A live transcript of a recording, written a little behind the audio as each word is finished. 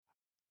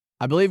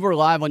I believe we're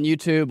live on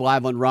YouTube,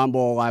 live on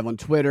Rumble, live on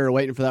Twitter,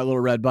 waiting for that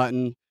little red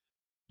button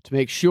to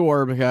make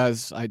sure,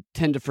 because I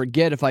tend to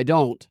forget if I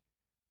don't,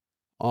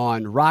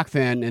 on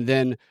Rockfin, and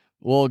then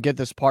we'll get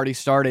this party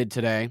started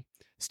today.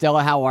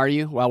 Stella, how are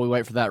you while we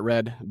wait for that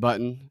red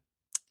button?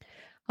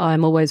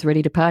 I'm always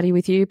ready to party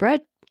with you,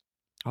 Brad.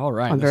 All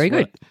right. I'm very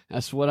good.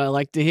 That's what I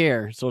like to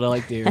hear. That's what I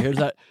like to hear. Here's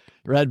that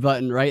red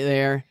button right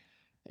there,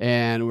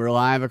 and we're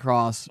live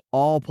across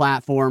all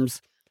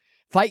platforms.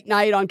 Fight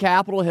night on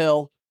Capitol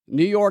Hill.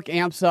 New York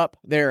amps up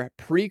their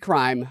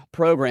pre-crime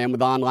program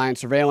with online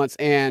surveillance,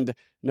 and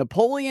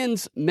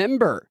Napoleon's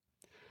member.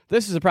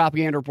 This is a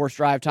Propaganda Reports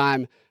Drive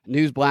Time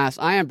News Blast.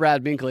 I am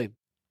Brad Binkley.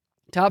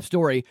 Top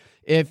story: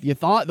 if you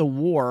thought the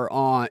war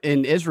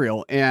in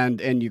Israel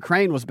and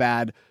Ukraine was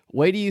bad,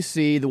 wait till you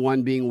see the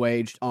one being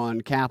waged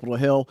on Capitol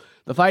Hill.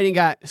 The fighting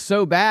got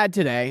so bad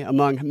today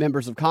among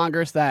members of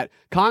Congress that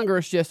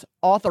Congress just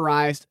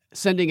authorized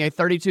sending a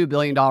 $32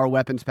 billion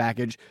weapons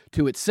package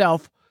to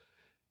itself,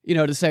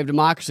 to save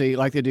democracy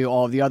like they do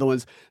all of the other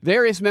ones.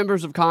 Various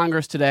members of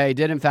Congress today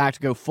did, in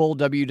fact, go full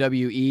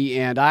WWE,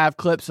 and I have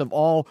clips of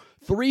all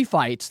three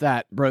fights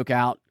that broke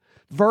out.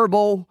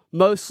 Verbal,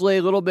 mostly,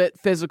 a little bit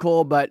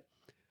physical, but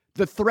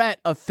the threat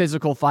of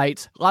physical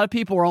fights. A lot of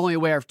people were only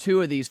aware of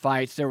two of these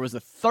fights. There was a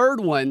third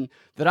one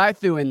that I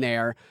threw in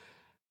there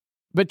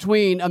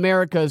between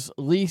America's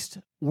least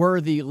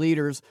worthy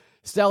leaders.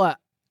 Stella,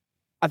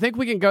 I think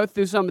we can go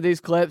through some of these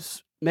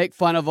clips, make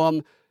fun of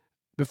them.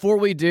 Before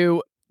we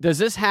do, does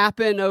this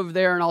happen over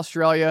there in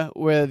Australia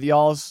with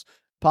y'all's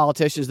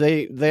politicians?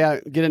 They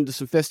get into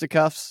some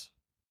fisticuffs?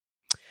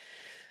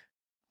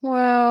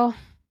 Well,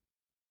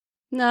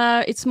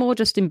 no, it's more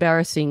just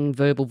embarrassing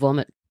verbal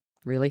vomit,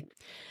 really.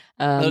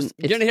 You're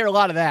going to hear a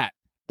lot of that.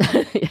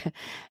 Yeah.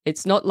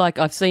 It's not like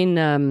I've seen,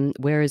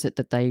 where is it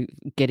that they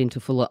get into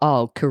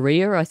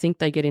Korea, I think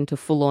they get into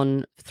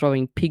full-on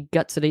throwing pig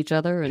guts at each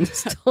other and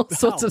all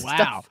sorts of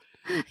stuff.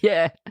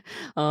 Yeah,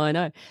 I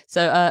know.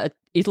 So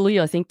Italy,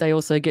 I think they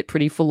also get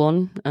pretty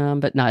full-on,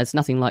 but no, it's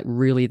nothing like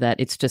really that.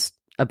 It's just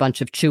a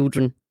bunch of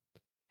children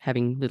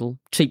having little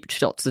cheap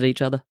shots at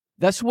each other.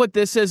 That's what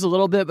this is a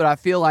little bit, but I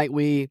feel like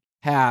we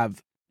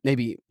have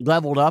maybe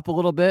leveled up a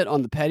little bit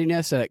on the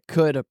pettiness that it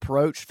could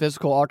approach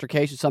physical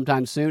altercation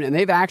sometime soon. And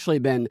they've actually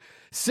been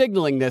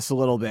signaling this a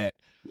little bit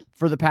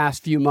for the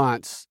past few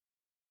months,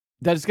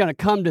 that it's going to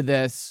come to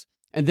this,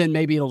 and then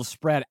maybe it'll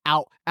spread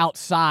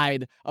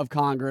outside of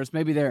Congress.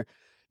 Maybe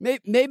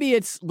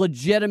it's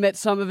legitimate,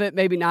 some of it,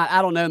 maybe not.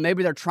 I don't know.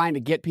 Maybe they're trying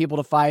to get people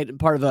to fight,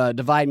 part of a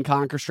divide and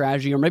conquer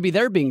strategy, or maybe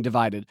they're being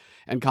divided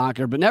and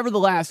conquered. But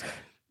nevertheless,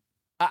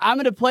 I'm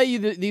going to play you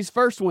these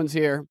first ones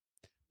here,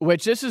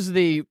 which this is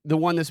the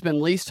one that's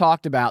been least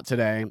talked about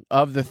today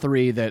of the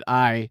three that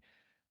I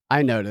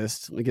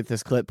noticed. Let me get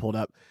this clip pulled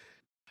up.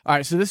 All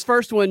right, so this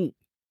first one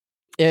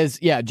is,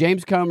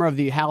 James Comer of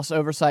the House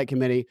Oversight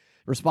Committee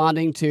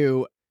responding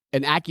to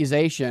an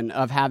accusation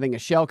of having a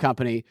shell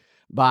company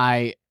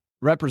by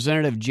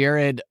Representative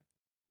Jared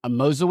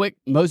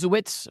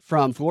Mosowitz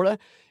from Florida.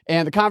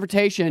 And the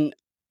confrontation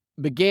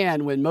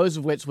began when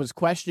Mosowitz was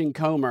questioning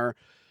Comer,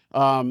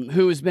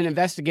 who has been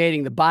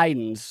investigating the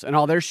Bidens and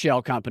all their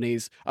shell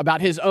companies,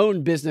 about his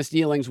own business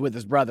dealings with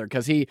his brother,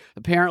 because he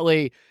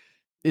apparently,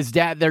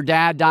 their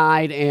dad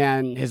died,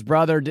 and his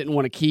brother didn't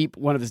want to keep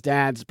one of his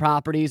dad's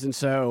properties, and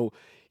so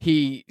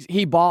he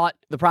bought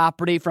the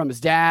property from his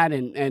dad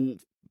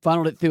and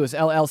funneled it through his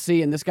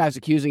LLC, and this guy's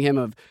accusing him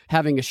of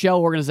having a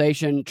shell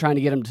organization trying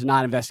to get him to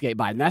not investigate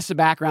Biden. That's the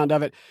background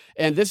of it,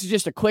 and this is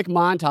just a quick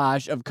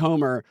montage of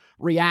Comer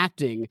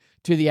reacting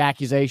to the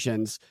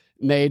accusations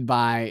made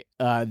by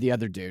the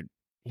other dude.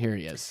 Here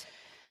he is.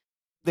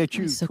 That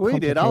you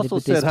tweeted also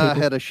said I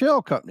had a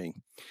shell company.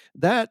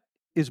 That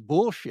is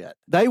bullshit.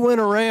 They went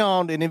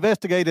around and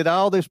investigated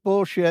all this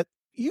bullshit.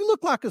 You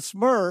look like a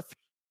Smurf.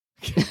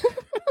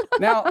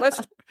 Now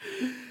let's.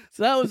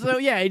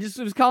 He just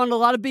was calling a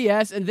lot of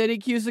BS, and then he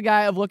accused the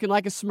guy of looking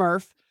like a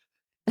Smurf.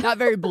 Not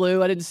very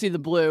blue. I didn't see the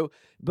blue,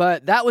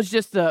 but that was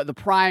just the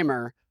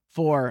primer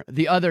for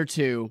the other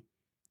two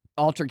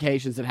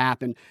altercations that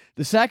happened.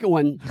 The second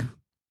one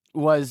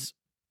was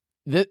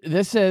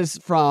this is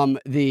from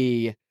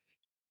this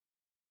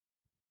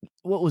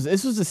was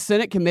the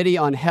Senate Committee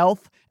on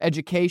Health,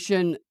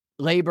 Education,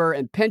 Labor,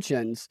 and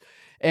Pensions,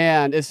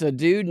 and it's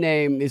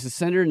a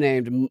senator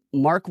named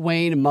Mark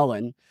Wayne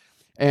Mullen,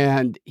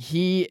 and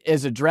he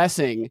is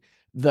addressing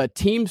the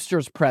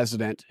Teamsters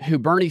president who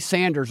Bernie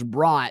Sanders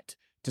brought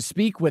to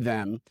speak with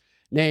them,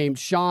 named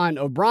Sean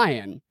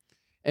O'Brien,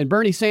 and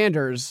Bernie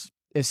Sanders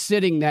is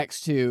sitting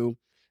next to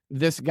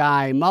this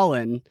guy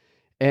Mullen.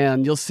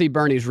 And you'll see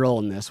Bernie's role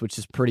in this, which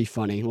is pretty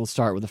funny. We'll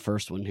start with the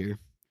first one here.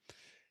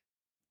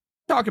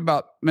 Talk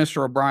about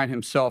Mr. O'Brien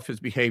himself, his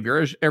behavior.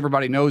 As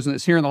everybody knows, and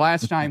it's here in the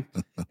last time,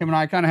 him and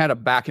I kind of had a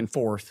back and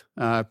forth.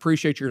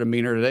 Appreciate your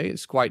demeanor today.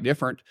 It's quite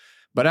different.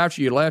 But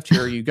after you left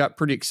here, you got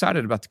pretty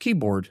excited about the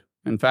keyboard.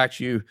 In fact,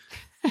 you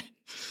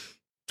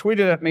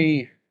tweeted at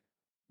me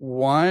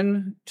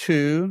 1,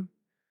 2,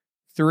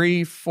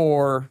 3,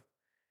 4,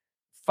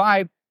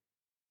 5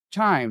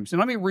 Times. And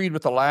let me read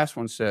what the last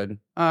one said.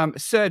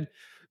 It said,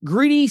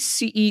 greedy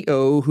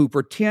CEO who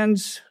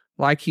pretends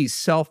like he's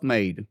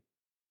self-made.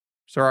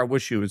 Sir, I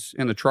wish he was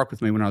in the truck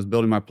with me when I was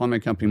building my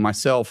plumbing company.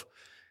 Myself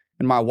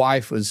and my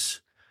wife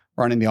was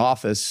running the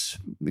office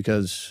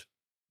because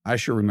I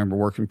sure remember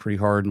working pretty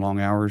hard and long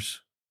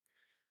hours.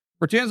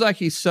 Pretends like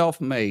he's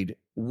self-made.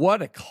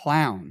 What a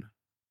clown.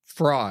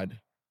 Fraud.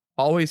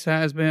 Always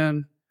has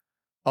been,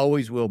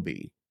 always will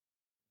be.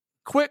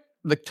 Quit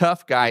the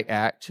tough guy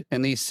act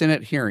in these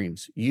Senate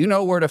hearings. You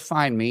know where to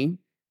find me.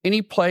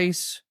 Any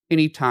place,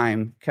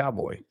 anytime,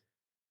 cowboy.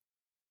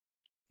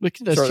 Look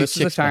at those So two this is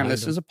a chicks time, behind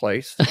this them. is a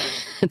place.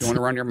 You want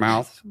to run your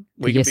mouth?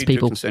 We Yes, can be two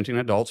people. consenting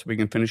adults. We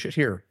can finish it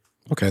here.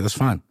 Okay, that's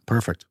fine.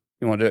 Perfect.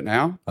 You want to do it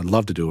now? I'd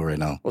love to do it right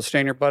now. Well,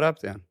 stand your butt up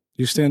then.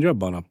 You stand your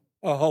butt up.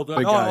 Oh, hold on.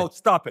 Big guy. Oh,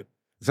 stop it.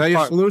 Is that your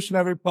All right. solution,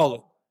 Hold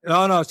it.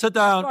 No, sit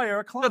down. No, you're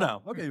a clown. Sit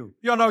down. Okay,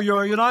 you know,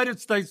 you're a United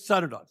States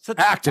Senator. Sit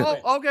down. Active.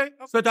 Oh, okay.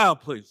 Sit down,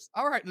 please.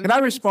 All right. Can I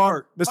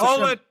respond? Mr. Hold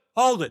Chairman? it.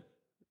 Hold it.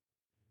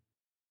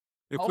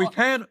 If Hold we on.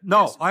 can,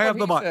 no, This is I have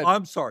what the he mic. said.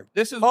 I'm sorry.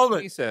 This is Hold what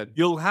it. he said.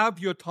 You'll have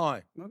your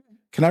time.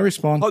 Can I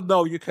respond? Oh,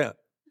 no, you can't.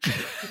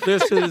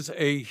 This is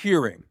a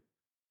hearing.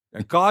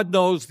 And God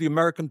knows the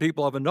American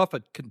people have enough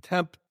of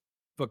contempt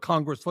for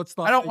Congress. Let's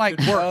not I don't make like it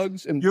worse.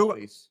 drugs and You-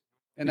 bullies.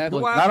 And that's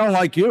You- I don't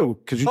like you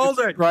because you Hold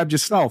just it. described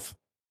yourself.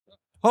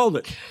 Hold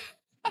it.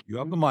 You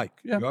have the mic.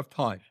 Yeah. You have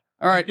time.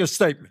 all right. Your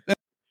statement.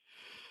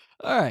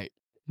 All right.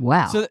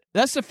 Wow. So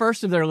that's the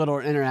first of their little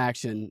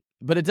interaction,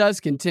 but it does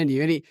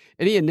continue.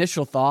 Any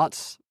initial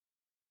thoughts?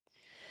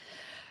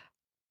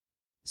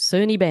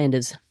 Cerny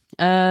Banders.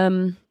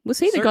 Was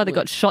he the guy that Certainly.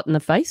 got shot in the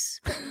face?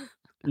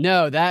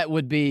 No, that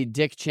would be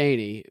Dick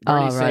Cheney.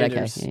 Bernie Oh, right,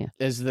 okay, Sanders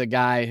yeah. is the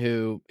guy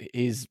who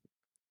he's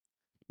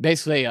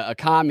basically a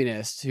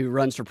communist who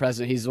runs for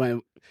president.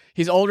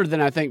 He's older than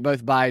I think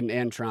both Biden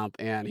and Trump,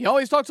 and he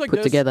always talks like Put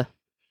this. together.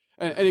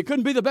 And he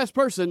couldn't be the best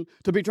person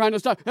to be trying to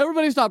stop.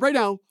 Everybody stop right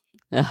now.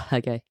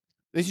 Okay.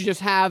 They should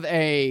just have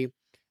a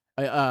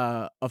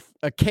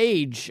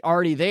cage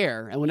already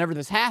there, and whenever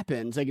this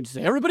happens, they can just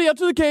say, everybody up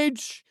to the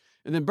cage.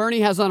 And then Bernie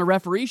has on a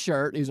referee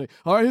shirt, and he's like,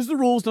 all right, here's the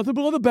rules, nothing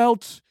below the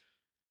belt.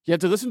 You have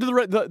to listen to the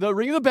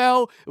ring of the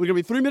bell. We're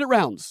going to be 3-minute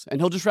rounds.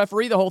 And he'll just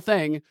referee the whole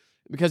thing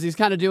because he's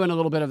kind of doing a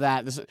little bit of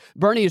that.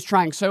 Bernie is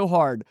trying so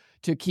hard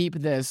to keep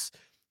this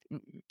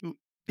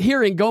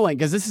hearing going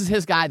because this is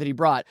his guy that he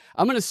brought.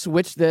 I'm going to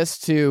switch this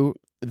to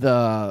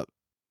the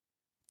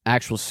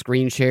actual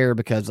screen share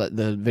because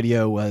the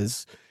video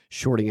was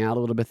shorting out a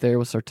little bit there.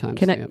 What's our time?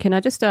 Can I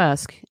just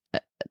ask,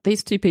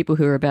 these two people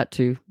who are about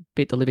to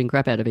beat the living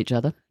crap out of each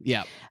other,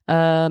 Yeah.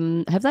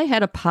 have they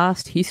had a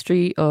past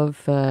history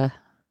of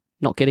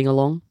not getting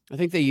along? I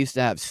think they used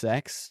to have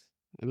sex,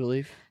 I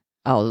believe.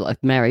 Oh,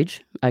 like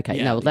marriage? Okay,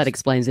 Yeah, no, well, that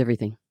explains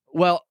everything.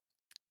 Well,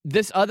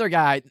 this other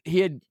guy, he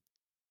had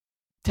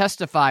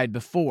testified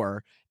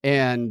before,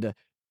 and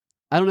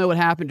I don't know what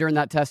happened during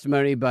that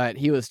testimony, but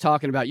he was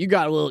talking about, you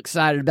got a little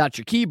excited about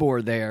your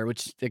keyboard there,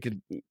 which it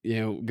could,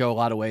 go a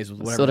lot of ways with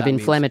whatever Sort of that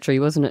means. inflammatory,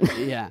 wasn't it?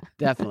 Yeah,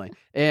 definitely.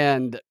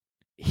 And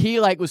he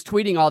was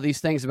tweeting all these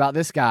things about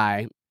this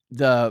guy,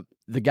 the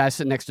guy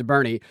sitting next to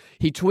Bernie.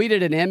 He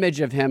tweeted an image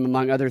of him,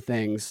 among other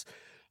things,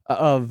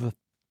 of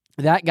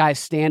that guy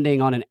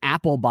standing on an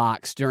apple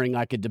box during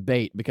a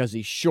debate because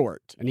he's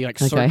short, and he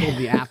circled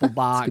the apple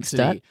box,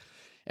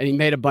 and he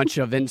made a bunch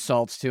of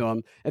insults to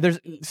him. And there's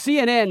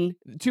CNN,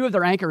 two of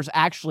their anchors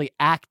actually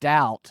act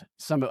out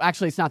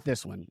actually, it's not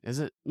this one, is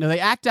it? No, they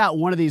act out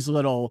one of these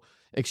little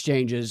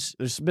exchanges.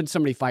 There's been so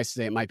many fights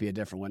today, it might be a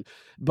different one.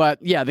 But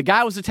yeah, the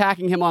guy was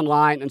attacking him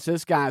online, and so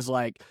this guy's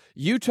like,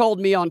 you told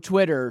me on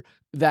Twitter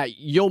that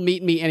you'll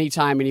meet me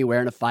anytime,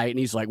 anywhere in a fight. And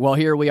he's like, well,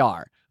 here we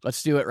are.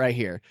 Let's do it right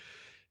here.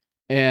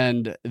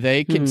 And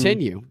they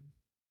continue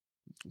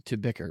to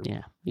bicker.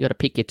 Yeah, you got to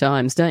pick your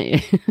times, don't you?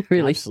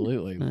 Really,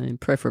 Absolutely.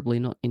 Preferably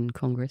not in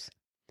Congress.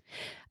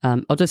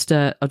 I'll just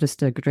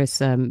address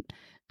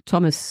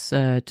Thomas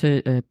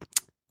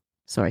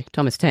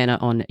Tanner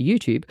on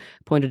YouTube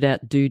pointed out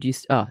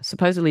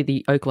supposedly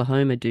the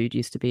Oklahoma dude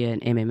used to be an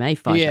MMA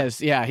fighter. He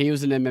is, yeah, he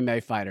was an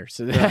MMA fighter.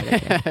 So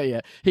Right, okay.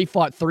 yeah, he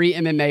fought 3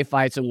 MMA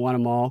fights and won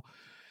them all.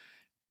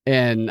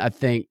 And I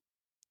think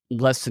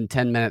less than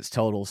 10 minutes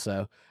total.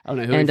 So I don't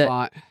know who he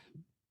fought.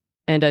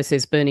 Endo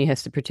says Bernie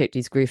has to protect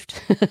his grift.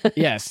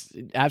 Yes,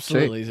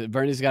 absolutely. So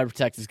Bernie's got to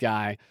protect this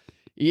guy.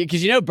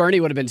 Because Bernie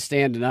would have been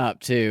standing up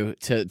too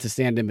to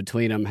stand in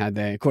between them had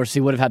they. Of course,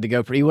 he would have had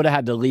to he would have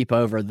had to leap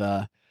over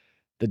the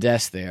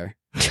desk there.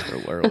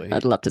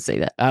 I'd love to see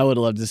that. I would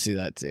love to see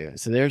that too.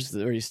 So there's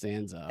where he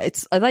stands up.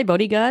 Are they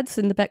bodyguards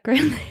in the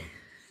background?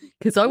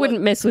 Because I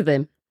wouldn't mess with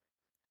them.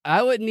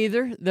 I wouldn't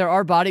either. There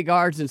are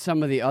bodyguards in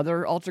some of the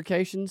other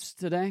altercations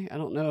today. I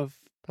don't know if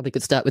Probably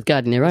could start with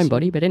guarding their own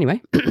body, but anyway.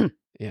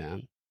 yeah.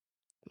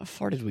 How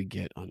far did we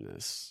get on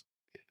this?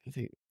 I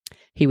think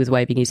He was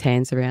waving his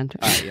hands around.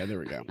 yeah, there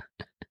we go.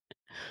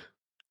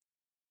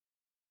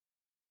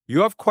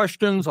 You have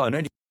questions on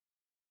any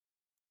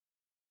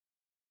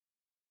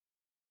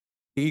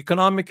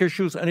economic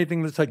issues,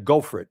 anything that said,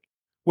 go for it.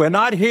 We're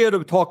not here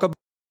to talk about.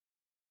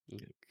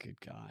 Good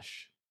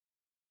gosh.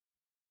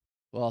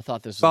 Well, I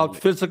thought this was about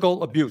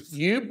physical abuse.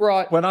 You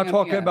brought. We're not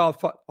talking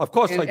about. Of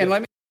course, I did. And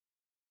let me.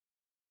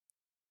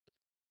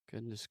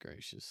 Goodness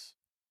gracious!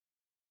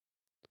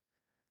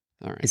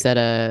 All right, Is that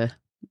a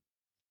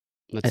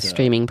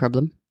streaming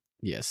problem?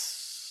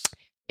 Yes.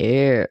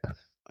 Yeah.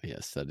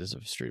 Yes, that is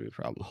a streaming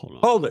problem. Hold on.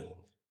 Hold it.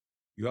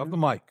 You have the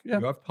mic. Yeah.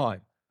 You have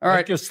time. All right.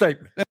 Make your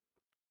statement.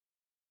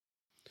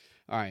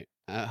 All right.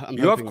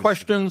 You have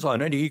questions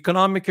on any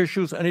economic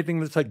issues, anything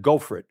that said, go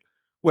for it.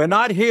 We're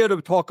not here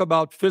to talk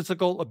about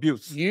physical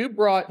abuse. You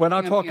brought. We're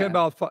not talking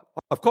about.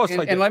 Of course, I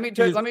did. And let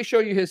me show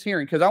you his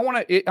hearing because I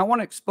want to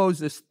expose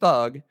this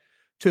thug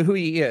to who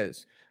he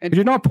is. And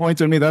You're not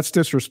pointing at me. That's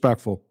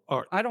disrespectful.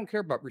 I don't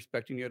care about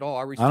respecting you at all.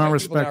 I don't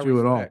respect you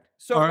at all.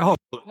 So all right,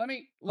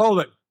 hold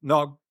it.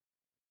 No.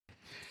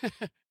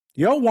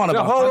 You're one of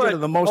 100 of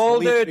the most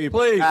elite people.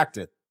 Please. Act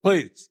it.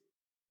 Please.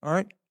 All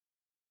right.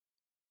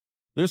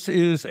 This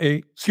is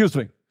excuse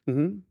me.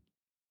 Mm-hmm.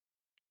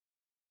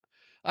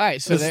 All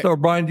right. So, Mr.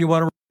 O'Brien, do you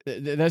want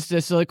to? That's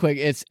just really quick.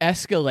 It's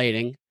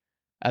escalating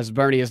as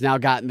Bernie has now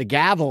gotten the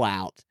gavel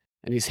out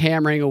and he's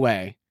hammering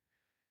away.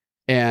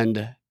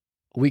 And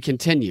we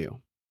continue.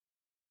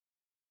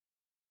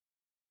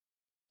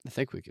 I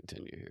think we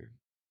continue here.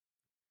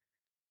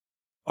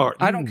 All right.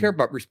 I don't care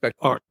about respect.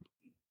 All right.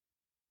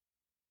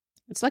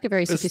 It's like a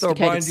very Mr.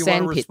 sophisticated O'Brien, do you want to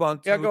sandpit.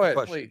 respond to Yeah, go the ahead,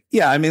 question? please.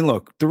 Yeah, I mean,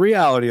 look, the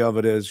reality of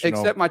it is,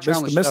 Accept my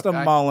challenge, tough Mr.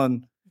 guy.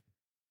 Mullen,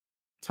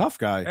 tough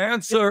guy.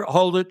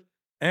 Hold it.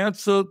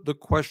 Answer the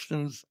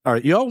questions. All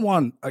right, y'all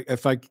won.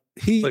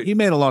 He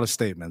made a lot of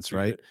statements,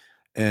 right?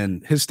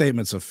 And his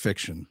statements are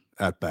fiction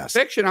at best.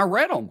 Fiction. I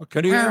read them.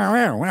 Can you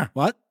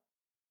What?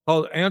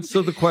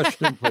 answer the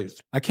question,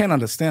 please? I can't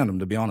understand him,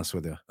 to be honest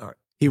with you. All right.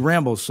 He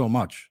rambles so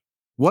much.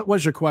 What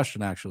was your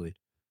question, actually?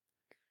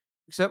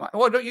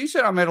 You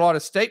said I made a lot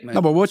of statements.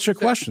 No, but what's your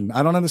question?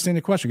 I don't understand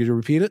your question. Could you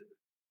repeat it?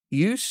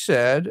 You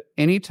said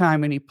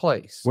anytime, any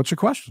place. What's your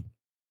question?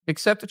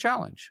 Accept the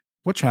challenge.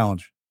 What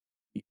challenge?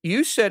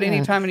 You said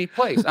anytime, any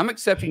place. I'm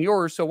accepting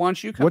yours. So why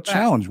don't you come What back?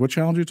 challenge? What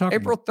challenge are you talking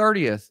April about?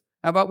 30th.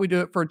 How about we do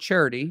it for a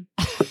charity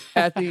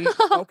at the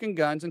Smoking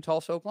Guns in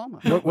Tulsa, Oklahoma?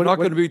 We're not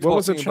going to be what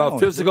was the talking about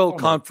challenge? physical What are you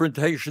talking about?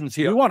 confrontations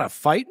here. You want to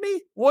fight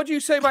me? What'd you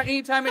say about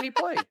anytime, any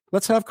place?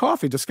 Let's have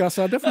coffee. Discuss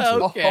our differences.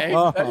 Okay.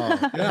 Oh,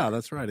 yeah,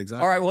 that's right.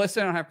 Exactly. All right, well, let's sit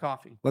down and have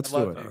coffee. Let's I'd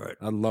do love it. to. All right.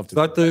 I'd love to.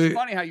 But do it. It's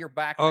funny how you're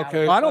back.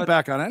 Okay. I don't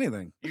back on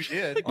anything. You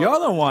did. You're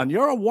the one.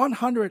 You're a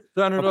 100.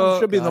 Senator,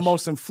 Should be the gosh.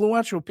 most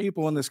influential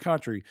people in this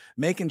country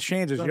making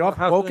changes. Senator You're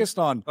Haslund? focused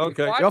on.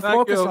 Okay. You're Thank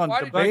focused you. on Why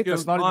did debate you-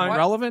 that's not Fine. even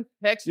relevant.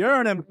 Text You're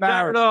an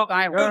embarrassment.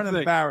 Senator, You're an They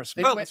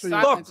embarrassment. went That's what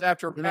you silence are.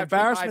 after You're an after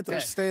embarrassment to my the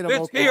text. state of This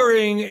Oklahoma.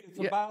 hearing is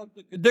about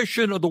the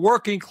condition of the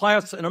working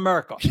class in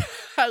America.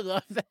 I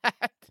love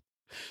that.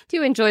 Do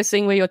you enjoy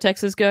seeing where your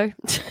taxes go?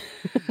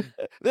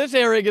 This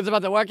hearing is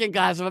about the working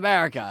class of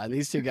America. And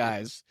these two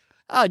guys,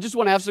 I just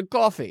want to have some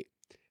coffee.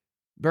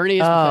 Bernie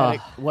is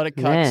pathetic. What a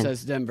cut, man.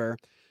 says Denver.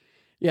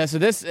 Yeah, so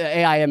this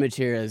AI image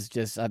here is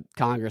just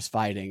Congress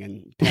fighting,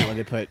 and apparently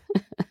they put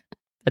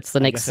That's the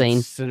I next guess that's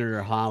scene.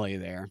 Senator Hawley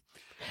there.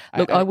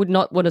 Look, I would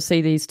not want to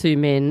see these two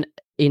men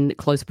in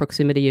close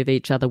proximity of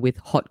each other with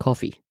hot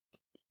coffee.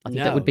 I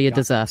think that would be a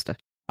disaster.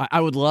 I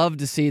would love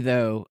to see,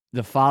 though,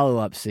 the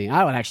follow-up scene.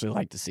 I would actually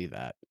like to see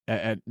that.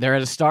 They're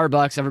at a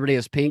Starbucks. Everybody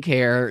has pink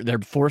hair. They're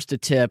forced to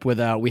tip with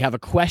we have a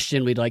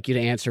question we'd like you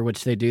to answer,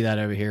 which they do that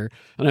over here. I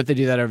don't know if they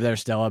do that over there,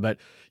 Stella, but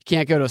you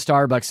can't go to a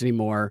Starbucks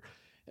anymore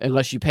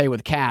unless you pay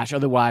with cash.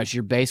 Otherwise,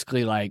 you're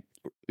basically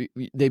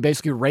they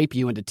basically rape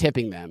you into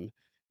tipping them.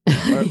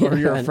 or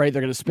you're afraid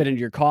they're going to spit into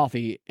your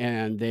coffee,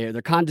 and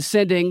they're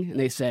condescending, and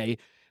they say,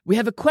 we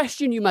have a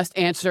question you must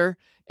answer,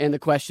 and the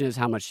question is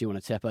how much do you want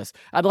to tip us.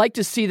 I'd like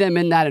to see them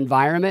in that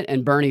environment,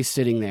 and Bernie's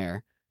sitting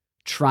there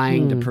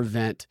trying to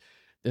prevent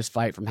this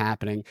fight from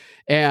happening.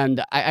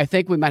 And I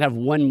think we might have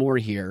one more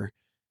here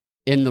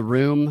in the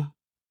room.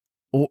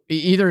 Or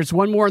either it's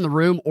one more in the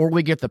room, or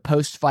we get the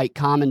post-fight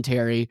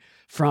commentary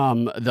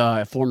from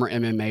the former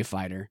MMA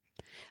fighter.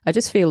 I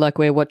just feel like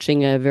we're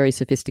watching a very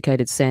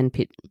sophisticated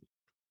sandpit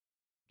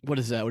What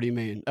is that? What do you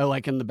mean? Oh,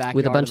 like in the backyard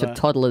with a bunch of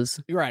toddlers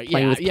right,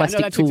 playing with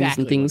plastic that's tools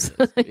exactly and things.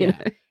 what it is. You Yeah.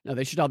 know? No,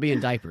 they should all be in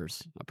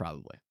diapers,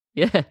 probably.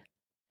 Yeah.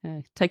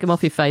 Take them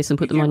off your face and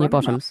put them on your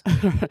bottoms.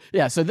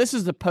 Yeah, so this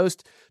is the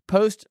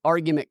post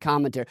argument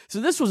commentary. So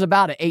this was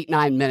about an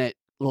 8-9 minute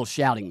little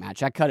shouting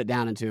match. I cut it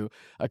down into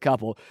a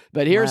couple.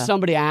 But here's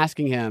somebody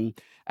asking him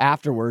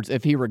afterwards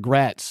if he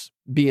regrets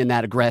being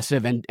that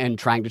aggressive and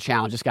trying to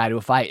challenge this guy to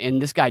a fight.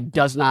 And this guy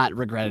does not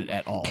regret it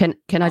at all. Can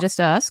I just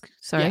ask?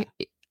 Sorry.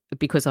 Yeah.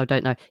 Because I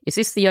don't know. Is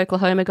this the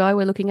Oklahoma guy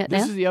we're looking at now?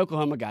 This is the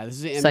Oklahoma guy. This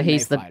is the MMA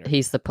So fighter.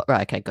 he's the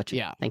right. Okay, gotcha.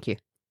 Yeah. Thank you.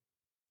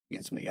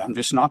 Against me. I'm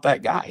just not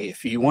that guy.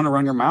 If you want to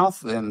run your mouth,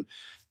 then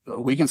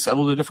we can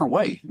settle it a different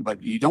way.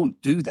 But you don't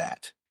do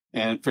that.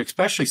 And for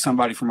especially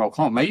somebody from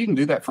Oklahoma, maybe you can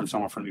do that from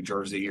someone from New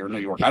Jersey or New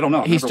York. I don't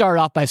know. He started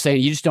off by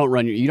saying, "You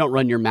don't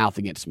run your mouth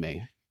against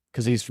me,"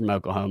 because he's from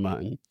Oklahoma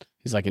and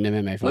he's like an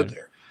MMA fighter. lived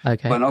there.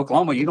 Okay. But in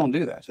Oklahoma, you don't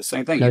do that. It's the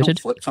same thing. You Noted. don't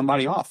flip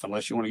somebody off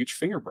unless you want to get your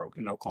finger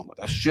broken in Oklahoma.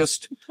 That's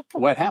just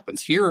what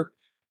happens. Here,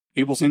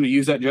 people seem to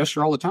use that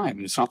gesture all the time,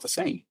 and it's not the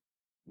same.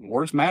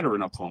 Words matter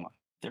in Oklahoma.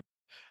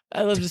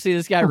 I love to see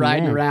this guy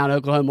riding around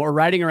Oklahoma or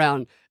riding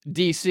around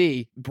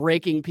D.C.,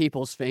 breaking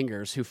people's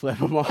fingers who flip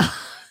them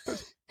off.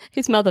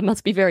 His mother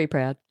must be very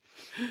proud.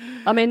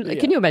 I mean,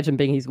 can you imagine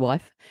being his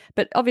wife?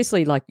 But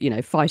obviously, like,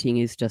 fighting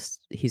is just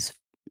he's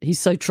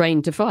so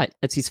trained to fight.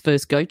 It's his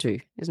first go-to,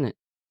 isn't it?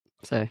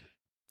 So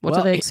what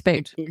do they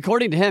expect?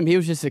 According to him, he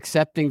was just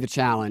accepting the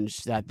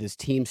challenge that this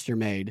Teamster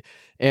made.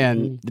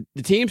 And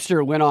the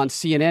Teamster went on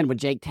CNN with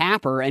Jake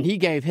Tapper, and he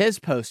gave his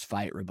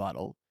post-fight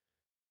rebuttal,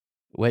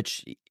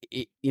 which,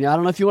 I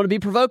don't know if you want to be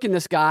provoking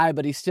this guy,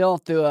 but he still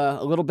threw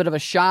a little bit of a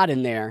shot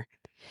in there.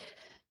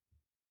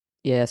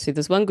 Yeah, see,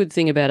 there's one good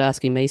thing about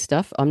asking me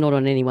stuff. I'm not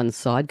on anyone's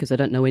side because I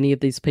don't know any of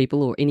these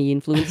people or any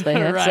influence they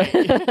have. Right. So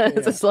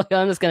it's just like,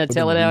 I'm just going to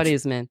tell it how it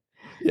is, man.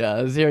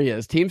 Yeah, there he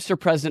is. Teamster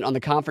president on the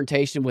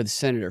confrontation with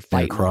Senator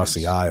fight across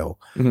the aisle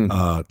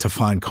to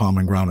find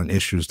common ground on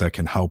issues that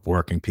can help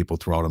working people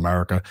throughout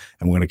America.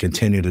 And we're going to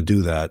continue to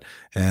do that.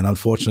 And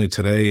unfortunately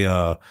today,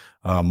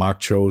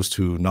 Mark chose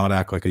to not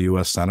act like a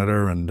U.S.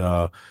 senator, and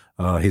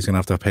he's going to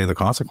have to pay the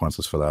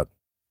consequences for that.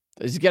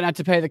 He's going to have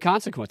to pay the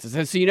consequences.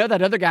 And so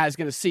that other guy is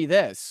going to see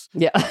this.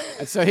 Yeah.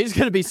 And so he's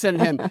going to be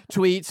sending him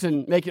tweets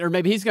and or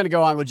maybe he's going to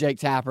go on with Jake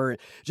Tapper.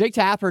 Jake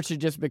Tapper should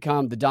just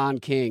become the Don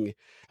King.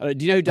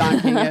 Do you know who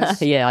Don King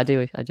is? Yeah, I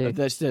do.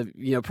 That's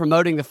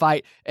promoting the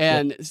fight.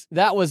 And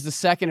that was the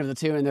second of the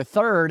two. And the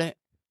third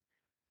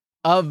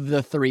of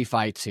the three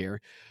fights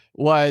here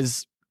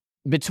was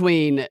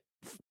between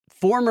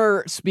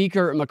former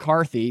Speaker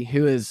McCarthy,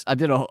 who is, I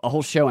did a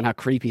whole show on how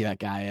creepy that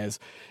guy is,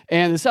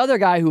 and this other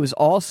guy who is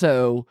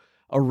also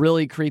a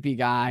really creepy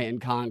guy in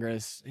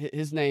Congress.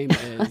 His name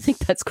is... I think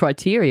that's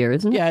criteria,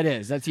 isn't it? Yeah, it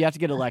is. You have to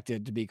get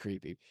elected to be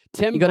creepy.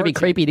 You got to be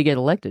creepy to get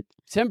elected.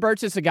 Tim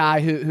Burchett is a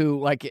guy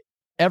who like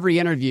every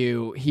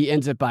interview, he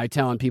ends up by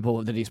telling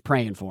people that he's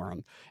praying for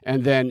them.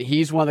 And then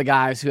he's one of the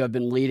guys who have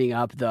been leading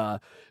up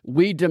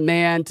we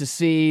demand to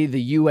see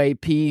the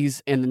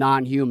UAPs and the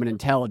non-human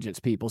intelligence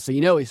people. So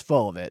he's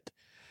full of it.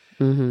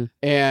 Mm-hmm.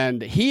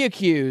 And he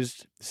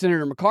accused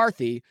Senator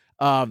McCarthy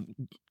of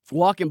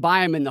walking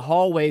by him in the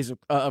hallways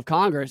of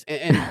Congress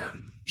and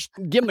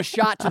give him a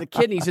shot to the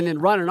kidneys and then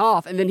running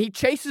off. And then he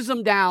chases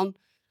him down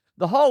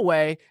the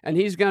hallway, and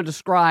he's going to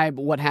describe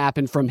what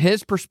happened from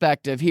his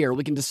perspective. Here,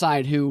 we can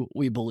decide who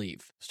we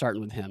believe,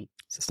 starting with him.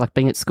 It's just like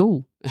being at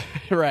school.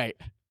 Right.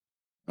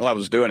 Well, I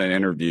was doing an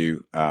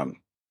interview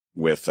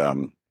with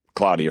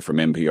Claudia from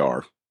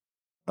NPR,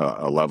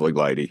 a lovely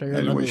lady,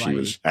 she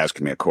was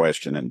asking me a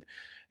question, and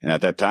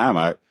at that time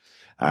I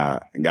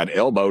got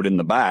elbowed in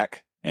the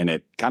back, and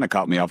it kind of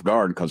caught me off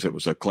guard because it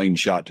was a clean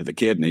shot to the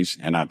kidneys,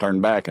 and I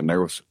turned back, and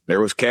there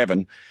was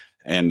Kevin,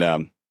 and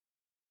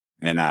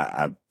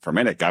I for a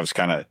minute I was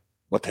kind of,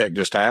 what the heck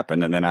just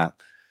happened, and then I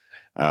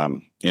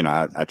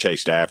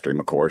chased after him.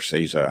 Of course,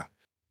 he's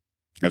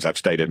as I've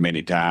stated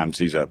many times,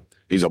 he's a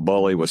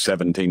bully with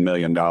 $17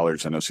 million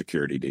in a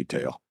security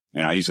detail.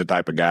 He's the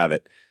type of guy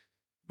that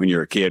when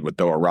you're a kid would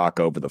throw a rock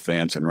over the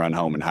fence and run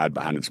home and hide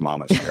behind his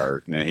mama's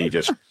skirt. And he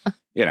just,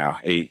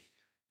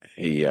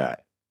 he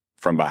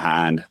from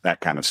behind,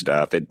 that kind of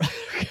stuff.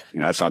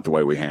 That's not the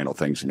way we handle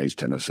things in East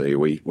Tennessee.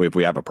 If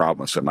we have a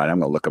problem with somebody, I'm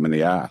going to look them in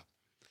the eye.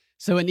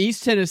 So in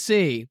East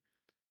Tennessee,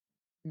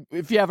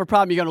 if you have a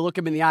problem, you're going to look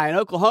them in the eye. In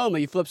Oklahoma,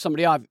 you flip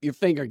somebody off, your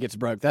finger gets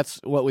broke. That's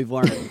what we've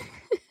learned.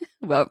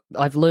 Well,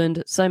 I've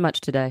learned so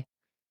much today.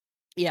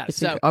 Yeah,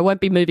 so I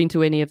won't be moving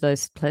to any of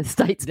those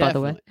states, by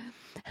the way.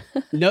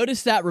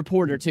 Notice that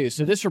reporter, too.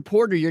 So this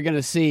reporter you're going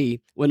to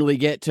see when we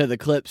get to the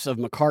clips of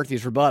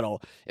McCarthy's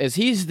rebuttal is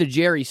he's the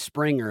Jerry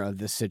Springer of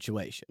this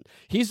situation.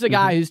 He's the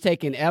guy who's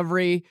taken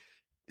every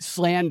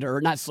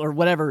slander, or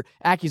whatever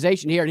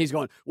accusation here, and he's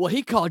going, well,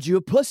 he called you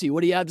a pussy.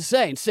 What do you have to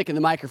say? And sticking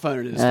the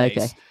microphone in his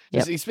face.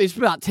 Yep. He's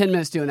about 10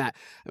 minutes doing that.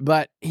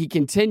 But he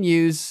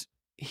continues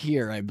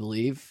here, I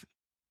believe.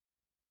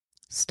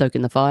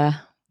 Stoking the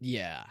fire.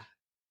 Yeah.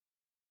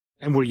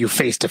 And were you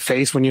face to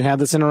face when you had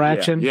this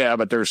interaction? Yeah,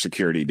 but there's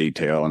security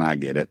detail, and I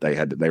get it.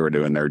 They were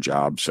doing their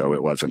job, so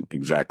it wasn't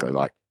exactly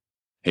like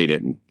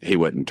he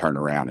wouldn't turn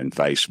around and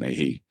face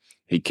me.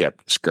 He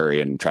kept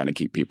scurrying and trying to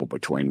keep people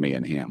between me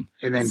and him.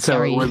 And then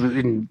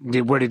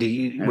where did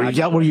he?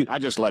 I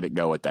just let it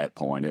go at that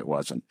point. It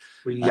wasn't.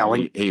 Were you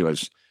yelling? He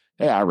was.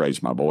 Yeah, I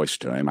raised my voice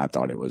to him. I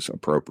thought it was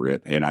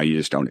appropriate. You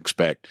just don't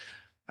expect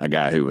a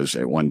guy who was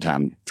at one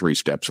time 3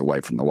 steps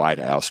away from the White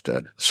House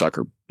to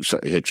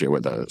hit you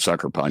with a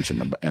sucker punch in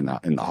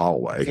the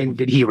hallway. And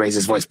did he raise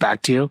his voice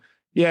back to you?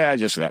 Yeah,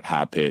 just that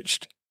high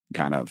pitched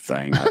kind of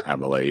thing, I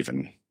believe,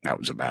 and that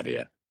was about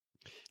it.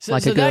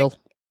 Like a girl.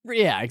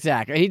 Yeah,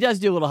 exactly. He does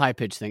do a little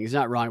high-pitched thing. He's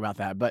not wrong about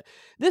that. But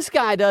this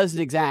guy doesn't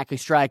exactly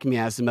strike me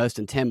as the most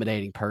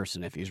intimidating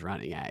person if he's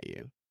running at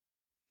you.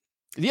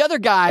 The other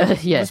guy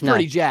was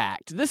pretty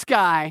jacked. This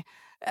guy,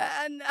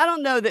 I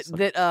don't know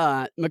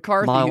that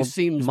McCarthy who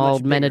seems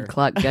mild-mannered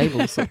Clark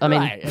Gables. I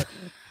mean, right.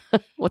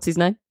 What's his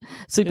name?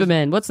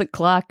 Superman. What's it?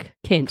 Clark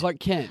Kent. Clark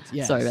Kent,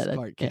 yes. Sorry about that.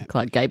 Clark Kent. Yeah,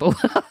 Clark Gable.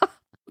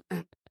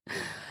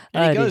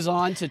 And he goes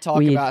on to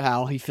talk about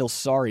how he feels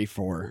sorry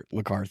for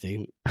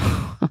McCarthy.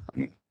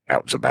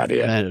 that was about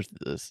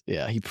it.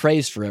 Yeah, he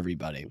prays for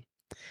everybody.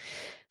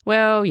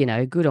 Well,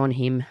 good on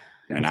him.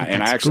 And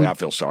I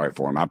feel sorry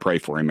for him. I pray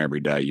for him every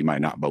day. You may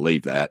not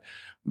believe that,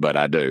 but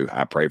I do.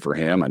 I pray for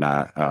him, and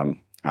I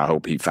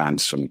hope he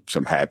finds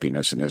some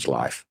happiness in his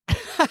life.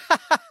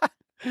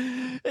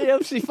 He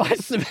hopes he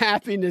finds some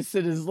happiness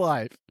in his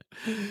life.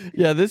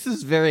 Yeah, this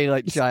is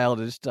very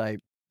childish type.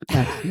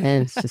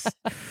 Man,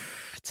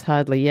 it's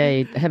hardly,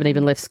 you haven't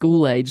even left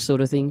school age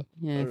sort of thing.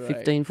 Yeah, right.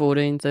 15,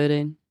 14,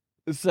 13.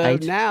 So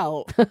 8.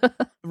 Now,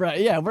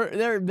 right, yeah,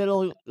 they're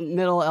middle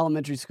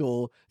elementary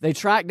school. They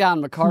track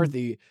down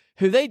McCarthy,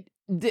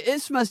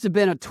 this must have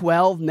been a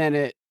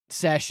 12-minute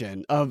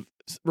session of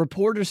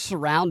reporters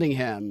surrounding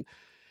him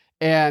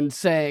and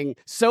saying,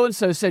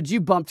 so-and-so said you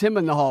bumped him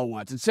in the hall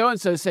once, and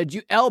so-and-so said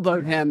you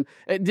elbowed him.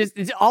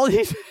 It's all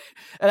these,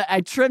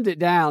 I trimmed it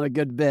down a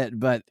good bit,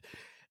 but,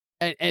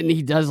 and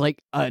he does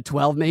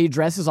 12 minutes, he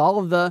addresses all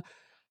of the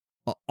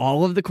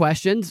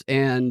questions,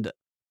 and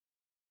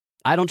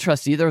I don't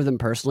trust either of them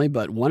personally,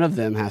 but one of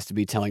them has to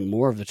be telling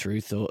more of the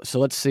truth. So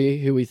let's see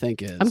who we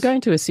think is. I'm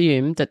going to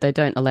assume that they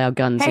don't allow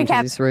guns into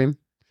this room.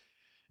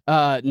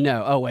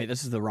 No. Oh, wait,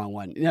 this is the wrong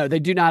one. No, they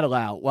do not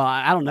allow. Well,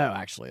 I don't know,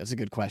 actually. That's a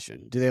good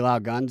question. Do they allow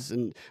guns?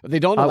 And they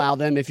don't allow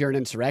them if you're an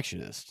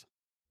insurrectionist.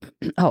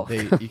 Oh,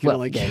 you can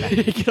only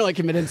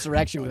commit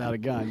insurrection without a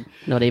gun.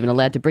 Not even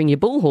allowed to bring your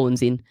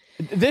bullhorns in.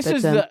 This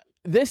is the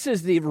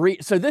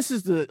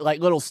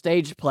little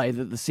stage play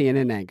that the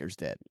CNN anchors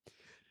did.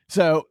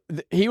 So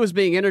he was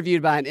being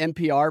interviewed by an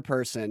NPR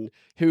person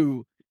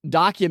who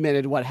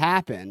documented what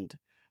happened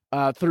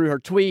through her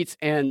tweets,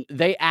 and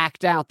they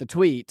act out the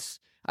tweets.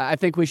 I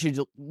think we should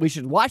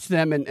watch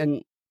them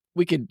and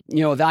we could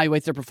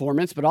evaluate their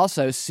performance, but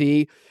also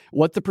see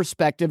what the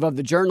perspective of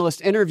the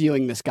journalist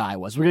interviewing this guy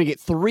was. We're going to get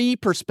 3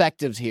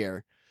 perspectives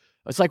here.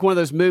 It's like one of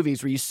those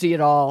movies where you see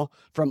it all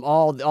from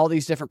all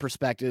these different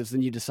perspectives,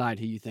 and you decide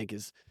who you think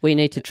is. We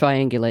need to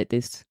triangulate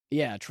this.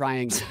 Yeah,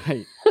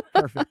 triangulate.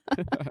 Perfect.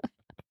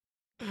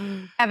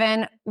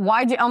 Kevin,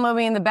 why'd you elbow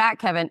me in the back,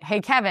 Kevin?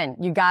 Hey, Kevin,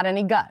 you got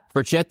any guts?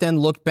 Burchett then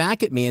looked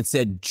back at me and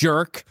said,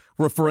 jerk,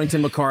 referring to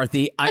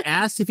McCarthy. I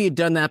asked if he had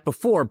done that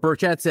before.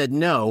 Burchett said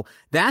no.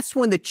 That's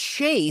when the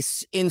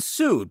chase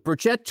ensued.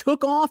 Burchett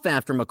took off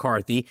after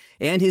McCarthy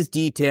and his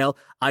detail.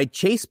 I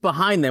chased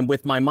behind them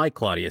with my mic,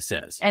 Claudia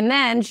says. And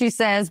then she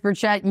says,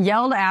 Burchett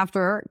yelled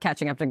after,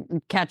 catching up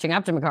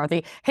to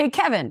McCarthy, hey,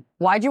 Kevin,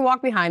 why'd you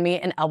walk behind me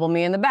and elbow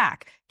me in the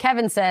back?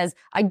 Kevin says,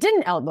 I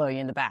didn't elbow you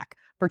in the back.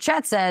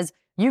 Burchett says,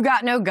 you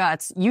got no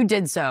guts. You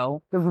did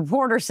so. The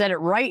reporter said it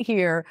right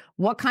here.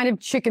 What kind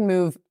of chicken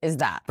move is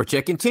that?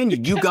 Burchett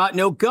continued, you got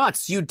no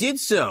guts. You did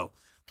so.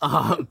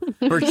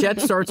 Burchett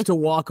starts to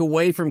walk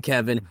away from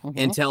Kevin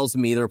and tells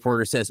me, the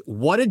reporter says,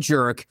 what a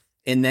jerk,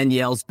 and then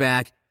yells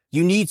back,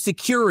 you need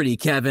security,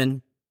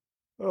 Kevin.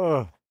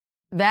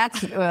 That's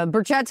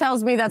Burchett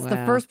tells me that's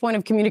the first point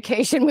of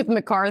communication with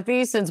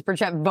McCarthy since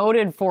Burchett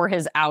voted for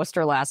his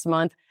ouster last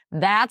month.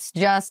 That's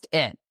just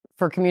it.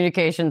 For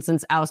communication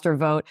since ouster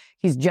vote.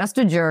 He's just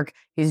a jerk.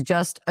 He's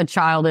just a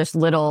childish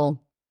little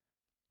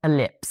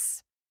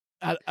ellipse.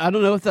 I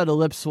don't know what that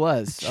ellipse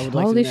was. I would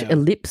childish like to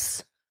know.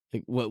 Ellipse.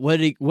 What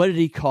did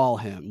he call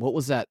him? What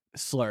was that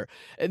slur?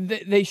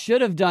 They should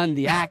have done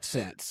the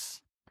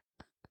accents.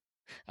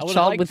 A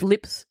child with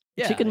lips.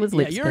 Yeah, chicken with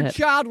lips. You're perhaps.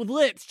 A child with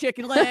lips,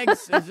 chicken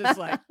legs. It's just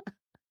like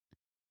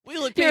we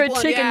look. You're a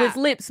chicken with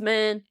lips,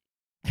 man.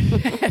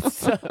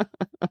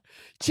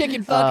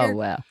 Chicken fucker. Oh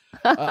wow.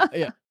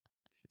 Yeah.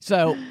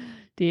 So,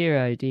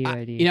 dear, oh dear,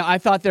 oh dear. I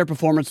thought their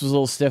performance was a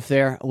little stiff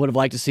there. I would have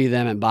liked to see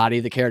them embody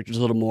the characters a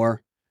little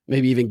more,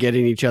 maybe even get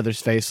in each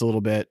other's face a little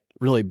bit,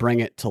 really bring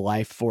it to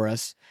life for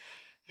us.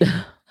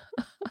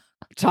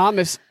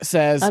 Thomas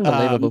says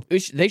unbelievable.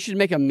 They should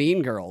make a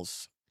Mean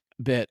Girls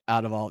bit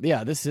out of all.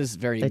 Yeah, this is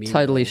very They Mean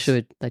totally Girls.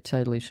 should. They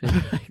totally should.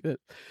 All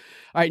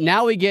right,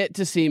 now we get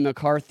to see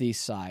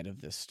McCarthy's side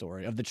of this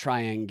story, of the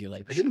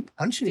triangulation. I didn't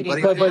punch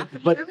anybody.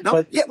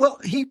 But yeah, well,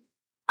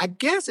 I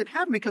guess it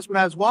happened because when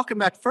I was walking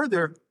back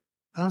further,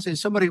 I was saying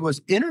somebody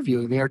was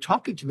interviewing me or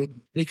talking to me,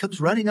 and he comes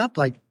running up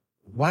like,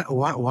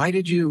 why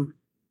did you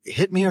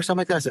hit me or something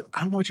like that? I said,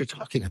 I don't know what you're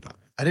talking about.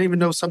 I didn't even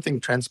know something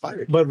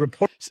transpired. But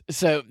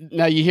So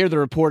now you hear the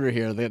reporter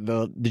here,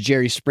 the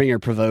Jerry Springer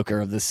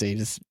provoker of the scene.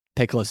 Just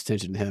pay close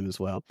attention to him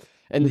as well.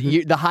 And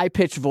the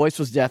high-pitched voice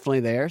was definitely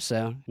there,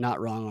 so not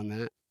wrong on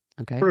that.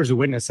 Okay. There's a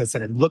witness that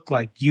said it looked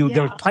like there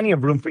was plenty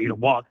of room for you to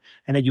walk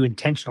and that you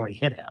intentionally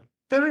hit him.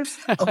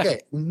 Okay,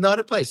 not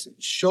a place.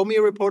 Show me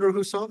a reporter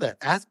who saw that.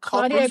 Ask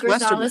Bruce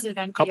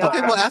Westerman. Okay,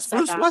 well, ask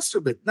Bruce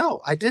Westerman. No,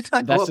 I did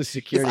not. That's a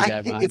security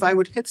guy. If I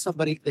would hit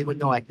somebody, they would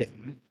know I hit.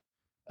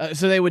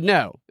 So they would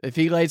know. If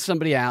he laid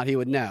somebody out, he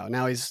would know.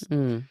 Now he's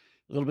a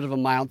little bit of a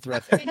mild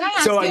threat.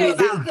 So, I mean,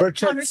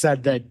 Burchett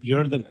said that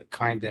you're the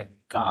kind of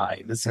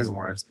guy, this is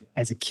words,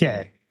 as a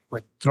kid,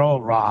 would throw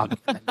a rock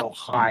and go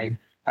hide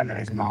under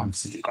his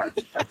mom's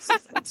garbage. That's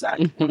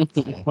exactly.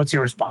 What's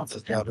your response?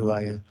 How do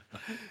I?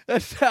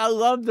 I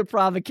love the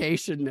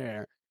provocation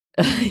there.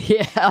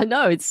 Yeah, I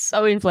know. It's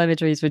so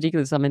inflammatory. It's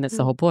ridiculous. I mean, that's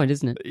the whole point,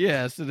 isn't it?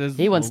 Yes, it is.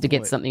 He wants to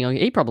get something on.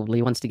 He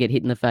probably wants to get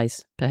hit in the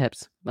face,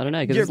 perhaps. I don't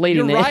know, because You're it's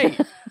leading you're there.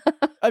 right.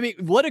 I mean,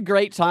 what a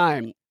great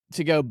time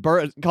to go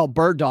called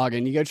bird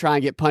dogging. You go try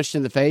and get punched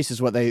in the face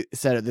is what they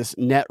said at this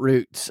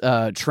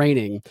Netroots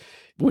training,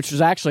 which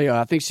was actually,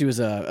 I think she was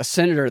a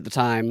senator at the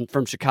time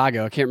from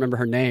Chicago. I can't remember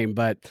her name,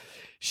 but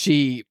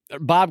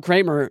Bob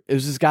Kramer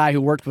is this guy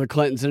who worked with the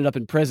Clintons, ended up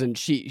in prison.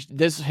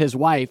 His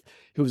wife,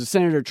 who was a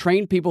senator,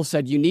 trained people,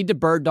 said, you need to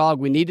bird dog.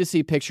 We need to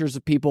see pictures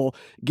of people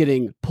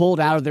getting pulled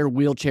out of their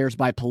wheelchairs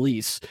by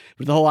police.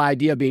 With the whole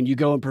idea being you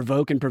go and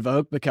provoke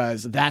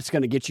because that's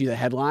going to get you the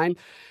headline.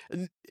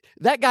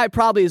 That guy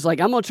probably is like,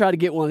 I'm going to try to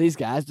get one of these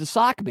guys to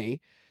sock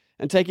me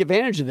and take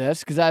advantage of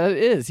this because that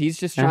is. He's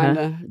just trying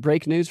to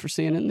break news for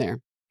CNN there.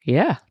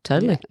 Yeah,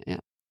 totally. Yeah.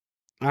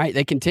 All right,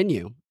 they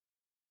continue.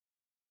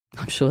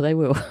 I'm sure they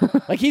will.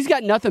 Like, he's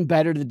got nothing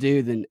better to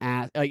do than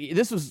ask. Like,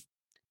 this was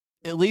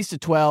at least a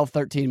 12,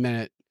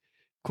 13-minute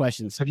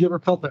questions. Have you ever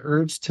felt the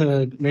urge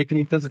to make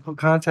any physical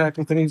contact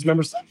with any of these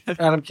members?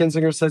 Adam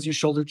Kinzinger says you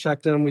shoulder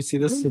checked him. We see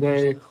this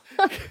today.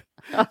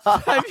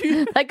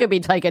 That could be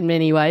taken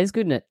many ways,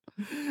 couldn't it?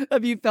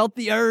 Have you felt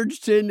the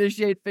urge to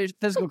initiate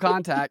physical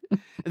contact?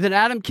 Then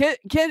Adam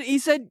he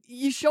said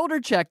you shoulder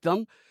checked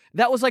them.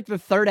 That was like the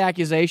third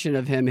accusation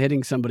of him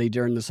hitting somebody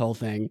during this whole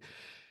thing.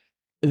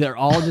 They're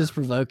all just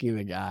provoking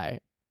the guy.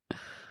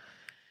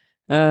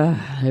 They're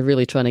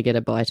really trying to get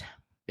a bite.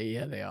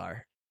 Yeah, they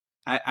are.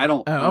 I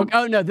don't.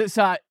 No! This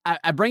I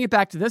bring it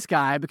back to this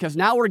guy because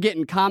now we're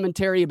getting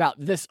commentary about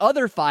this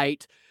other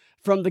fight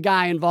from the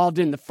guy involved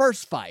in the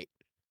first fight.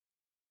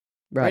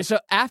 Right. So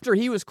after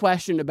he was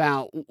questioned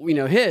about,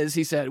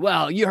 he said,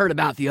 well, you heard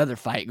about the other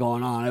fight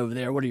going on over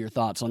there. What are your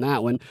thoughts on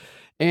that one?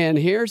 And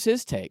here's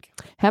his take.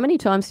 How many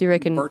times do you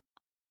reckon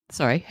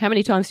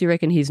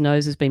his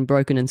nose has been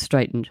broken and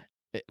straightened?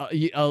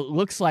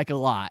 Looks like a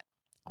lot.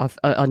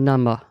 A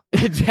number.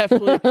 It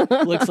definitely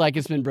looks like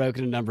it's been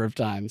broken a number of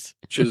times.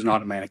 She's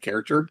not a man of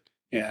character,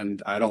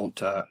 and I don't.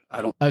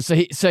 So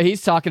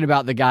he's talking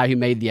about the guy who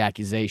made the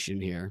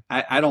accusation here.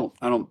 I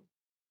don't.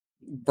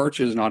 Birch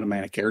is not a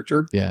man of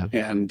character. Yeah,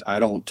 and I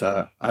don't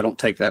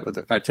take that with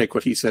it. I take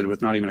what he said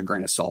with not even a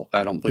grain of salt.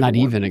 I don't believe not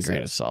even a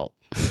grain of salt.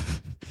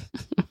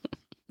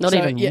 Not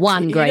even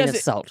one grain of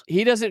salt.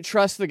 He doesn't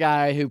trust the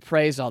guy who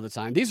prays all the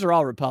time. These are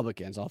all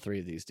Republicans. All three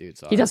of these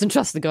dudes are. He doesn't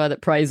trust the guy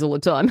that prays all the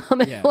time. I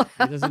mean, he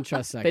doesn't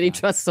trust that. But he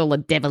trusts all the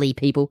devilly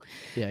people.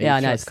 Yeah, I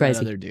know, it's crazy.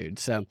 Other dude.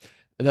 So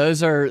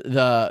those are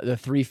the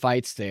three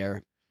fights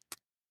there.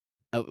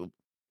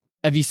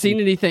 Have you seen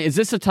anything? Is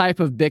this a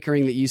type of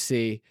bickering that you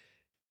see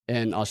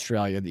in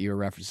Australia that you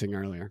were referencing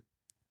earlier?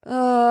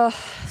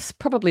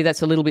 Probably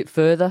that's a little bit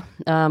further.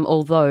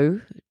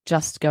 Although we've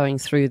just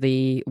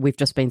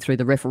been through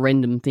the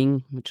referendum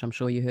thing, which I'm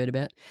sure you heard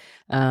about.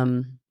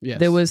 Yes.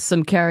 There was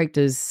some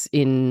characters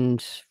in.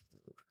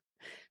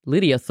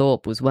 Lydia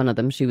Thorpe was one of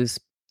them. She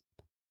was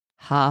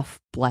half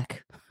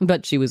black,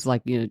 but she was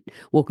like,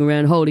 walking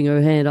around holding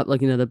her hand up like,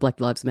 the Black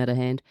Lives Matter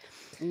hand.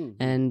 Mm.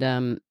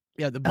 And,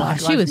 the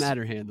Black Lives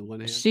Matter hand, the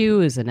one hand. She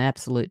was an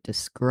absolute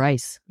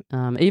disgrace.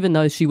 Even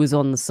though she was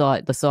on the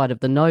side of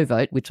the no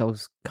vote, which I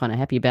was kind of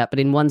happy about, but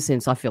in one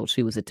sense, I felt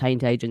she was a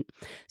taint agent.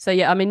 So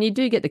yeah, I mean, you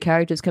do get the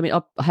characters coming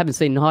up. I haven't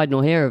seen hide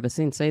nor hair ever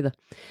since either.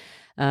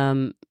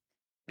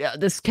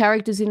 There's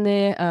characters in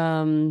there.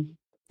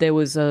 There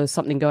was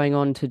something going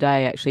on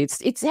today. Actually,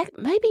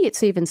 maybe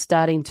it's even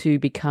starting to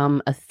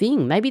become a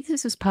thing. Maybe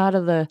this is part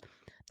of the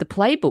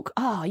playbook.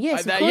 Oh,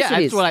 yes, of course it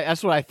is.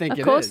 That's what I think it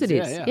is. Of course it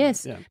is,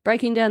 yes. Yeah.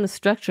 Breaking down the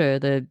structure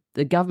of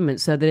the government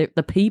so that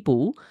the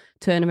people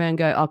turn around and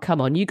go, oh,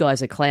 come on, you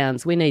guys are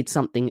clowns. We need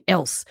something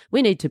else.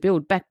 We need to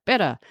build back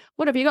better.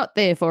 What have you got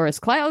there for us,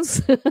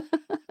 clowns?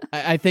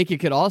 I think it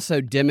could also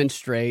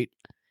demonstrate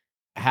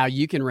how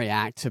you can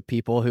react to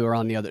people who are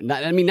on the other.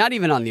 Not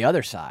even on the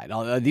other side.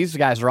 These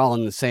guys are all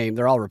on the same.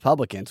 They're all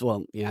Republicans.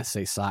 Well, I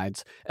say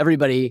sides.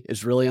 Everybody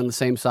is really on the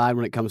same side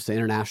when it comes to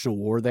international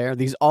war.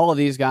 All of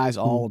these guys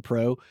all are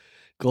pro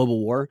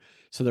global war,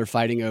 so they're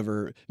fighting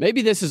over.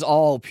 Maybe this is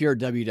all pure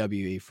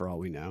WWE for all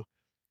we know.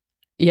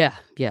 Yeah.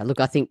 Look,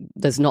 I think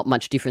there's not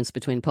much difference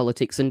between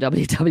politics and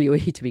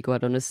WWE, to be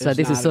quite honest. So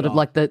this is sort of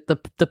like the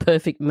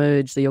perfect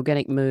merge, the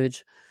organic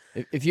merge.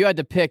 If you had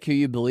to pick who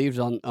you believed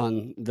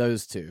on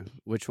those two,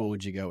 which one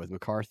would you go with,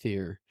 McCarthy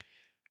or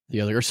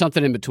the other, or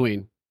something in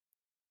between?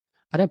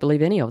 I don't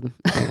believe any of them.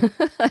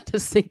 I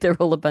just think they're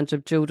all a bunch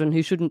of children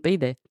who shouldn't be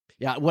there.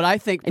 Yeah, what I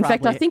think. In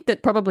fact, I think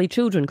that probably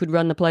children could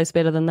run the place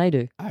better than they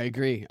do. I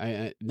agree.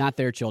 Not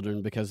their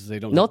children because they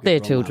don't. Not their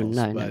children.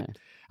 Models, no.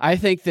 I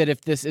think that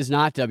if this is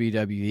not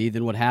WWE,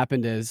 then what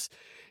happened is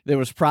there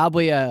was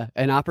probably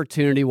an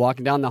opportunity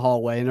walking down the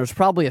hallway, and there was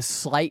probably a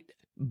slight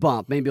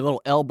bump, maybe a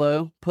little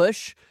elbow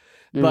push.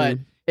 But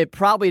it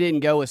probably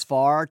didn't go as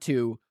far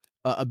to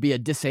be a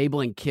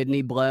disabling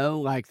kidney blow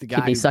like the guy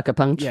kidney sucker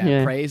punch.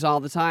 Yeah, prays all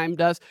the time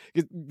does.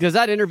 Because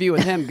that interview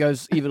with him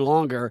goes even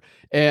longer.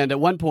 And at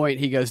one point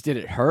he goes, "Did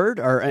it hurt?"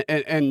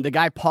 And the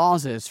guy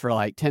pauses for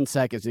like 10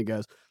 seconds and he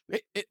goes,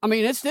 I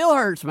mean, it still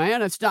hurts,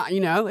 man. It's not,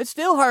 it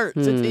still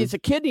hurts. It's a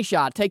kidney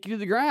shot. Take you to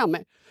the ground,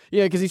 man.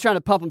 Yeah, because he's trying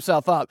to pump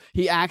himself up.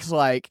 He acts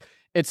like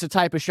it's the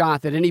type of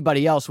shot that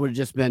anybody else would have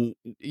just been,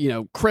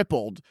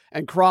 crippled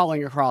and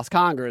crawling across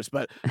Congress.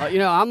 But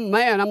I'm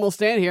going to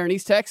stand here in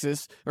East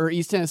Texas or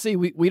East Tennessee.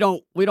 We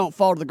don't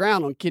fall to the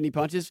ground on kidney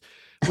punches.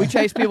 We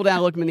chase people down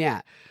and look them in the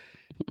eye.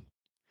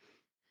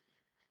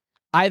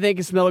 I think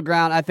it's middle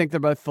ground. I think they're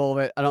both full of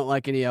it. I don't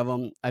like any of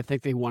them. I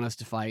think they want us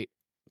to fight.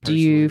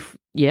 Personally.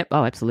 Yep.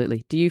 Oh,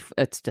 absolutely.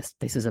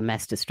 This is a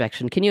mass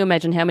distraction. Can you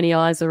imagine how many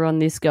eyes are on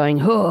this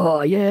going,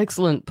 oh, yeah,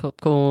 excellent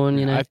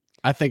popcorn,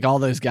 I think all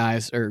those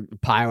guys are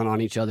piling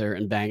on each other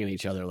and banging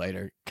each other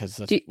later because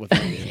that's what they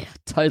do. Yeah,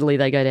 totally.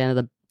 They go down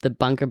to the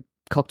bunker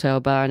cocktail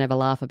bar and have a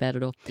laugh about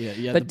it all.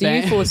 Yeah. But do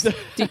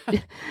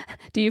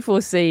you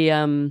foresee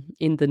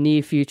in the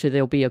near future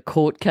there'll be a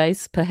court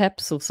case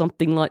perhaps or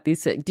something like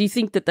this? Do you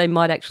think that they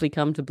might actually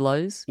come to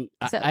blows?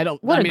 I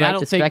don't. What I a mean, great I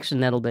don't distraction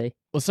think, that'll be.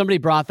 Well, somebody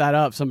brought that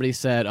up. Somebody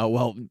said, "Oh,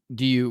 well,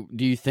 do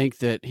you think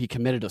that he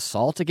committed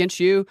assault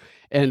against you?"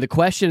 And the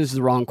question is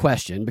the wrong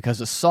question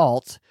because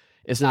assault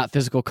is not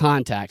physical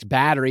contact.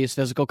 Battery is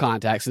physical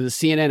contact. So the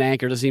CNN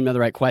anchor doesn't even know the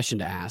right question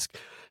to ask.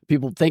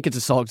 People think it's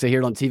assault because they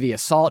hear it on TV.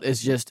 Assault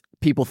is just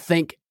people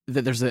think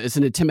that it's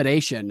an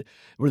intimidation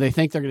where they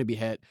think they're going to be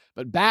hit.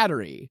 But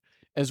battery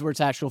is where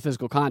it's actual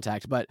physical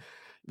contact. But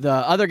the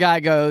other guy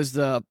goes,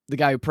 the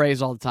guy who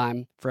prays all the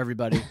time for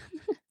everybody.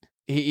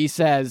 he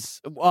says,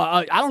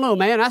 well, I don't know,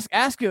 man.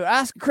 Ask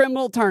a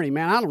criminal attorney,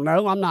 man. I don't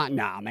know. I'm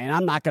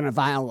not going to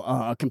file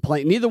a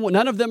complaint.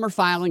 None of them are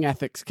filing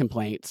ethics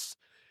complaints.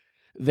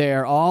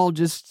 They're all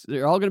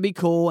going to be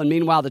cool. And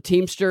meanwhile, the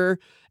Teamster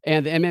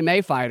and the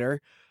MMA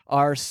fighter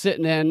are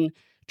sitting in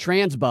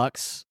trans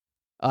bucks,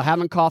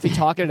 having coffee,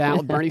 talking it out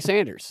with Bernie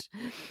Sanders.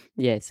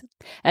 Yes.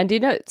 And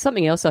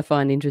something else I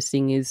find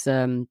interesting is,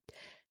 I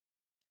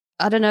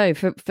don't know,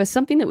 for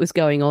something that was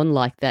going on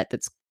like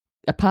that's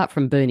apart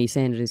from Bernie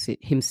Sanders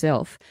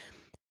himself,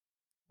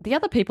 the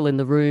other people in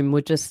the room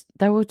were just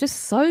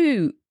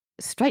so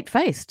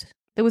straight-faced.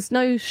 There was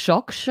no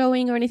shock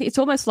showing or anything. It's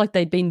almost like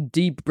they'd been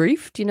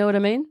debriefed, you know what I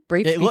mean?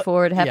 Briefed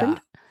before it happened.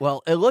 Yeah.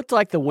 Well, it looked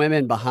like the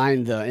women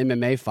behind the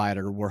MMA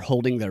fighter were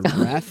holding their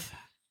breath.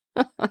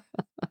 And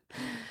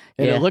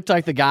it looked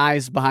like the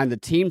guys behind the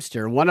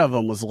Teamster, one of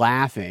them was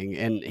laughing,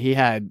 and he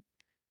had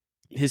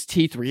his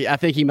teeth. I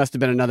think he must have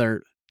been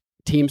another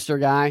Teamster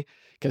guy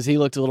because he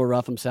looked a little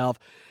rough himself.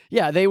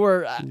 Yeah, they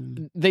were.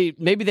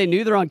 Maybe they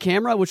knew they're on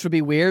camera, which would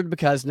be weird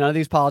because none of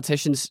these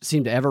politicians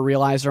seem to ever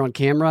realize they're on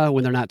camera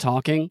when they're not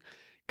talking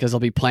because they'll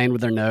be playing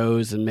with their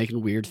nose and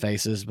making weird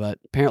faces. But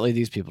apparently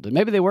these people did.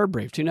 Maybe they were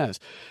briefed. Who knows?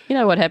 You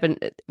know what happened?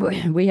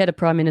 We had a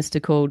prime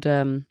minister called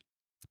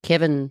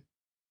Kevin.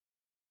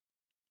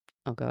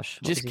 Oh gosh,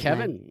 just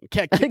Kevin.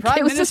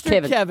 Prime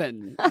Minister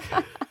Kevin.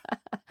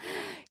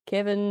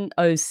 Kevin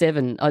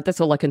 07. Oh, that's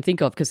all I can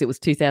think of because it was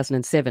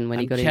 2007 when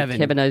he got in.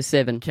 Kevin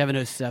 07.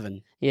 Kevin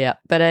 07. Yeah,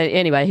 but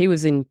anyway, he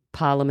was in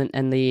Parliament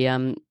and the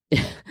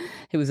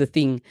it was a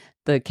thing.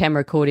 The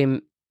camera caught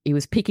him. He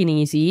was picking in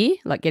his ear,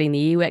 like getting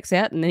the earwax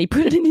out, and then he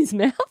put it in his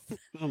mouth.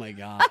 Oh my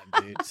god,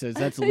 dude! So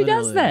that's Who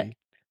does that?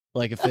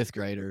 Like a fifth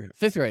grader.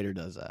 Fifth grader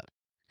does that.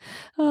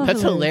 Oh,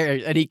 that's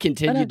hilarious. And he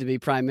continued to be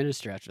prime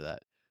minister after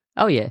that.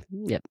 Oh yeah,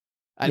 yep.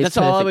 That's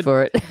all I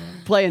would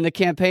play in the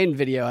campaign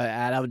video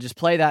ad. I would just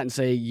play that and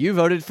say, "You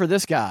voted for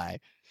this guy.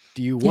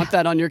 Do you want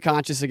that on your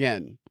conscience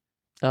again?"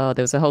 Oh,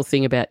 there was a whole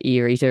thing about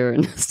ear eater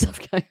and stuff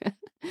going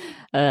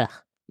on.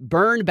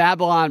 Burn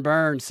Babylon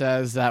Burn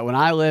says that when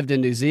I lived in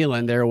New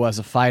Zealand, there was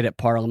a fight at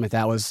Parliament.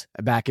 That was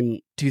back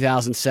in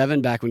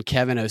 2007, back when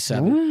Kevin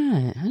 07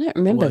 I don't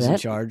remember was that. in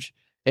charge.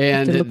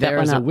 And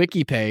there's a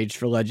wiki page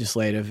for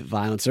legislative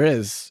violence. There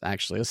is,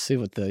 actually. Let's see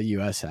what the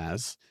U.S.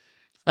 has.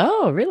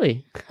 Oh,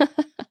 really?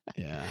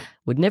 Yeah.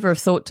 Would never have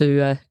thought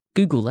to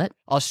Google that.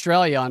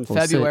 Australia on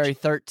February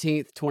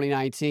 13th,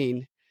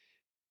 2019.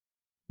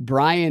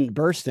 Brian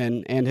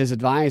Burston and his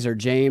advisor,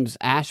 James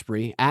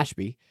Ashby,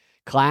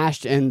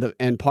 clashed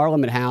in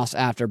Parliament House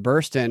after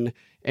Burston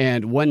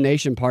and One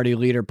Nation Party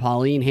leader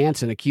Pauline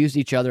Hanson accused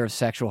each other of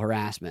sexual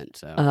harassment.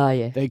 So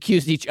yeah. They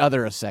accused each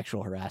other of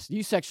sexual harassment.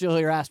 You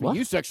sexually harassed me. What?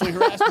 You sexually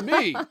harassed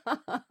me.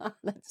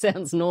 That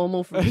sounds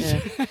normal from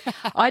here.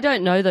 I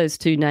don't know those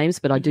two names,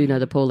 but I do know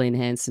the Pauline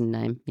Hanson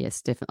name.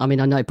 Yes, definitely. I mean,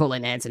 I know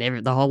Pauline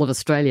Hanson. The whole of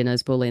Australia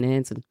knows Pauline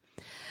Hanson.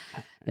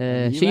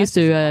 She used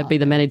to be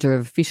the manager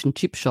of a fish and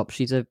chip shop.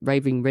 She's a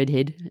raving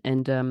redhead,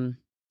 and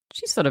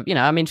she's sort of,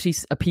 she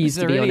appears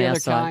to be on our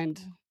side.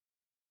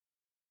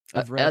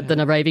 Than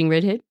a raving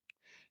redhead?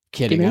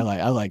 Kidding.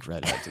 I like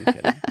redheads. I'm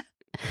kidding.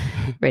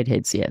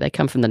 Redheads, yeah, they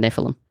come from the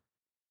Nephilim.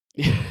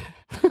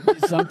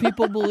 Some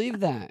people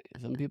believe that.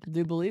 Some people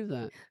do believe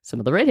that. Some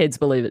of the redheads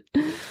believe it.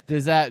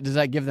 Does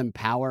that give them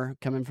power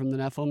coming from the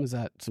Nephilim? Is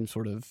that some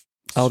sort of?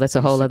 Oh, that's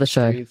a whole other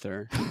show.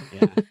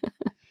 Yeah.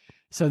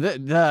 So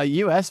the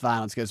U.S.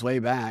 violence goes way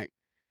back,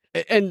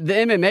 and the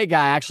MMA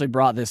guy actually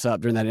brought this up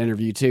during that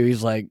interview too. He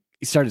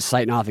started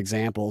citing off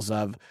examples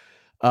of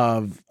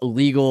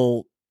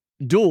illegal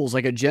duels,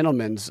 like a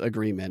gentleman's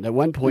agreement. At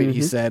one point,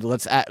 he said,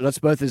 let's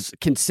both as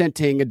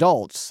consenting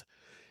adults,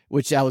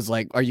 which I was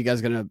like, are you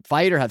guys going to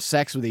fight or have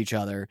sex with each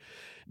other?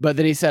 But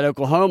then he said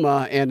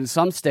Oklahoma and in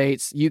some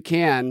states, you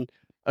can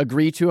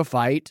agree to a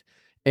fight.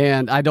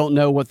 And I don't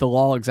know what the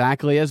law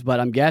exactly is, but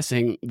I'm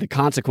guessing the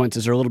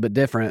consequences are a little bit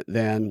different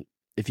than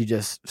if you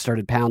just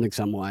started pounding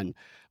someone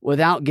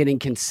without getting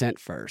consent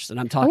first. And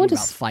I'm talking about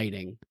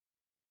fighting.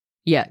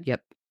 Yeah,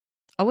 yep.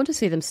 I want to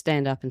see them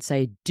stand up and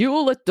say,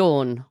 duel at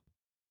dawn.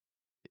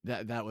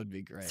 That would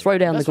be great. Throw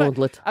down the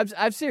gauntlet.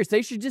 I'm serious.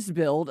 They should just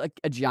build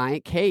a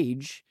giant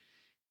cage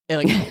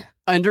like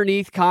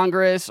underneath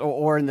Congress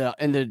or in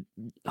the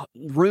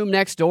room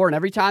next door. And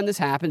every time this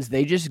happens,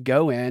 they just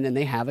go in and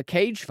they have a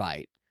cage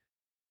fight.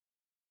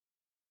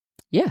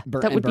 Yeah,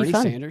 that would Bernie be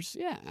fun. Sanders,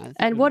 yeah.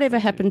 And whatever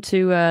happened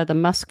to the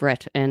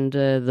muskrat and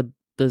the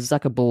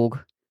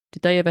Zuckerberg?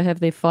 Did they ever have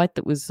their fight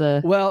that was...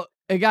 Well,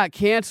 it got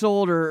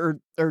canceled or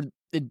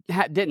it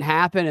didn't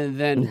happen, and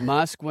then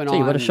Musk went on...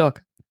 Gee, what a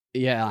shock.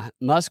 Yeah,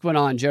 Musk went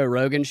on Joe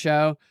Rogan's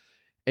show,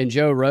 and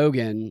Joe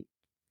Rogan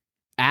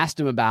asked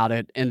him about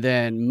it, and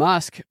then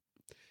Musk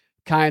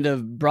kind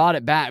of brought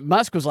it back.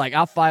 Musk was like,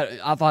 I'll fight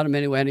him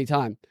anyway,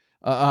 anytime.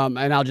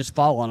 And I'll just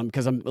fall on him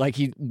because I'm like,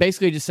 he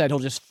basically just said he'll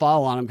just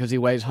fall on him because he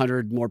weighs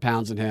 100 more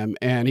pounds than him.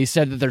 And he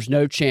said that there's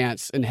no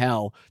chance in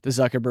hell that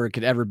Zuckerberg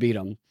could ever beat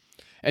him.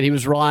 And he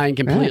was relying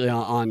completely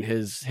on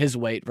his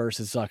weight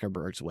versus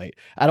Zuckerberg's weight.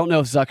 I don't know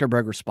if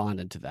Zuckerberg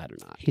responded to that or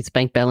not. His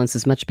bank balance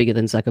is much bigger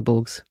than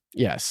Zuckerberg's.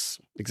 Yes,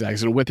 exactly.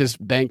 He's going to whip his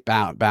bank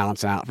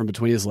balance out from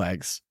between his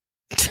legs.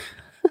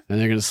 And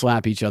they're going to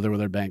slap each other with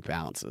their bank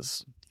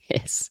balances.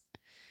 Yes.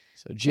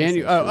 So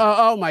January.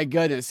 Oh my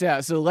goodness.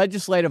 Yeah. So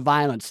legislative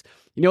violence.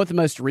 You know what the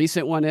most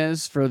recent one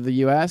is for the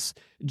U.S.?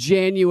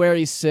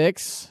 January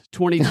 6,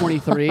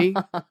 2023.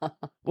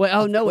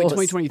 Well, no, wait,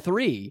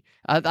 2023.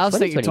 I was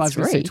thinking I was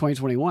going to say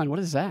 2021. What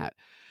is that?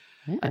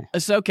 Yeah.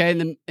 It's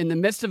okay. In the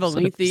midst of a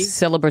lengthy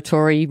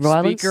celebratory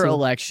violence speaker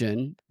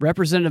election,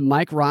 Representative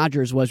Mike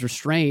Rogers was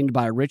restrained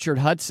by Richard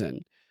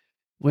Hudson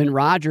when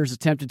Rogers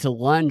attempted to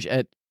lunge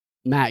at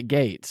Matt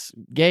Gaetz.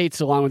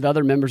 Gaetz, along with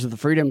other members of the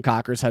Freedom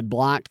Caucus, had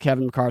blocked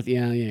Kevin McCarthy.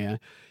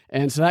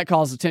 And so that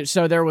caused attention.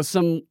 So there was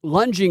some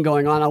lunging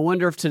going on. I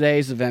wonder if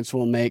today's events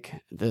will make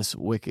this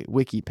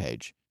wiki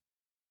page.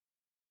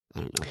 I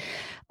don't know.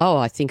 Oh,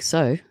 I think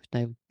so.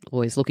 They're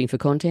always looking for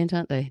content,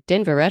 aren't they?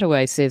 Denver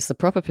Attaway says the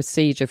proper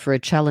procedure for a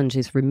challenge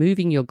is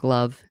removing your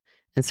glove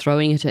and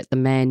throwing it at the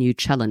man you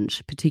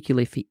challenge,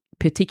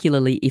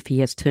 particularly if he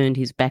has turned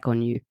his back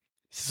on you.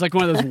 It's like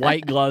one of those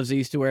white gloves they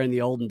used to wear in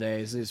the olden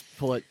days. They just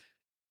pull it.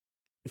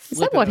 Is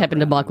that what happened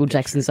to Michael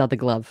Jackson's other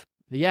glove?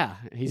 Yeah.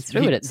 He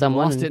threw it at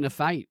someone. Lost it in a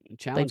fight.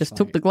 They just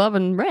took the glove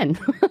and ran.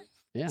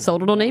 Yeah.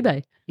 Sold it on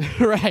eBay.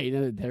 Right.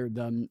 They're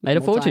made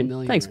a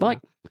fortune. Thanks, Mike.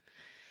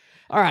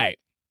 All right.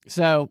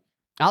 So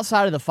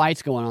outside of the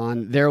fights going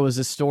on, there was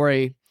a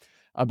story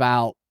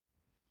about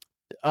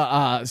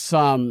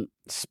some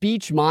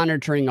speech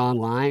monitoring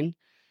online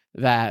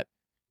that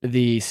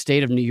the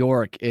state of New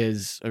York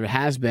has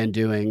been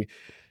doing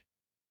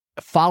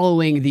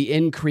following the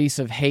increase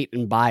of hate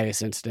and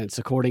bias incidents,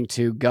 according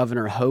to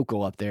Governor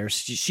Hochul up there.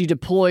 She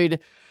deployed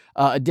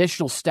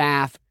additional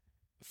staff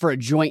for a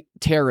joint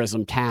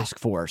terrorism task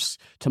force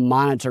to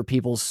monitor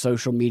people's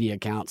social media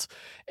accounts.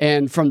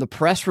 And from the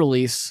press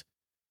release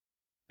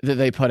that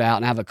they put out,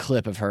 and I have a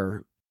clip of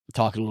her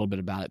talking a little bit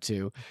about it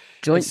too.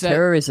 Joint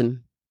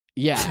terrorism.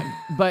 Yeah.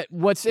 But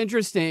what's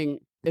interesting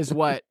is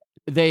what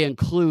they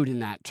include in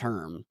that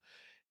term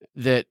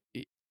that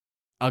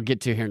I'll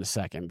get to here in a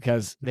second,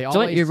 because they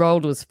always... Joint you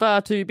rolled was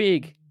far too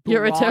big.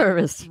 You're a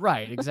terrorist.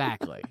 Right,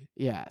 exactly.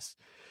 Yes.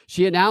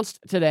 She announced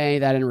today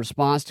that in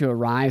response to a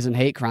rise in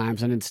hate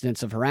crimes and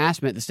incidents of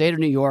harassment, the state of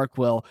New York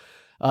will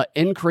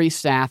increase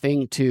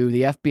staffing to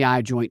the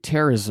FBI Joint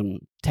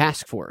Terrorism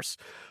Task Force.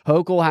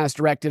 Hochul has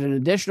directed an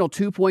additional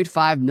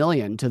 $2.5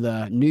 million to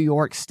the New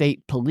York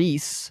State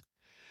Police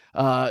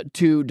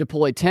to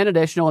deploy 10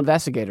 additional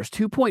investigators.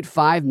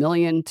 $2.5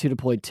 million to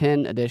deploy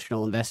 10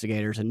 additional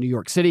investigators in New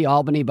York City,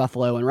 Albany,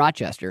 Buffalo, and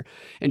Rochester,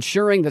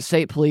 ensuring the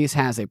state police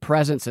has a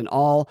presence in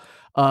all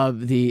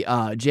of the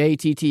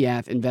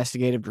JTTF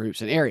investigative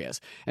groups and areas.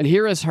 And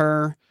here is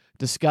her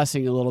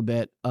discussing a little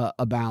bit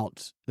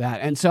about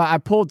that. And so I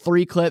pulled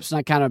 3 clips and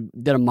I kind of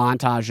did a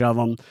montage of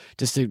them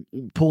just to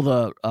pull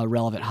the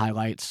relevant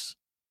highlights.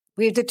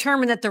 We've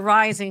determined that the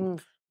rising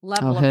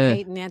level of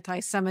hate and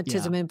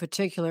anti-Semitism in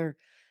particular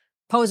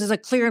poses a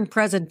clear and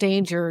present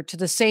danger to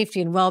the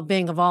safety and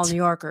well-being of all New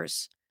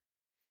Yorkers.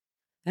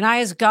 And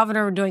I, as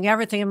governor, am doing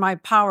everything in my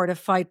power to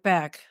fight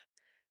back.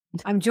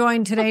 I'm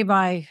joined today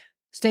by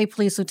State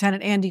Police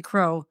Lieutenant Andy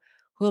Crow,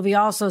 who will be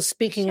also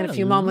speaking in a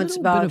few moments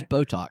about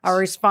our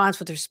response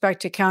with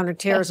respect to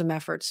counterterrorism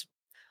efforts.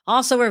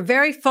 Also, we're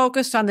very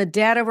focused on the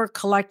data we're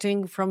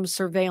collecting from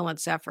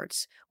surveillance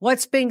efforts,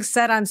 what's being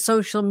said on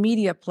social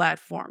media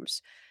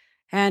platforms.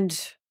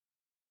 And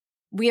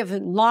we have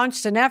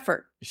launched an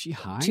effort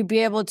to be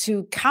able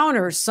to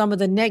counter some of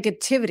the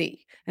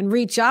negativity and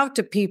reach out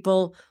to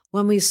people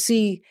when we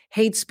see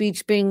hate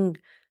speech being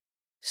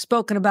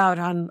spoken about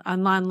on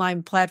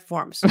online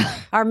platforms.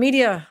 Our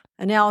media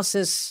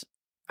analysis,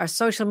 our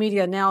social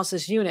media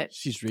analysis unit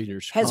She's reading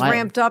her has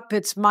ramped up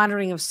its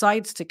monitoring of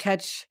sites to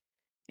catch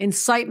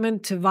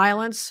incitement to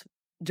violence,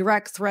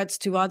 direct threats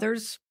to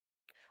others.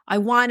 I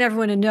want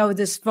everyone to know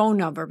this phone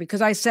number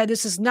because I said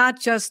this is not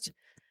just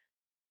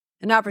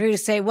an opportunity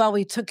to say, well,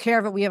 we took care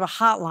of it. We have a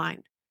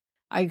hotline.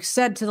 I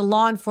said to the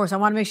law enforcement,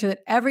 I want to make sure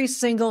that every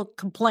single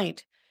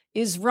complaint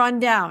is run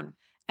down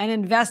and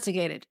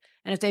investigated.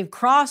 And if they've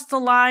crossed the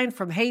line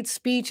from hate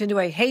speech into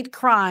a hate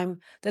crime,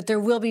 that there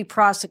will be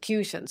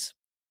prosecutions.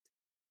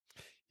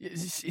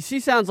 She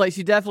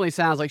definitely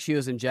sounds like she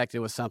was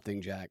injected with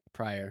something, Jack,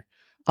 prior.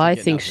 I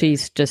think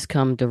she's just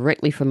come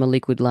directly from a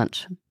liquid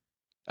lunch.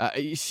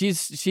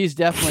 She's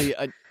definitely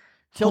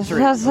tilted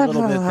a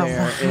little bit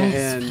there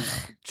and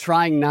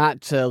trying not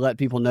to let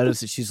people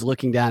notice that she's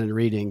looking down and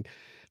reading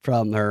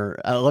from her.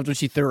 I loved when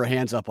she threw her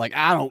hands up like,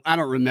 I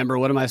don't remember.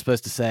 What am I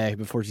supposed to say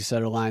before she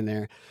said her line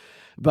there?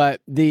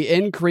 But the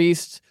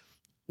increased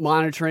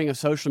monitoring of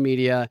social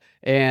media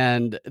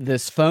and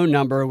this phone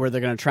number where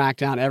they're going to track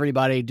down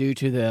everybody due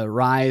to the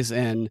rise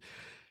in,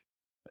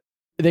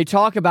 they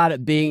talk about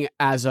it being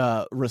as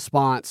a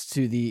response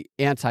to the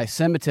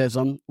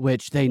anti-Semitism,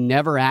 which they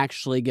never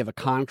actually give a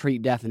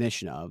concrete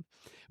definition of,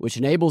 which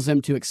enables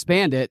them to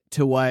expand it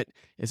to what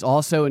is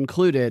also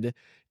included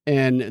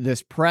in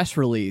this press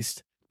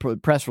release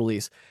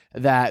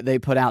that they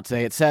put out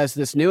today. It says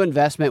this new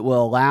investment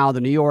will allow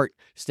the New York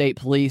State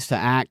Police to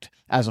act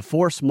as a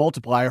force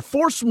multiplier.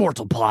 Force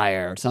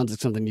multiplier sounds like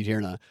something you'd hear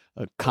in a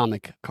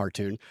comic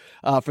cartoon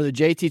for the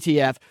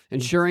JTTF,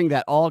 ensuring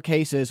that all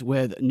cases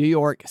with New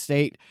York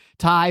State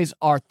ties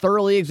are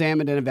thoroughly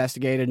examined and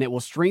investigated, and it will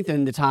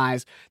strengthen the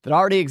ties that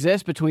already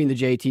exist between the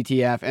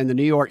JTTF and the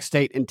New York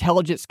State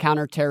Intelligence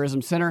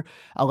Counterterrorism Center,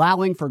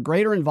 allowing for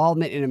greater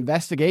involvement in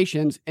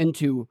investigations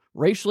into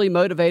racially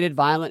motivated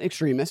violent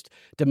extremist,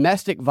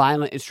 domestic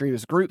violent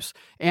extremist groups,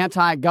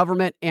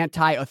 anti-government,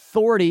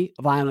 anti-authority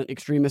violent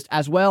extremists,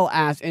 as well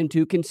as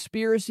into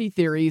conspiracy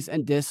theories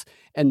and dis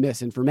and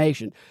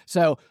misinformation.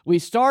 So we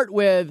start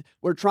with,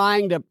 we're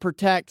trying to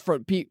protect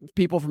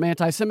people from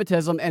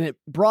anti-Semitism, and it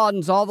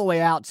broadens all the way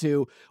out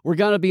to, we're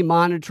going to be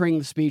monitoring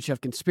the speech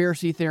of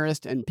conspiracy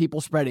theorists and people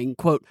spreading,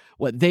 quote,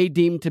 what they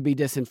deem to be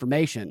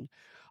disinformation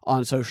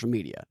on social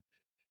media.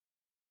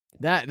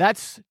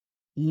 That's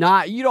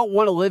not, you don't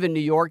want to live in New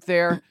York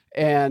there,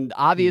 and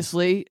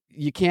obviously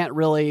you can't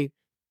really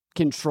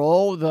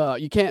control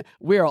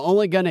we are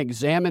only going to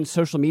examine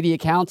social media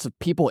accounts of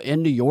people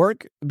in New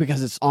York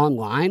because it's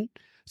online.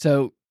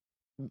 So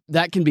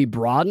that can be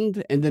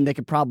broadened, and then they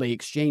could probably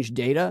exchange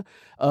data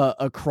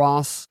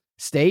across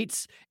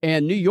states.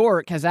 And New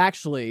York has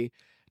actually,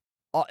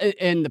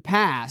 in the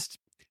past,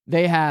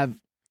 they have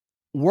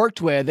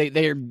worked with,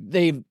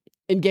 they've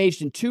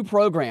engaged in 2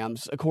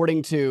 programs,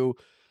 according to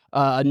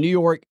a New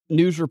York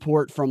news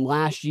report from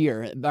last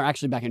year, or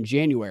actually back in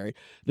January.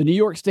 The New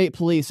York State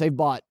Police, they've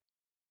bought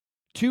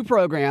 2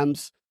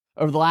 programs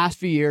over the last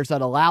few years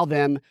that allow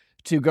them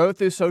to go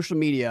through social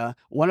media.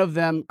 One of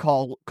them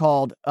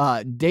called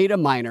Data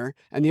Miner,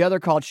 and the other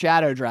called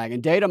Shadow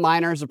Dragon. Data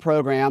Miner is a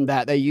program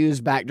that they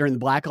used back during the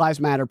Black Lives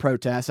Matter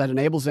protests that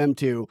enables them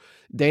to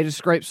data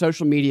scrape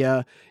social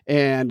media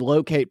and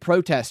locate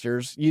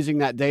protesters using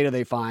that data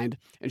they find.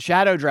 And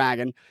Shadow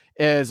Dragon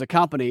is a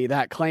company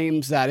that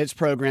claims that its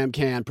program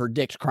can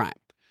predict crime.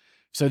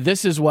 So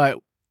this is what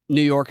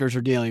New Yorkers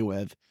are dealing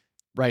with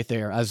right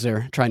there as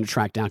they're trying to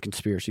track down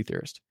conspiracy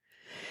theorists.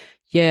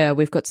 Yeah,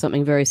 we've got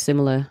something very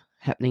similar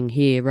happening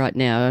here right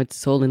now.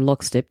 It's all in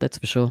lockstep, that's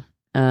for sure.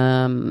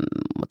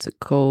 What's it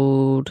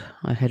called?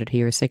 I had it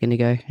here a second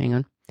ago. Hang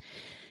on.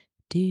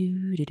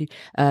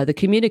 The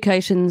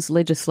Communications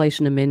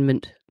Legislation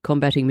Amendment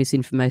Combating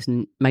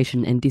Misinformation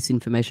and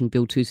Disinformation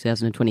Bill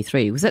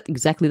 2023. Was that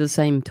exactly the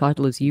same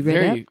title as you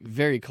read out?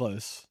 Very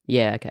close.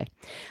 Yeah, okay.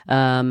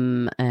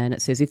 And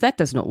it says, if that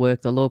does not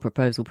work, the law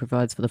proposal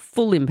provides for the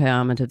full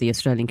empowerment of the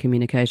Australian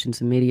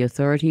Communications and Media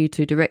Authority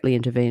to directly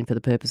intervene for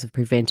the purpose of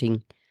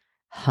preventing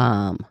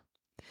harm.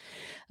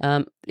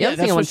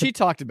 That's what she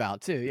talked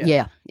about too.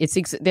 Yeah,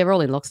 they're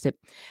all in lockstep.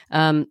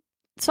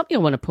 Something I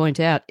want to point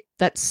out,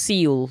 that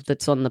seal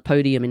that's on the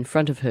podium in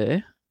front of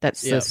her,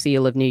 that's the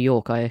seal of New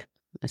York, I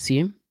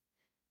assume.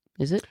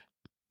 Is it?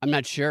 I'm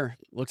not sure.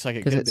 Looks like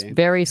it could be. Because it's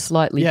very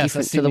slightly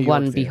different to the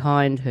one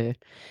behind her.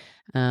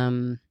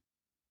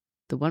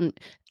 The one,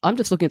 I'm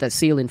just looking at that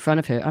seal in front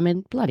of her. I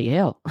mean, bloody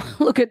hell.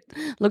 Look at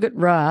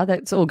Ra.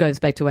 That all goes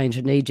back to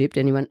ancient Egypt.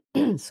 Anyone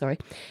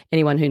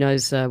who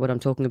knows what I'm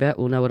talking about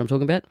will know what I'm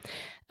talking about.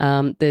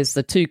 There's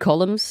the 2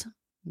 columns.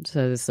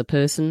 So there's the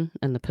person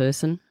and the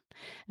person.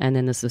 And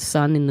then there's the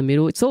sun in the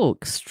middle. It's all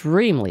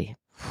extremely,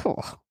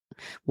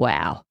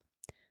 wow.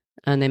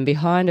 And then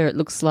behind her, it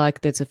looks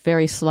like there's a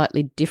very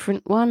slightly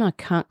different one. I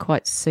can't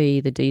quite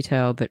see the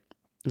detail, but it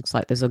looks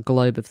like there's a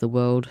globe of the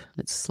world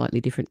that's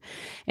slightly different.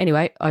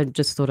 Anyway, I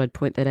just thought I'd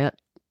point that out.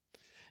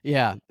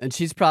 Yeah, and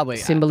she's probably...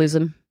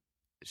 Symbolism.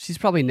 She's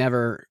probably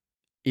never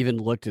even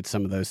looked at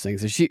some of those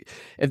things.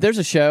 If there's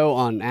a show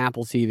on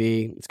Apple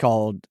TV, it's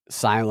called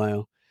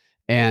Silo,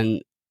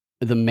 and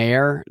the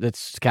mayor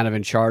that's kind of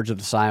in charge of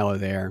the silo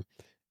there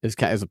is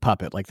a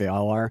puppet, like they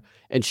all are.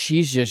 And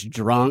she's just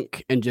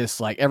drunk and just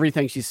like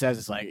everything she says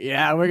is like,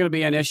 yeah, we're going to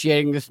be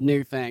initiating this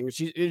new thing.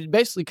 She's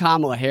basically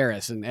Kamala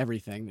Harris and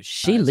everything. That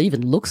she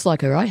even looks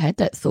like her. I had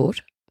that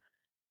thought.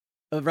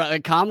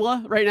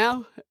 Kamala right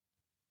now?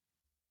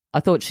 I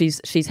thought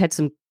she's had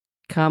some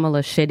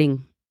Kamala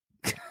shedding.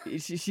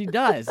 She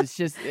does. It's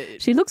just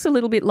she looks a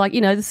little bit like,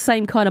 the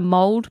same kind of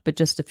mold, but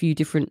just a few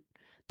different.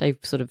 They've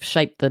sort of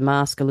shaped the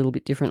mask a little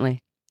bit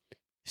differently.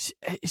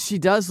 She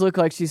does look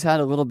like she's had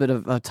a little bit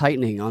of a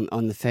tightening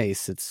on the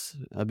face. It's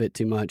a bit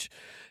too much.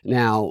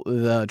 Now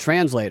the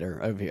translator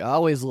over here. I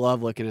always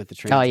love looking at the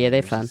translators. Oh yeah,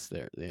 they're fun.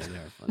 They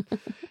are fun.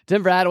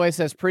 Tim Bradaway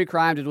says,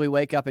 "Pre-crime, did we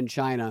wake up in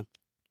China?"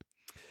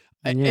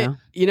 Yeah.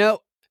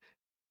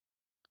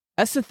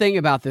 That's the thing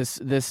about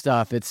this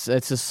stuff. It's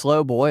a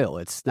slow boil.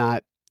 It's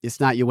not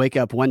you wake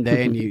up one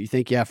day and you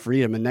think you have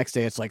freedom, and next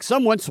day it's like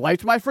someone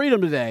swiped my freedom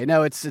today.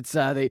 No, it's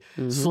they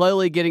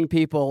slowly getting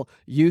people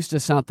used to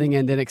something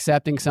and then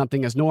accepting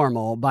something as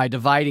normal by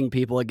dividing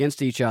people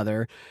against each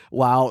other,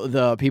 while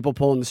the people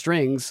pulling the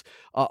strings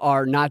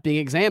are not being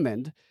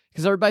examined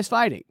because everybody's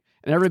fighting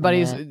and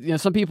everybody's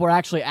some people are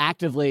actually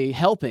actively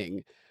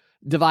helping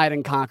divide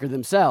and conquer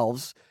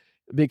themselves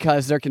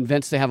because they're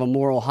convinced they have a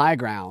moral high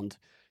ground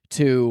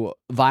to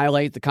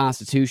violate the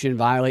Constitution,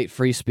 violate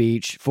free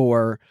speech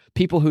for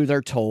people who they're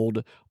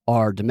told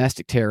are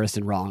domestic terrorists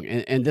and wrong.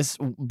 And this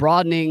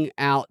broadening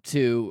out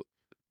to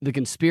the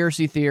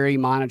conspiracy theory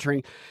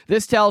monitoring,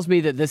 this tells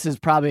me that this is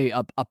probably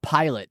a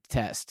pilot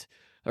test,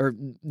 or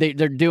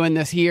they're doing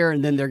this here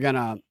and then they're going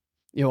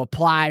to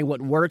apply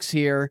what works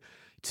here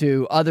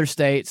to other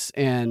states,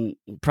 and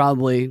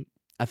probably,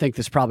 I think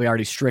this is probably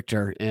already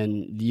stricter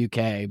in the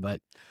UK, but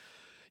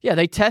yeah,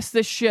 they test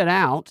this shit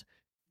out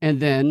and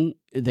then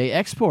they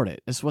export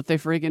it. That's what they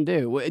freaking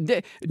do.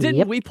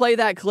 Didn't we play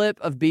that clip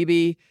of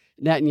Bibi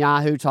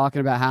Netanyahu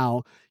talking about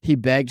how he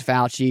begged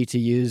Fauci to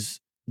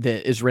use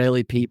the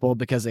Israeli people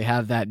because they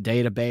have that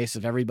database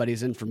of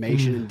everybody's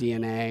information and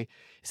DNA?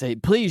 Say,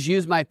 please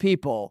use my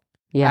people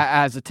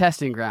as a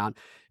testing ground.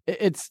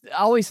 I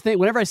always think,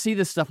 whenever I see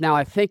this stuff now,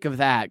 I think of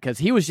that because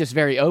he was just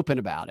very open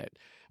about it.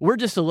 We're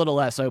just a little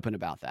less open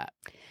about that.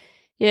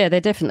 Yeah,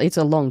 it's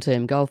a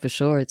long-term goal for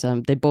sure. It's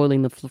they're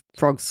boiling the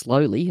frogs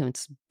slowly.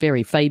 It's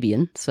very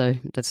Fabian, so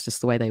that's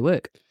just the way they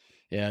work.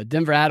 Yeah,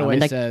 Denver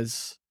Attaway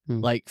says,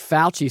 like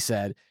Fauci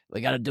said,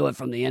 we got to do it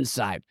from the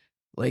inside.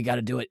 We got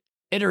to do it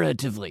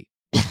iteratively.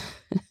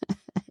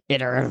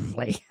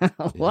 Iteratively.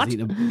 What? He's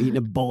eating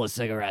a bowl of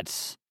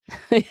cigarettes.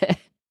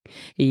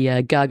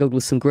 He gargled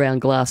with some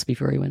ground glass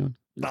before he went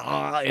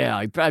on. Yeah,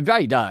 he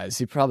probably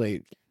does.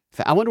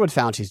 I wonder what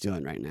Fauci's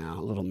doing right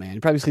now, little man. He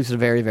probably sleeps in a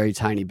very, very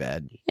tiny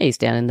bed. He's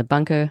down in the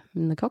bunker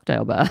in the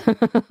cocktail bar.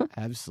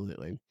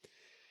 Absolutely.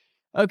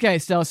 Okay,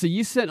 Stella, so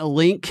you sent a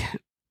link.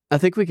 I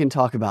think we can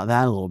talk about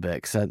that a little bit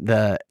because I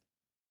got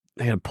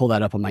to pull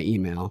that up on my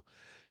email.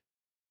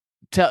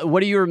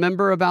 What do you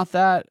remember about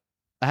that?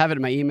 I have it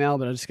in my email,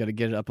 but I just got to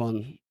get it up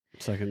on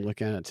so I can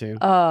look at it too.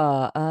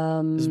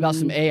 It's about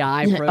some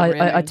AI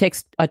programming. I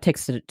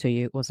texted it to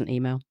you. It wasn't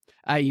email.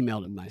 I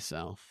emailed it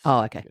myself.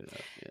 Oh, okay.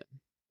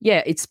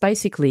 Yeah, it's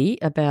basically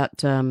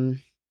about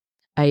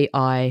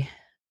AI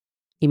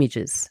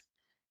images.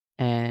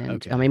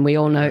 And I mean, we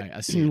all know, right,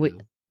 I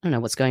don't know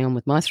what's going on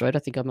with my throat. I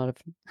think I might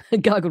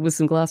have gargled with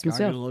some glass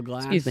myself. A little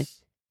glass. Excuse me.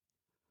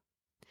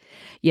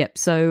 Yep.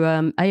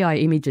 So AI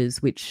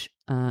images, which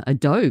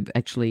Adobe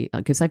actually,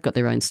 because they've got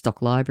their own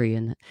stock library,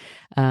 and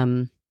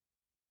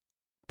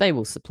they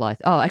will supply.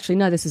 Oh, actually,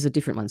 no, this is a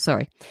different one.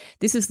 Sorry.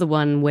 This is the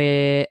one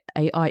where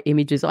AI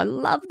images. I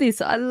love this.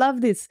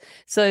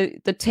 So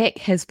the tech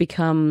has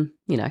become,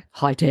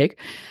 high tech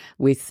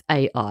with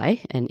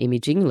AI and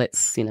imaging.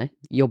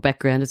 Your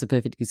background is a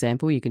perfect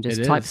example. You can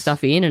just type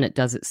stuff in and it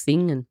does its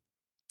thing, and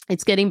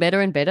it's getting better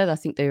and better. I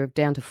think they're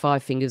down to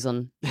 5 fingers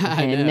on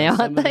hand now,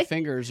 Some aren't of they? the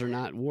fingers are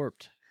not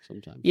warped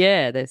sometimes.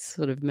 Yeah, they're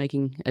sort of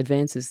making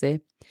advances there.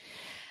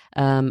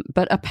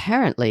 But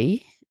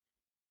apparently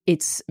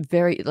it's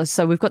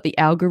so we've got the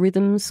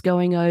algorithms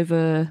going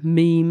over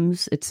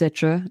memes,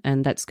 etc.,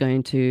 and that's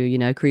going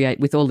to,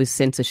 create, with all this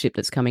censorship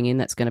that's coming in,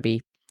 that's going to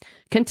be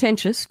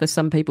contentious for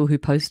some people who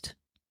post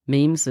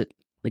memes that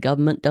the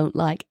government don't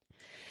like.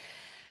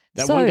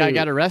 That one guy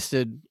got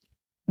arrested.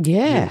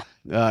 Yeah.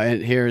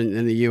 Here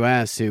in the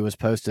U.S., who was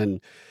posting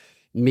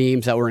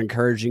memes that were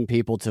encouraging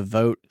people to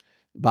vote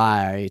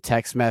by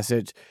text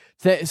message.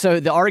 So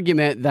the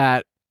argument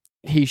that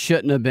he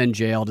shouldn't have been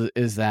jailed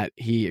is that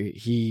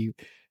he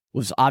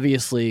was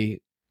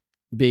obviously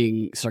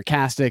being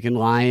sarcastic and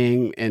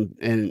lying,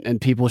 and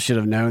people should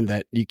have known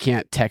that you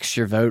can't text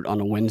your vote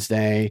on a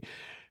Wednesday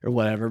or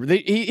whatever. But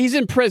he's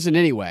in prison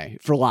anyway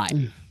for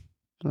lying.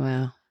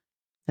 Wow.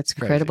 That's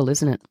incredible,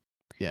 isn't it?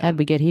 Yeah. How'd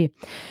we get here?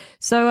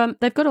 So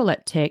they've got all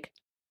that tech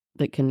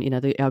that can,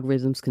 the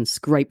algorithms can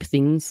scrape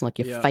things like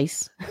your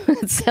face.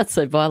 It sounds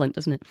so violent,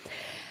 doesn't it?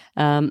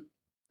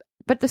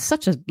 But there's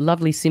such a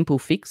lovely, simple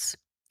fix.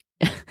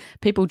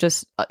 People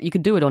just, you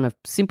could do it on a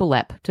simple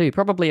app too,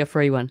 probably a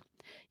free one.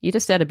 You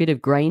just add a bit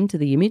of grain to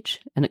the image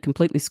and it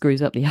completely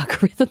screws up the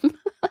algorithm,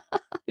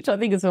 which I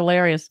think is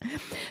hilarious.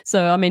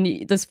 So, I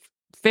mean, there's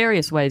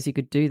various ways you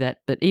could do that,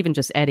 but even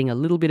just adding a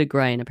little bit of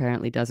grain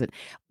apparently does it,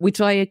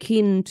 which I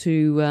akin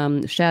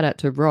to, shout out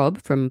to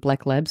Rob from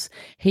Black Labs.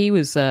 He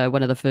was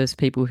one of the first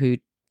people who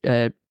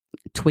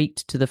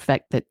tweaked to the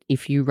fact that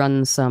if you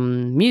run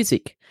some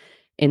music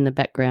in the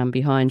background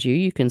behind you,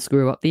 you can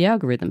screw up the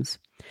algorithms.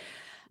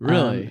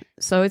 Really?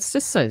 So it's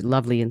just so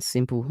lovely and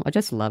simple. I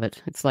just love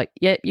it. It's like,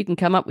 yeah, you can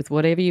come up with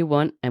whatever you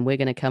want, and we're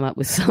going to come up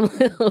with some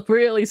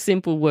really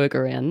simple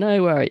workaround.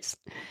 No worries.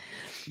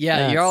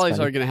 Yeah, you always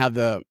are going to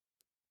have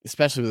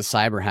especially with the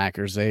cyber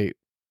hackers, they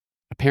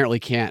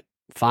apparently can't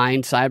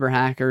find cyber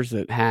hackers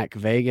that hack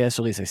Vegas.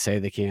 At least they say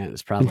they can't.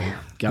 It's probably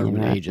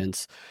government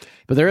agents.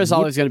 But there is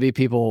always going to be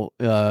people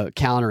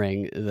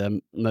countering the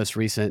most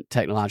recent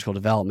technological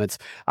developments.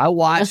 I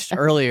watched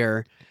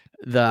earlier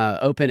the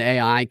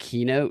OpenAI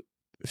keynote.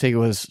 I think it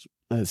was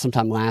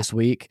sometime last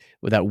week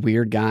with that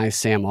weird guy,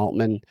 Sam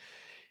Altman.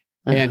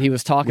 And he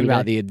was talking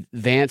about the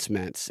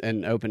advancements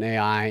in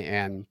OpenAI.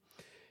 And,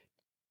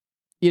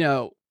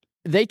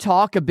 they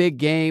talk a big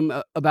game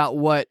about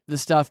what the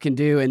stuff can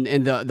do. And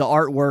the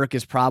artwork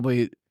is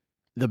probably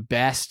the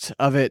best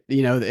of it.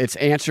 It's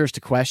answers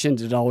to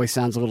questions. It always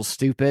sounds a little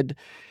stupid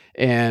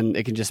and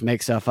it can just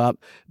make stuff up.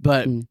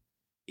 But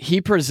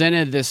he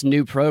presented this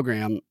new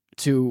program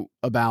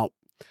about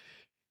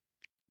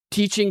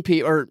teaching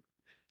people or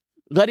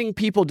letting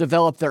people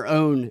develop their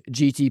own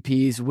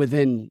GTPs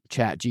within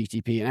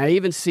ChatGTP. And I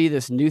even see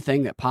this new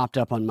thing that popped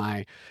up on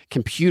my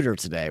computer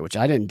today, which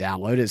I didn't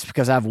download. It's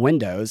because I have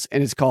Windows,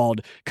 and it's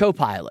called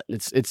Copilot.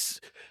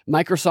 It's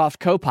Microsoft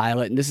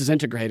Copilot, and this is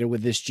integrated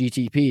with this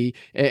GTP.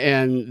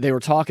 And they were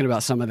talking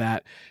about some of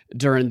that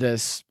during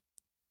this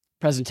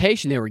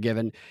presentation they were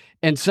given.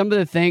 And some of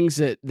the things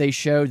that they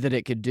showed that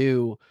it could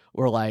do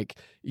were like,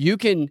 you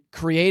can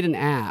create an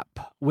app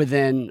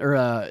within, or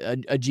a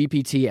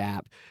GPT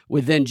app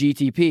within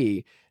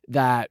GTP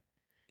that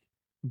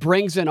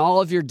brings in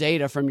all of your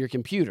data from your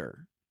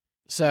computer.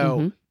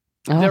 So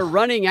they're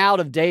running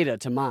out of data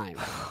to mine.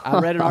 I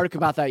read an article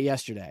about that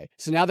yesterday.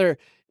 So now they're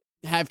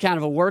have kind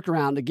of a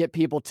workaround to get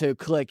people to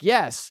click,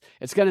 yes,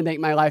 it's going to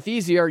make my life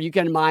easier. You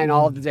can mine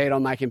all of the data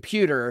on my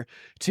computer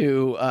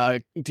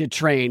to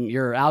train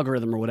your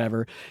algorithm or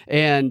whatever.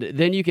 And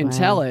then you can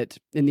tell it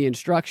in the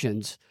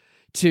instructions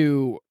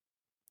to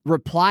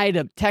reply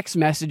to text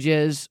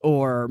messages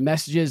or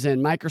messages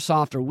in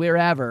Microsoft or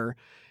wherever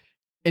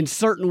in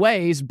certain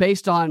ways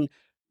based on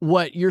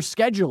what your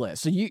schedule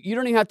is. So you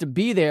don't even have to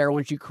be there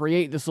once you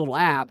create this little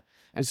app,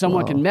 and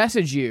someone can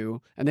message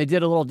you, and they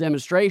did a little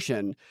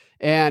demonstration,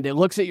 and it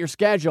looks at your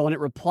schedule and it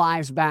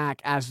replies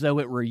back as though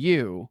it were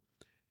you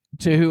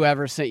to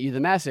whoever sent you the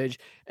message.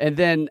 And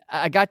then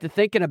I got to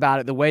thinking about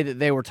it, the way that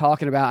they were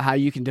talking about how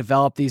you can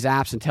develop these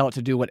apps and tell it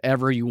to do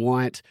whatever you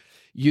want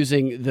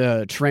using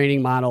the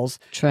training models.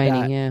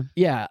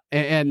 Yeah.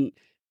 And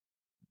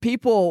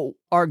people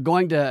are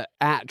going to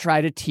try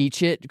to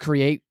teach it,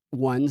 create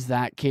ones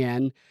that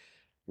can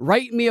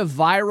write me a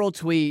viral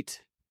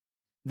tweet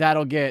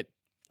that'll get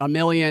 1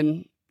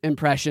 million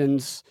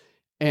impressions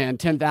and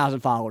 10,000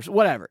 followers,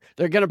 whatever.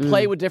 They're going to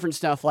play with different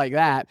stuff like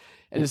that.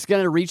 And it's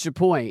going to reach a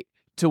point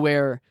to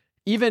where,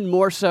 even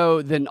more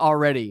so than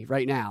already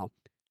right now,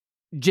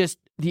 just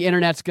the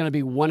internet's going to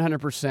be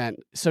 100%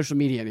 social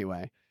media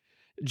anyway.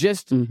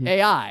 Just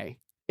AI,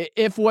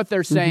 if what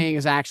they're saying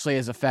is actually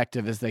as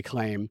effective as they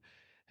claim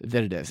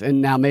that it is.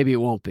 And now maybe it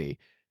won't be,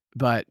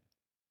 but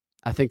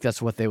I think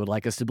that's what they would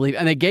like us to believe.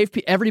 And they gave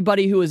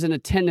everybody who was in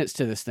attendance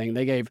to this thing,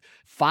 they gave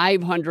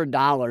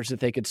 $500 that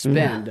they could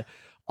spend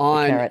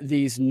on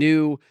these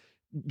new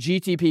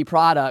GTP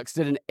products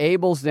that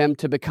enables them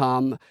to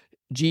become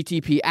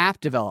GTP app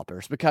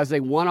developers, because they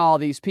want all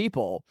these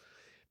people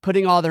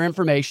putting all their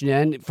information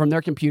in from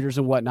their computers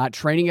and whatnot,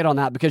 training it on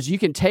that, because you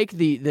can take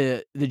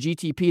the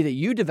GTP that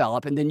you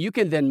develop and then you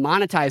can then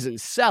monetize it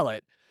and sell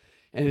it.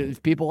 And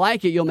if people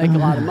like it, you'll make a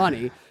lot of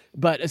money.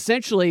 But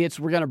essentially,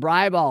 we're going to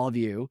bribe all of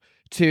you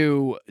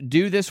to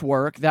do this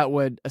work that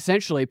would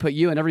essentially put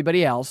you and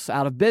everybody else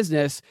out of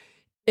business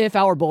if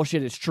our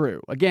bullshit is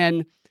true.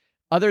 Again,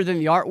 other than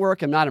the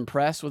artwork, I'm not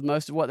impressed with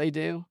most of what they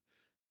do.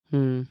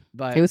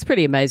 But it was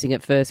pretty amazing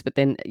at first, but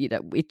then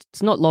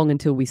it's not long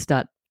until we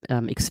start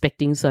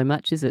expecting so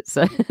much, is it?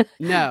 So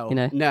no.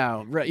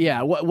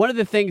 Yeah. One of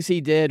the things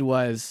he did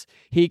was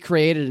he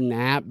created an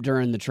app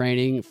during the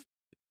training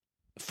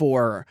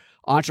for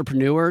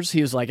entrepreneurs.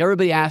 He was like,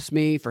 everybody asked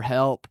me for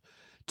help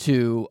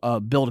to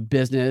build a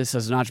business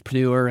as an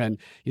entrepreneur, and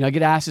I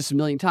get asked this a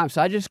million times,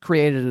 so I just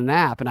created an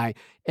app, and I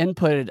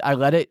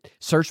let it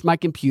search my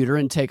computer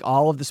and take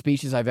all of the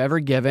speeches I've ever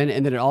given,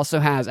 and then it also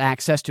has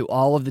access to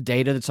all of the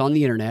data that's on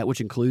the internet,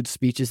 which includes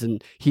speeches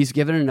and he's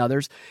given and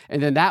others.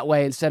 And then that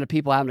way, instead of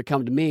people having to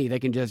come to me, they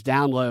can just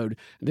download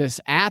this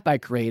app I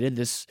created.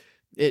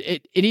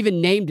 It even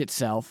named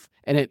itself,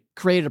 and it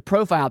created a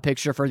profile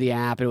picture for the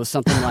app. It was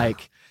something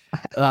like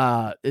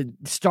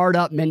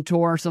startup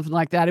mentor or something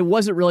like that. It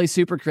wasn't really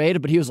super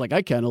creative, but he was like,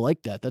 I kind of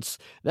like that.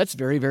 That's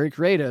very, very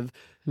creative.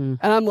 And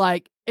I'm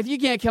like, if you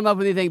can't come up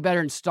with anything better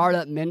than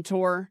startup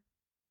mentor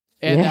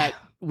and that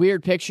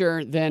weird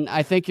picture, then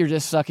I think you're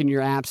just sucking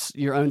your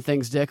own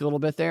thing's dick a little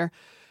bit there.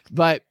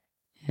 But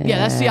yeah,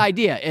 that's the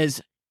idea,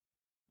 is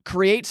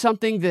create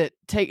something that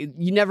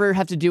you never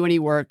have to do any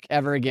work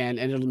ever again,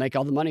 and it'll make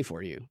all the money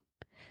for you.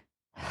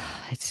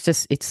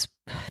 It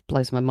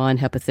blows my mind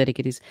how pathetic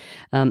it is.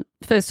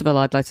 First of all,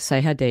 I'd like to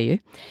say, how dare you?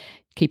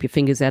 Keep your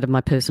fingers out of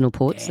my personal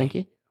ports. Thank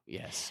you.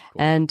 Yes.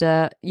 Cool. And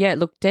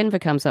look, Denver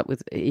comes up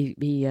with,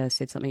 he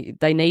said something.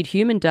 They need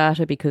human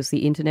data because the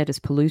internet is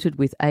polluted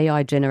with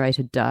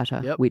AI-generated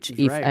data, which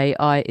if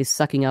AI is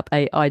sucking up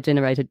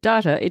AI-generated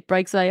data, it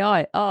breaks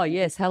AI. Oh,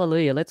 yes,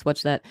 hallelujah. Let's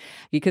watch that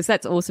because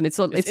that's awesome. It's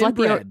like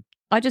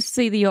I just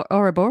see the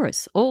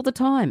Ouroboros all the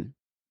time.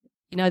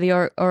 You know the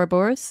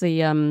Ouroboros,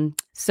 the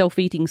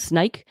self-eating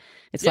snake?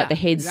 It's like the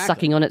head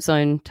sucking on its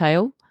own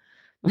tail.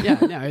 Yeah,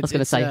 no, I was going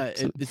to say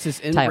it's this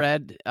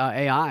inbred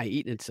AI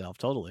eating itself.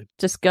 Totally.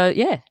 Just go,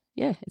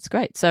 it's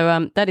great.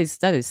 So that is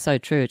so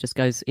true. It just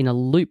goes in a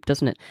loop,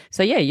 doesn't it?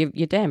 So yeah,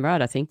 you're damn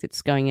right. I think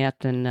it's going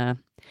out and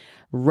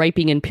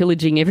raping and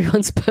pillaging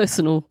everyone's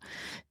personal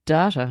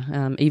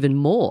data even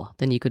more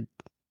than you could.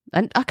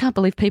 And I can't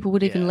believe people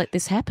would even let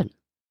this happen.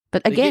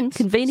 But again,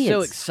 convenience.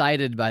 So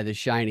excited by the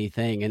shiny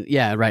thing, and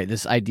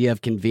this idea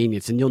of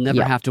convenience, and you'll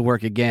never have to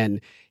work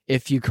again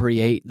if you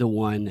create the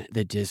one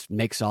that just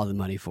makes all the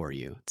money for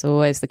you. It's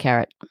always the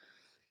carrot.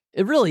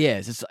 It really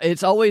is.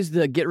 It's always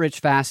the get rich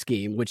fast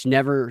scheme, which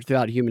never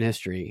throughout human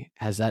history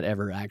has that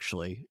ever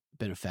actually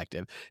been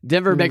effective.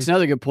 Denver makes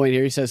another good point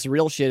here. He says the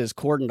real shit is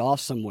cordoned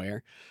off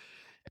somewhere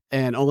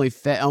and only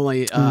fed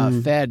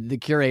the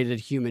curated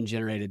human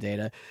generated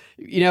data.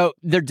 You know,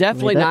 they're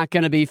definitely not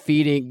going to be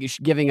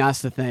giving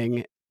us the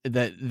thing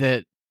that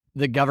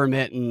the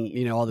government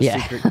and all the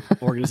secret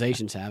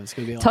organizations have. It's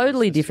going to be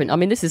totally different. I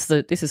mean, this is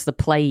the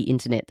play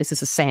internet. This is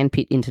the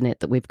sandpit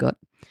internet that we've got.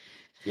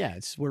 Yeah,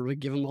 it's where we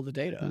give them all the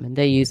data. And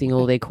they're using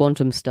all their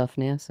quantum stuff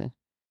now. So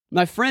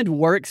my friend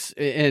works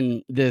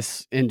in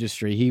this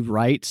industry. He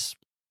writes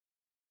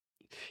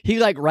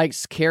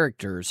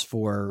characters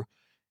for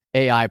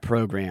AI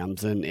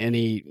programs, and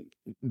he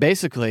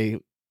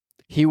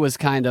was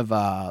kind of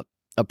a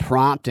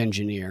prompt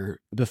engineer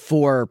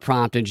before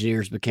prompt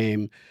engineers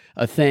became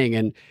a thing.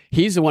 And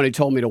he's the one who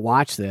told me to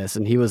watch this.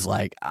 And he was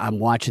like, I'm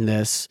watching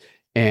this.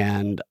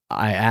 And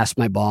I asked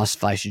my boss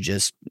if I should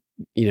just,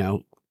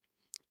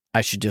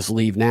 I should just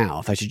leave now,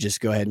 if I should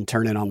just go ahead and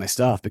turn in all my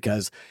stuff,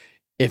 because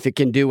if it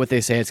can do what they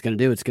say it's going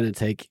to do, it's going to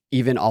take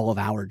even all of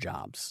our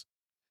jobs.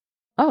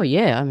 Oh,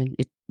 yeah. I mean,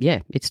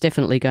 it's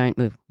definitely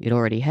it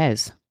already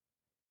has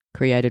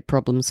created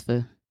problems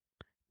for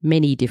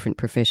many different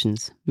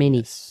professions. Many.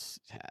 Yes,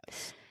 it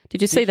has.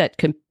 Did you see that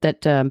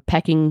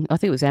packing? I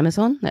think it was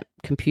Amazon. That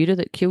computer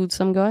that killed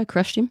some guy,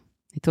 crushed him.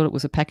 He thought it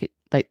was a packet.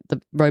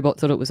 The robot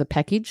thought it was a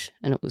package,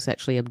 and it was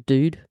actually a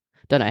dude.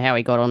 Don't know how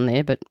he got on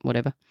there, but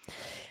whatever.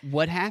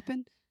 What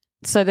happened?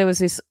 So there was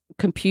this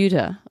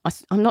computer.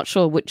 I'm not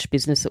sure which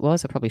business it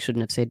was. I probably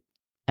shouldn't have said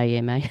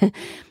AMA,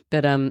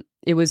 but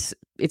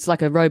it's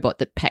like a robot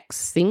that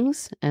packs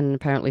things, and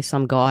apparently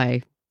some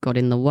guy got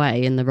in the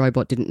way, and the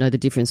robot didn't know the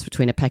difference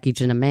between a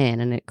package and a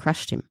man, and it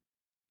crushed him.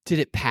 Did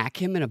it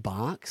pack him in a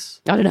box?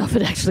 I don't know if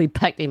it actually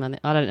packed him.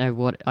 I don't know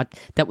what.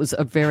 That was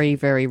a very,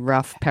 very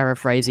rough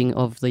paraphrasing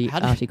of the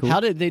article. How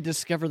did they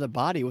discover the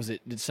body?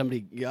 Did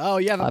somebody? Oh,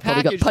 you have a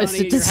package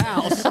running in your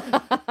house.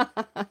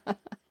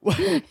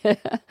 Did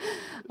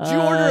you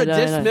order a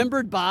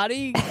dismembered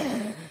body?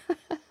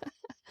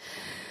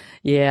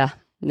 Yeah.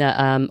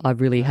 No. I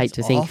really hate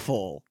to think.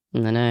 Awful.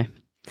 I know.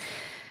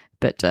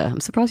 But I'm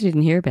surprised you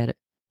didn't hear about it.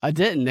 I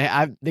didn't.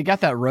 They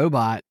got that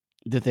robot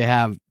that they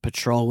have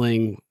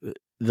patrolling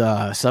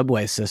the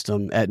subway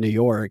system at New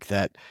York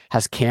that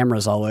has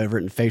cameras all over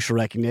it and facial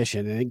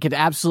recognition. And it could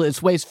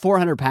it weighs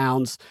 400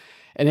 pounds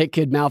and it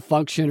could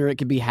malfunction or it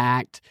could be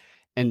hacked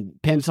and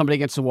pin somebody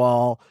against the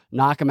wall,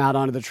 knock them out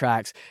onto the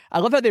tracks. I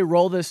love how they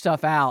roll this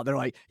stuff out. They're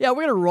like, yeah,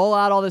 we're going to roll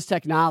out all this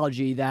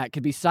technology that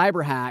could be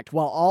cyber hacked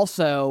while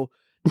also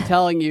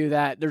telling you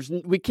that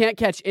we can't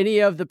catch any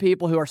of the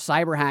people who are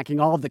cyber hacking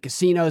all of the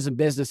casinos and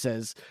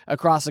businesses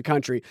across the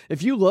country.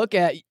 If you look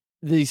at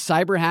the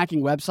cyber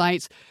hacking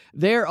websites,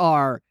 there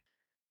are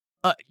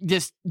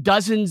just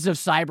dozens of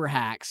cyber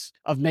hacks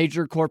of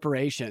major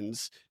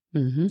corporations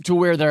to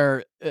where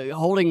they're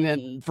holding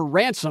them for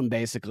ransom,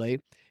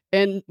 basically.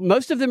 And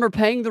most of them are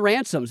paying the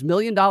ransoms, $1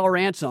 million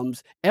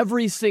ransoms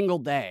every single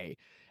day.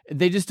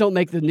 They just don't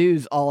make the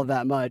news all of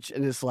that much.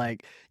 And it's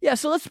like, yeah,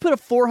 so let's put a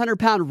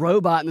 400-pound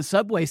robot in the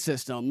subway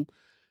system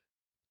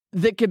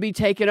that could be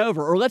taken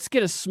over. Or let's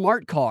get a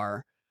smart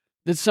car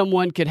that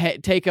someone could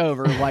take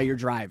over while you're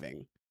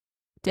driving.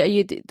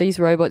 These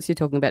robots you're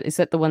talking about, is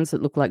that the ones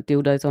that look like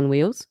dildos on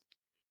wheels?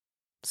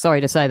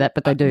 Sorry to say that,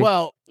 but they do.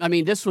 Well, I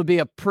mean, this would be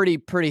a pretty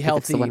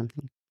healthy.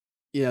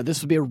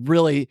 This would be a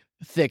really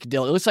thick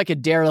dildo. It looks like a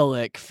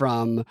derelict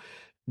from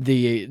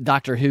the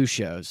Doctor Who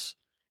shows.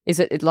 Is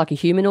it like a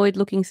humanoid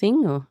looking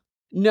thing, or?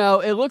 No,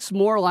 it looks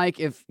more like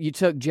if you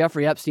took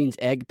Jeffrey Epstein's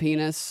egg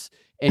penis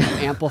and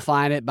you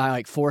amplified it by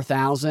like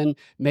 4,000,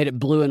 made it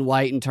blue and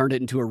white, and turned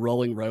it into a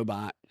rolling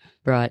robot.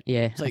 Right,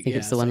 yeah. It's like, I think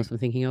it's the one I'm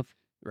thinking of.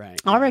 Right.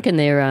 I reckon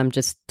they're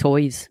just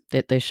toys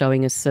that they're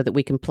showing us so that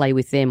we can play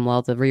with them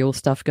while the real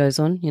stuff goes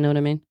on. You know what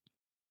I mean?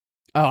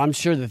 Oh, I'm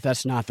sure that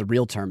that's not the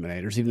real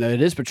Terminators, even though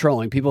it is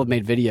patrolling. People have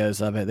made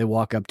videos of it. They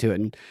walk up to it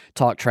and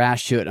talk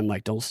trash to it. I'm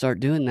like, don't start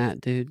doing that,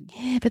 dude.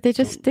 Yeah, but they're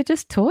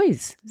just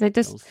toys.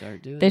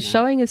 They're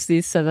showing us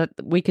this so that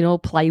we can all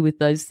play with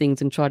those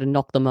things and try to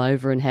knock them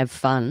over and have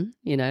fun,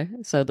 you know,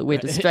 so that we're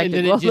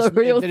distracted while the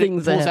real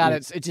things are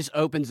happening. It just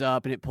opens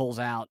up and it pulls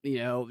out, you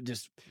know,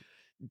 just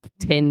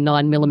 10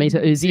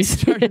 9mm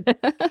Uzis.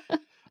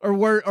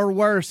 Or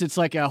worse, it's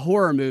like a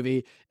horror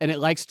movie, and it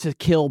likes to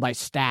kill by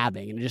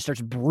stabbing, and it just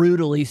starts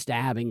brutally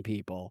stabbing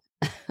people.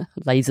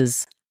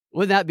 Lasers.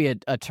 Wouldn't that be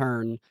a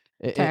turn?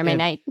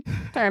 Terminate.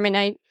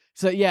 Terminate.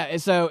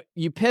 So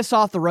you piss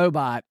off the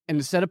robot, and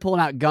instead of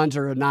pulling out guns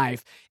or a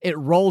knife, it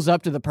rolls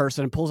up to the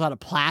person and pulls out a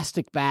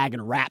plastic bag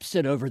and wraps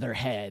it over their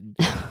head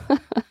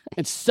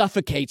and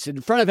suffocates it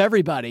in front of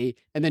everybody,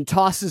 and then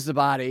tosses the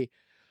body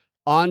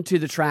onto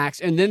the tracks,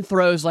 and then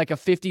throws like a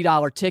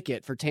 $50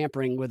 ticket for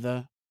tampering with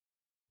the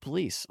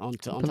police on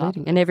top of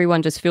it. And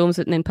everyone just films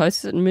it and then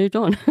posts it and moved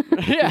on.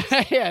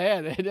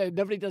 yeah.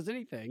 Nobody does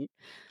anything.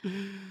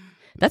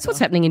 That's what's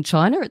happening in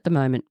China at the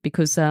moment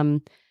because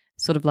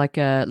sort of like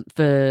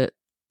for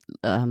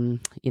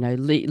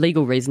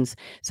legal reasons.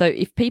 So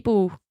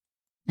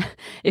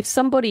if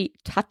somebody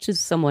touches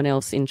someone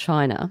else in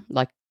China,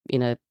 like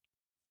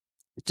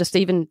just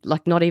even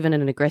like not even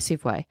in an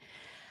aggressive way,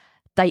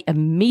 they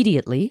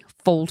immediately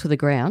fall to the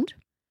ground.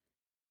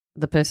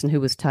 The person who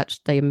was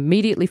touched, they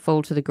immediately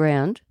fall to the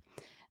ground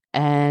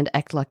and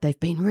act like they've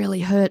been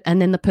really hurt.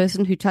 And then the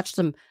person who touched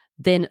them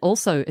then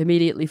also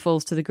immediately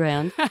falls to the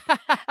ground.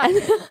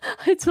 And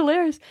it's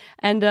hilarious.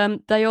 And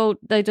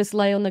they just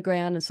lay on the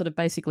ground and sort of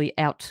basically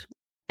out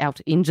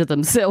injure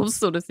themselves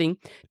sort of thing.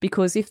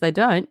 Because if they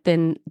don't,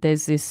 then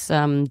there's this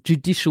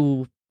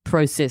judicial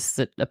process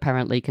that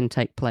apparently can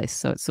take place.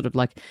 So it's sort of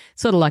like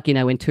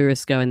when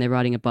tourists go and they're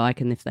riding a bike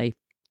and if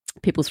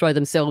people throw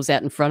themselves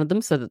out in front of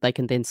them so that they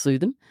can then sue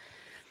them.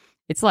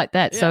 It's like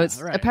that. So it's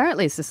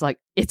apparently it's just like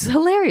it's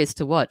hilarious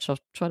to watch. I'll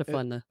try to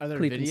find the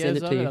clip and send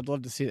it to you. I'd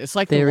love to see it. It's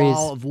like the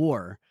law of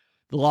war.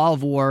 The law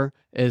of war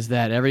is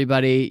that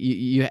everybody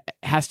you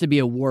has to be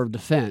a war of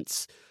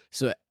defense.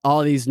 So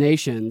all these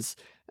nations,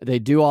 they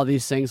do all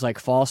these things like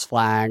false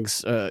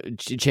flags,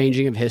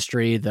 changing of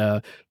history,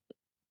 the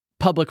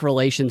public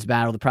relations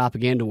battle, the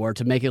propaganda war,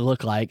 to make it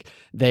look like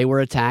they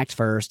were attacked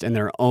first and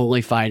they're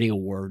only fighting a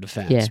war of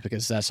defense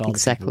because that's all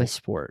exactly the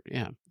sport.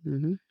 Yeah.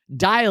 Mm-hmm.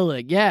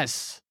 Dialect.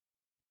 Yes,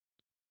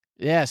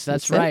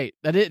 that's right.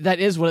 That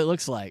is what it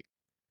looks like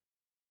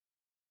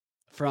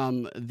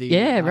from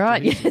the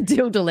right. Yeah,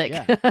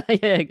 Dildalic.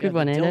 Yeah, good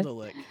one, Anna.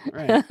 Dildalic.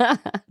 Right.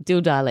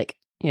 Dildalic.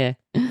 Yeah.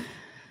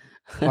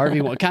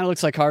 Harvey kind of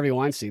looks like Harvey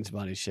Weinstein's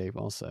body shape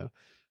also.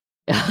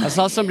 I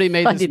saw somebody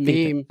made this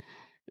meme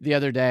the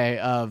other day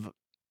of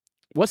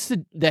what's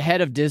the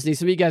head of Disney.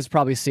 Some of you guys have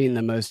probably seen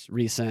the most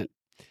recent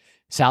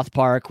South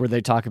Park where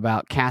they talk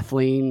about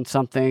Kathleen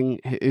something,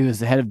 who is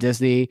the head of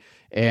Disney,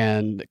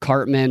 and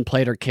Cartman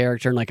played her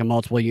character in like a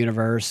multiple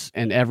universe.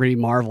 And every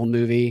Marvel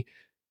movie,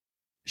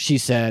 she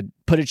said,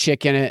 put a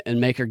chick in it and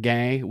make her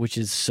gay, which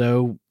is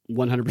so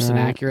 100%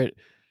 accurate.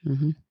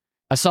 Mm-hmm.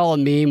 I saw a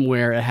meme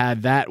where it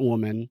had that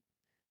woman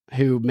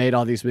who made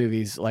all these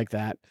movies like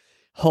that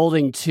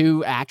holding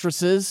two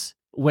actresses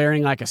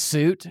wearing like a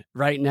suit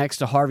right next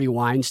to Harvey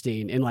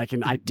Weinstein in like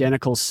an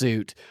identical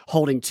suit,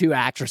 holding two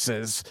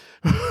actresses.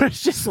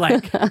 It's just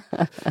like,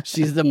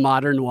 she's the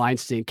modern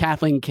Weinstein.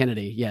 Kathleen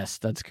Kennedy. Yes,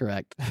 that's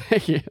correct.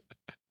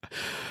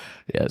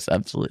 Yes,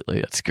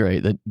 absolutely. That's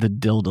great. The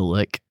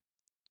Dildalic.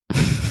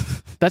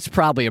 That's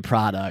probably a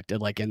product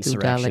of like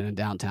Insurrection in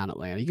downtown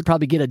Atlanta. You could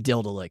probably get a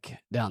Dildalic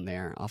down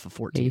there off of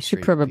 14th Street. You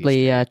should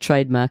probably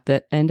trademark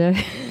that, Ando.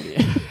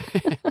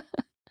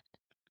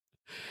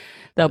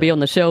 They'll be on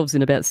the shelves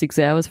in about 6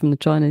 hours from the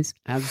Chinese.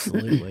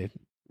 Absolutely.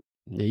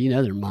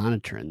 Yeah, they're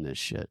monitoring this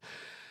shit.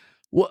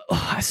 Well,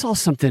 I saw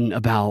something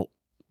about,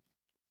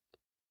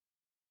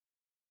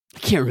 I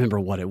can't remember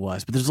what it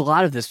was, but there's a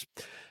lot of this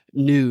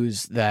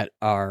news that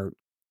are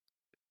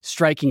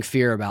striking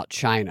fear about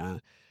China.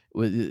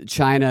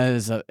 China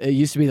it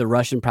used to be the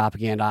Russian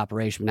propaganda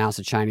operation, but now it's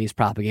a Chinese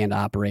propaganda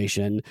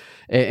operation,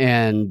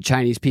 and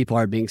Chinese people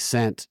are being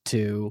sent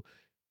to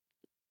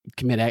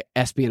commit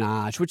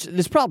espionage, which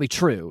is probably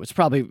true. It's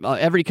probably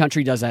every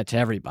country does that to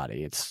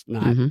everybody. It's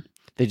not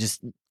they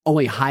just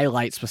only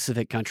highlight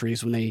specific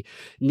countries when they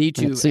need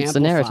to amplify the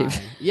narrative.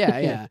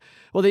 Yeah.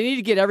 Well, they need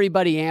to get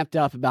everybody amped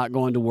up about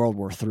going to World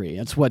War III.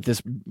 That's what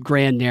this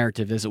grand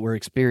narrative is that we're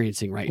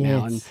experiencing right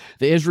now. And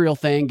the Israel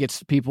thing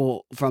gets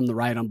people from the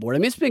right on board. I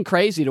mean, it's been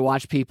crazy to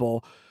watch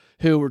people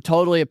who were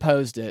totally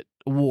opposed at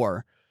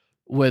war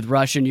with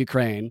Russia and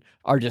Ukraine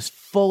are just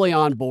fully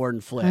on board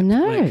and flipped. I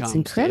know, when it comes it's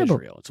incredible.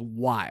 To Israel. It's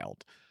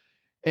wild.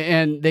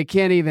 And they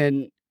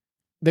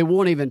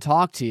won't even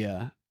talk to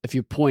you if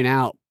you point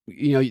out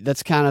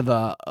that's kind of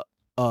a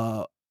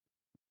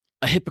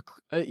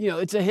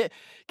it's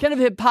kind of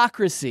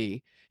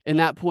hypocrisy in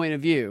that point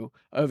of view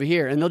over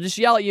here. And they'll just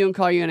yell at you and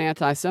call you an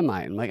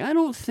anti-Semite. I'm like, I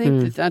don't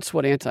think that that's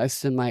what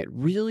anti-Semite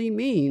really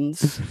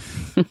means.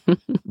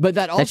 But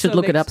that also they should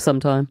look it up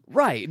sometime.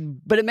 Right.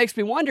 But it makes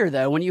me wonder,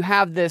 though, when you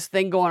have this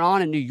thing going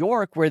on in New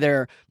York where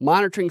they're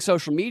monitoring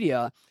social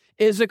media,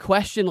 is a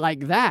question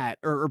like that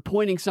or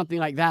pointing something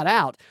like that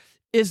out,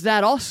 is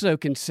that also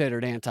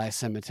considered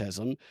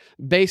anti-Semitism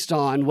based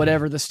on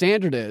whatever the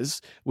standard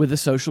is with the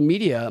social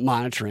media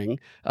monitoring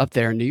up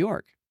there in New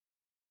York?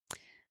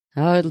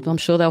 Oh, I'm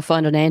sure they'll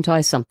find an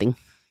anti-something.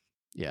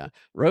 Yeah.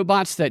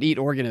 Robots that eat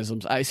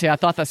organisms. I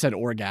thought that said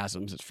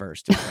orgasms at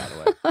first, by the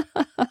way.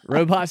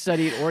 Robots that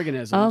eat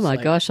organisms. Oh my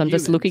gosh, I'm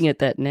just looking at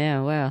that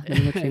now. Wow.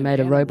 They actually made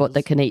a robot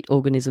that can eat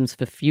organisms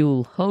for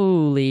fuel.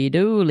 Holy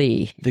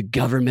dooly. The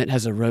government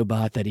has a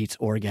robot that eats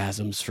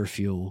orgasms for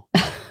fuel.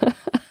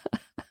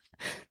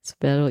 It's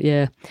about,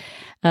 yeah.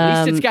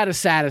 At least it's got to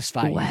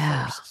satisfy you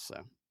first.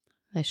 So.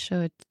 They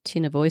show a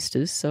tin of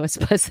oysters, so I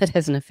suppose that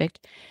has an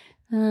effect.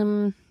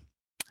 Wow,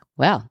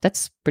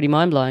 that's pretty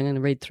mind-blowing. I'm going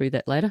to read through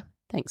that later.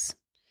 Thanks.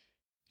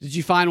 Did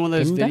you find one of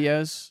those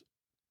videos?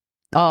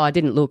 Oh, I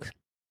didn't look.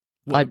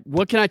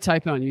 What can I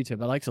type in on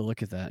YouTube? I like to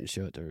look at that and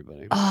show it to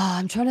everybody. Oh,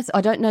 I'm trying to...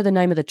 I don't know the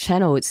name of the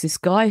channel. It's this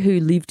guy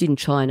who lived in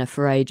China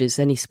for ages,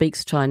 and he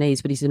speaks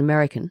Chinese, but he's an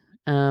American.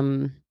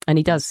 And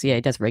he does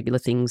regular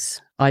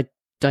things. I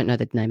don't know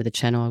the name of the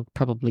channel. I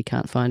probably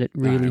can't find it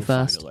really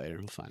fast.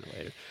 We'll find it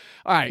later.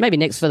 All right.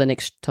 Maybe for the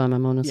next time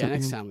I'm on or something. Yeah,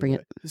 next time. Bring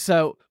it.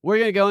 So we're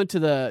going to go into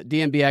the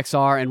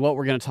DMB-XR, and what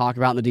we're going to talk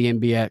about in the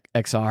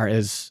DMB-XR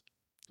is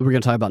we're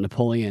going to talk about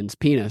Napoleon's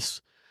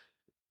penis.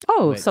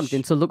 Oh,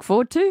 something to look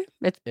forward to.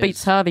 It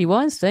beats Harvey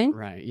Weinstein.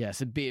 Right,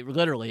 yes. It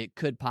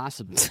could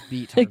possibly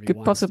beat Harvey It could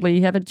Weinstein.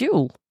 possibly have a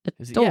duel at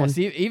dawn. Yes,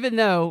 even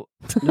though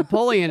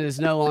Napoleon is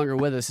no longer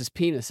with us, his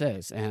penis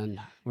is, and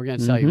we're going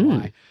to tell you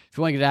why. If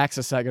you want to get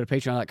access to that, go to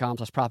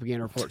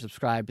patreon.com/propaganda report,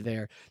 subscribe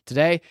there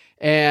today.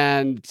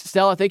 And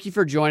Stella, thank you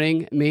for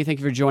joining me. Thank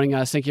you for joining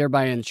us. Thank you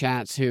everybody in the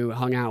chats who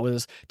hung out with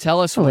us.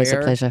 Tell us Always a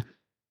where pleasure.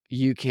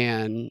 you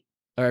can,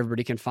 or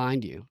everybody can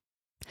find you.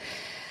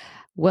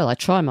 Well, I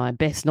try my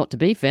best not to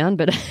be found,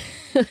 but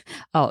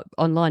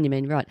online, you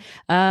mean, right?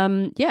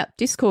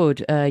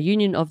 Discord,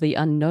 Union of the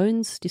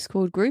Unknowns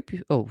Discord group.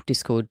 Union of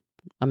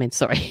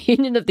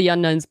the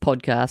Unknowns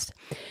podcast.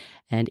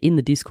 And in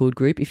the Discord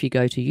group, if you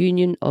go to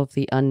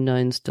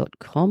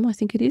unionoftheunknowns.com, I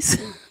think it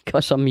is.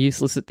 Gosh, I'm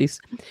useless at this.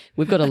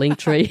 We've got a link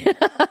tree.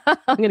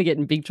 I'm going to get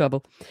in big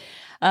trouble.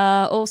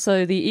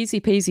 Also, the Easy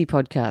Peasy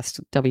podcast,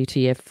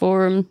 WTF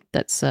Forum.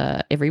 That's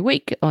every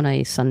week on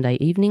a Sunday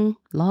evening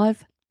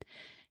live.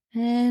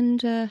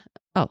 And, and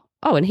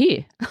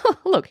here.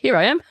 Look, here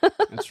I am.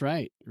 That's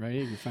right. Right.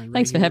 You can find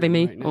Thanks for having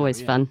me. Right,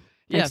 always fun.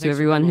 Thanks to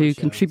everyone who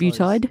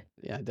contributed.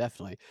 Yeah,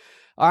 definitely.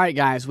 All right,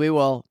 guys, we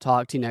will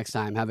talk to you next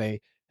time. Have a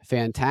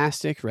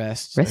fantastic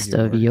rest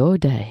of your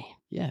day.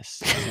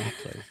 Yes,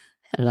 exactly.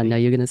 How did I know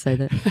you were going to say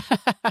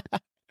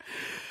that?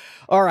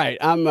 All right,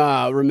 I'm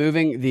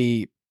removing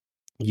the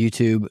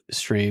YouTube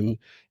stream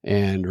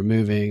and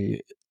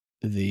removing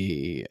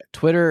the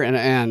Twitter,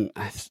 and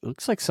it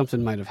looks like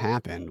something might have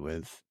happened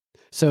with.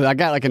 So I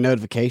got like a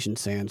notification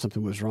saying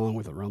something was wrong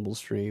with the Rumble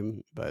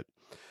stream, but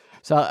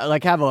so I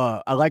like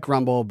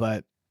Rumble,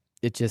 but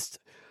it just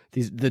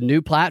the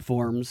new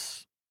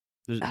platforms.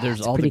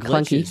 There's all the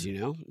glitches,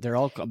 clunky. They're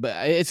all,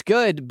 but it's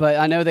good. But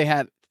I know they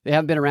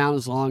haven't been around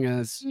as long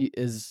as the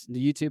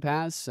YouTube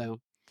has, so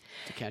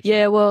to catch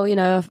up.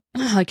 Well,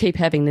 I keep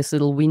having this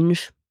little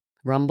whinge.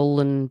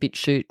 Rumble and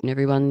BitChute and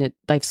everyone,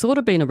 they've sort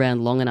of been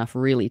around long enough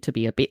really to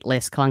be a bit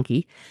less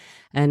clunky.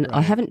 And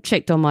I haven't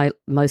checked on my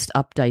most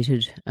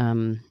updated,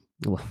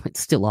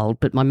 it's still old,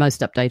 but my most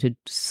updated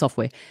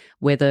software,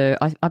 whether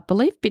I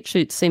believe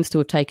BitChute seems to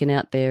have taken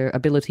out their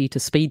ability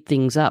to speed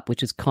things up,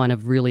 which is kind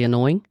of really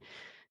annoying.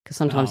 Because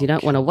sometimes you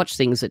don't want to watch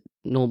things at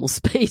normal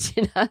speed.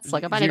 It's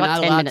like, I've only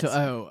got 10 minutes.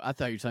 I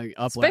thought you were saying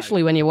upload.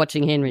 Especially when you're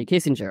watching Henry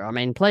Kissinger. I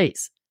mean,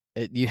 please.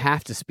 You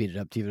have to speed it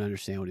up to even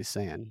understand what he's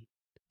saying.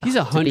 He's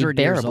 100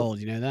 years old.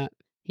 You know that?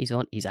 He's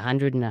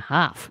 100 and a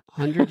half.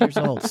 100 years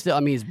old. Still, I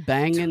mean, he's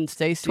banging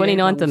Stacey 29th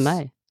Abrams. of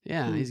May.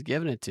 Yeah, he's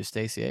giving it to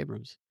Stacey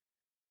Abrams.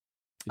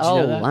 Did you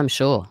know that? I'm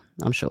sure.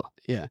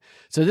 Yeah.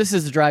 So this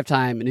is the Drive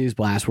Time News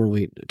Blast where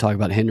we talk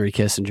about Henry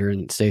Kissinger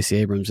and Stacey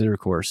Abrams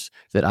intercourse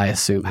that I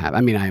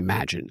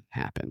imagine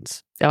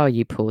happens. Oh,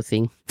 you poor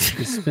thing.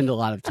 We spend a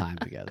lot of time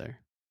together,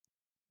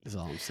 is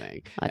all I'm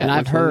saying.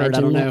 I've heard,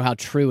 I don't know how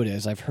true it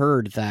is, I've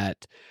heard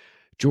that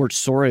George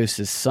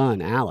Soros'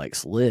 son,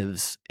 Alex,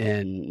 lives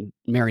in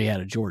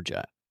Marietta,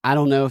 Georgia. I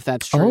don't know if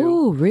that's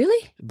true. Oh,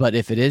 really? But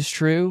if it is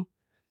true,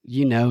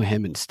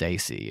 him and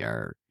Stacey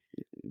are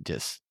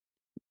just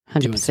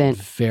 100%.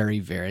 Very,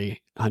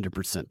 very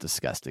 100%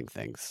 disgusting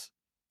things.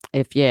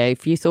 If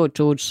you thought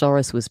George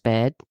Soros was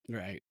bad,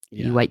 right?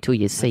 You wait till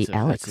you see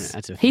Alex.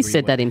 He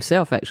said that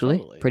himself,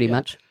 actually, pretty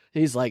much.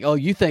 He's like, "Oh,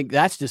 you think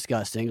that's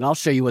disgusting? And I'll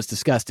show you what's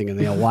disgusting." And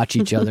they'll watch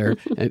each other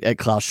at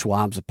Klaus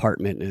Schwab's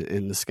apartment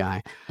in the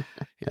sky.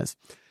 Yes.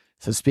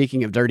 So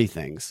speaking of dirty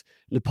things,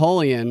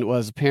 Napoleon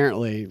was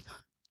apparently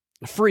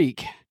a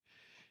freak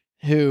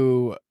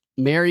who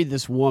married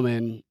this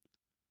woman.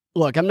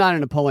 Look, I'm not a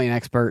Napoleon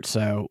expert,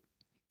 so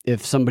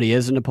if somebody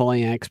is a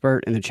Napoleon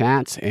expert in the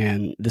chats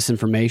and this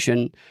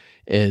information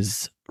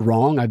is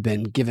wrong, I've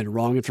been given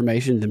wrong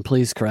information, then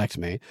please correct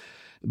me.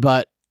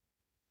 But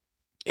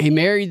he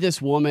married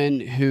this woman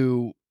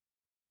who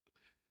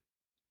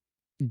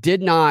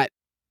did not,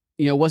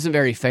 wasn't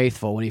very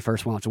faithful when he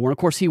first went off to war. Of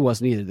course, he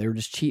wasn't either. They were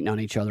just cheating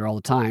on each other all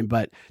the time.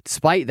 But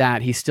despite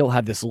that, he still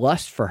had this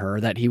lust for her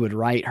that he would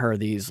write her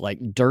these like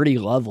dirty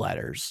love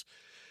letters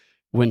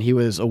when he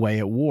was away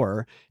at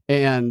war.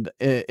 And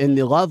in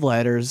the love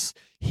letters,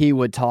 he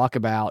would talk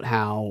about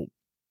how,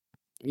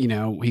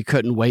 he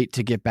couldn't wait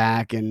to get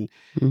back, and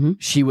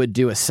she would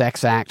do a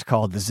sex act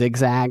called the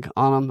zigzag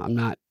on him.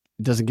 It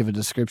doesn't give a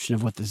description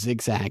of what the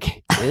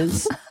zigzag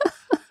is.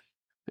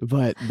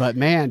 But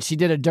man, she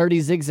did a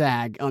dirty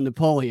zigzag on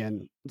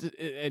Napoleon,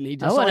 and he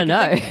just I want to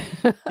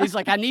know. He's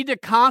like, I need to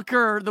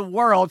conquer the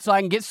world so I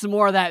can get some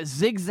more of that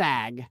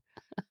zigzag.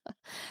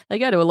 They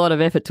go to a lot of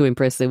effort to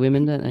impress their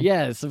women, don't they?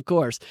 Yes, of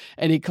course.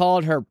 And he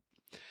called her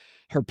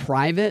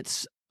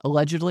privates,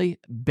 allegedly,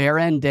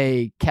 Baron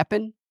de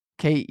Keppen,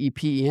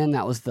 Kepen.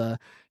 That was the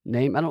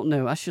name. I don't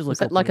know. I should look. Was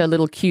that like a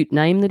little cute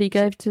name that he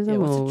gave to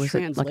them, or was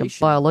it like a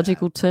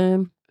biological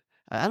term?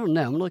 I don't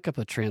know. I'm gonna look up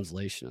a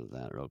translation of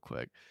that real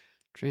quick.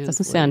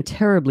 Doesn't sound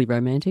terribly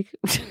romantic.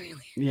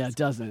 Yeah, it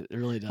doesn't. It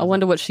really doesn't. I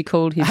wonder what she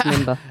called his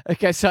member.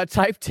 Okay, so I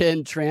typed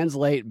in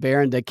translate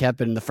Baron de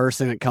Keppen, and the first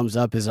thing that comes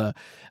up is a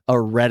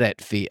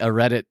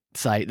Reddit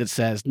site that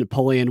says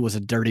Napoleon was a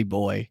dirty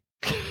boy.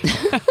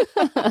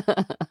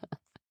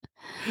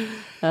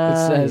 It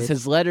says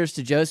his letters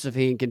to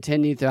Josephine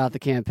continued throughout the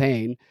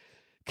campaign,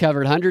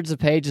 covered hundreds of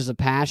pages of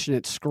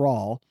passionate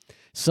scrawl.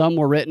 Some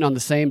were written on the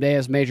same day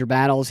as major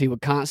battles. He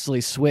would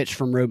constantly switch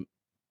from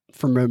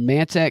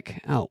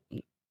romantic. Oh,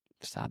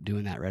 stop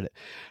doing that, Reddit.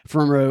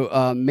 From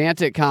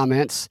romantic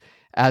comments,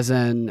 as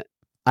in,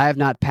 I have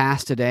not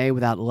passed a day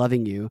without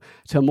loving you,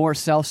 to more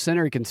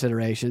self-centered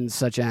considerations,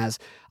 such as,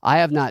 I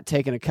have not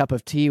taken a cup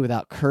of tea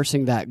without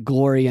cursing that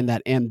glory and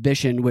that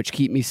ambition which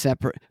keep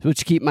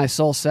my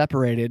soul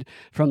separated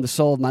from the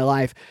soul of my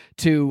life,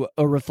 to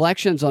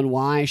reflections on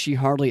why she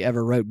hardly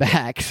ever wrote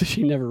back.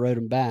 She never wrote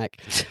him back.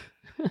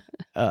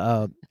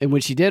 And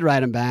when she did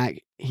write him back,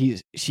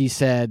 she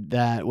said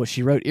that what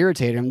she wrote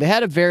irritated him. They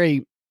had a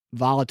very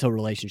volatile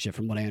relationship,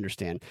 from what I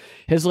understand.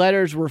 His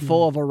letters were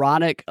full of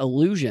erotic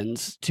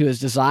allusions to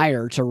his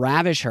desire to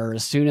ravish her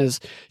as soon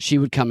as she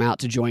would come out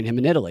to join him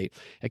in Italy.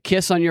 A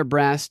kiss on your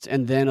breast,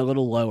 and then a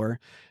little lower,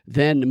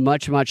 then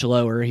much, much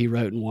lower, he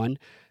wrote in one.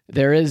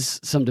 There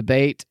is some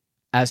debate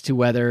as to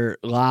whether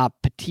La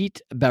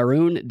Petite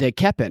Baronne de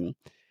Keppen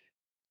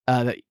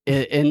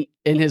in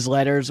his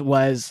letters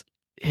was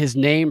his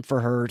name for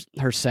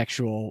her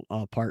sexual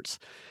parts.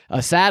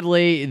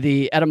 Sadly,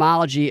 the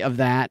etymology of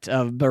that,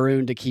 of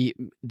Baron de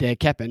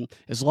Keppen,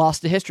 is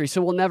lost to history,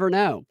 so we'll never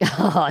know.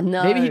 Oh,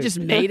 no. Maybe he just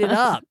made it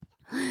up.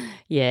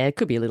 Yeah, it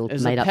could be a little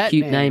As made-up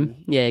cute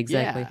name. Yeah,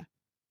 exactly.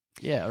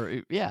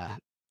 Yeah.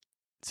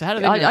 So how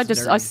do they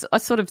I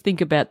sort of think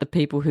about the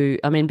people who,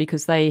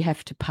 because they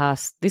have to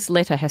pass, this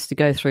letter has to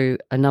go through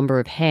a number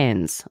of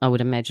hands, I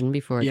would imagine,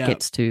 before it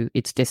gets to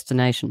its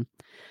destination.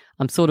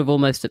 I'm sort of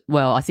almost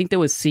I think there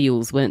was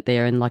seals, weren't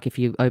there? And like if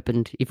it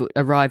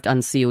arrived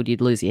unsealed, you'd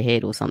lose your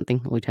head or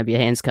something, or you'd have your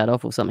hands cut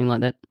off or something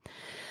like that.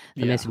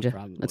 The messenger.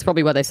 Probably. That's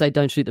probably why they say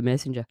don't shoot the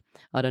messenger.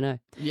 I don't know.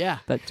 Yeah.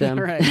 But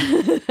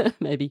right.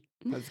 Maybe.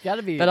 It's got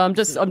to be. But I'm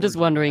just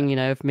wondering,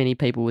 if many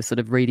people were sort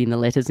of reading the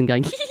letters and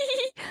going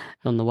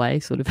on the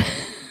way, sort of.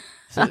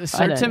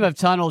 Sir Tim of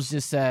Tunnels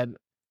just said,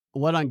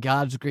 "What on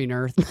God's green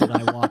earth did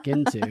I walk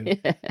into?"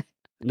 Yeah.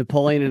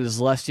 Napoleon and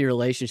his lusty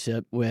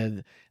relationship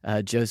with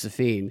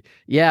Josephine.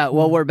 Yeah,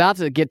 well, we're about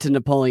to get to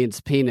Napoleon's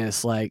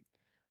penis. Like,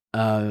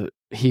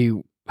 he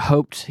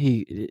hoped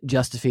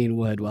Josephine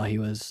would while he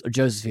was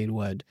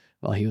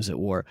at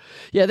war.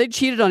 Yeah, they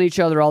cheated on each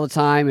other all the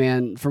time,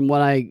 and from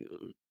what I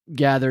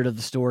gathered of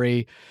the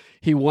story,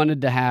 he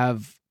wanted to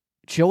have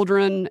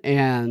children,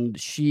 and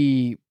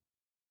she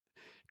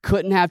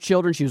couldn't have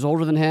children. She was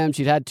older than him.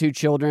 She'd had 2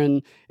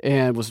 children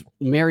and was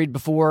married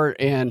before,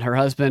 and her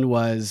husband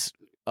was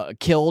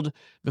killed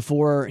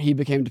before he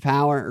came to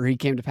power, and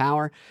killed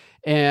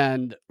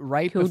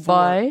before,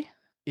 by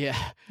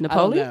Napoleon. I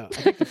don't know.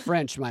 I think the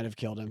French might have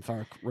killed him, if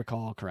I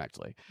recall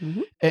correctly.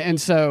 Mm-hmm.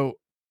 And so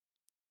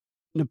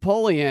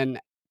Napoleon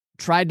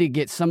tried to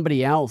get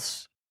somebody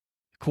else,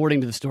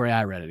 according to the story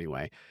I read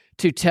anyway,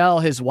 to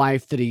tell his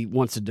wife that he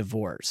wants a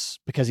divorce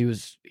because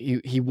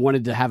he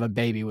wanted to have a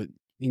baby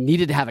he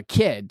needed to have a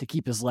kid to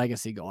keep his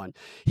legacy going.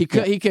 He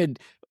could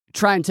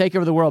try and take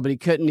over the world, but he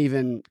couldn't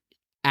even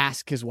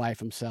ask his wife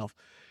himself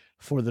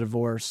for the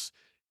divorce.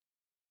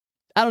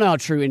 I don't know how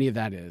true any of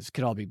that is.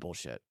 Could all be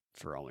bullshit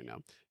for all we know.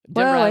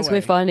 Well, as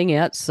we're finding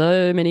out,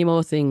 so many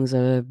more things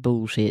are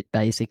bullshit,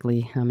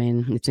 basically. I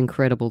mean, it's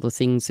incredible the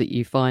things that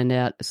you find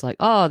out. It's like,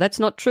 oh, that's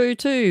not true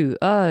too.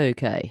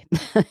 Okay.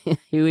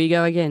 Here we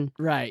go again.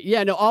 Right.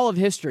 Yeah, no, all of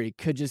history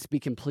could just be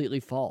completely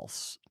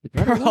false.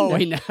 For all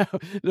we know.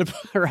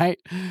 Right?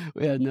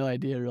 We had no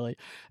idea, really.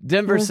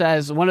 Denver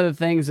says one of the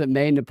things that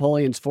made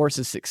Napoleon's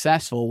forces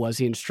successful was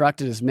he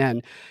instructed his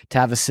men to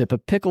have a sip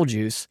of pickle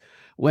juice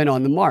when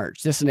on the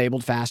march. This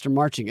enabled faster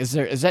marching. Is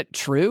that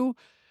true?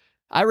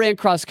 I ran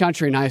cross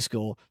country in high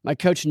school. My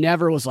coach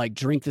never was like,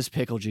 drink this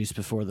pickle juice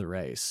before the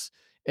race.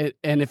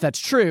 And if that's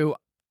true,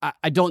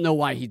 I don't know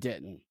why he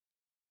didn't.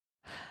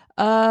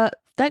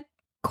 That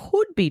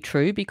could be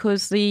true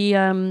because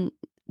the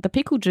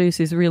pickle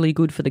juice is really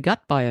good for the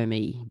gut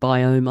biome.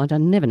 I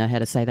never know how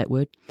to say that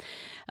word.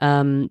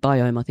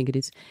 Biome, I think it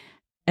is.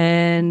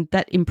 And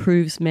that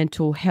improves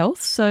mental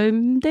health. So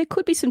there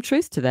could be some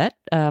truth to that,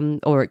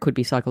 or it could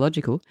be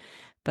psychological.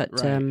 But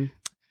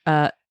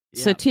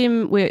so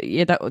Tim,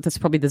 that's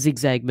probably the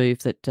zigzag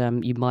move that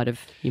you might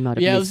have.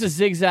 Yeah, it was a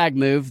zigzag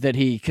move that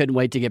he couldn't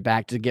wait to get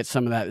back to get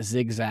some of that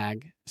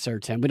zigzag, Sir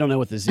Tim. We don't know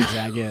what the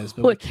zigzag is,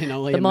 but we can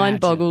only imagine. Mind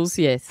boggles,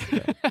 yes.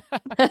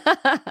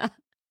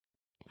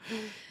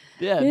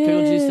 Yeah,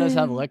 pickle juice does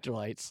have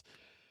electrolytes.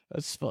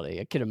 That's funny.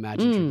 I can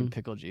imagine drinking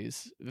pickle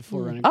juice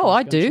before running. Oh,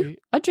 I do.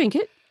 I drink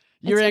it.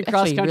 You ran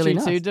cross country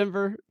too,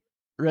 Denver?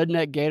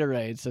 Redneck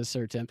Gatorade, says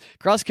Sir Tim.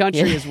 Cross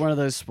country is one of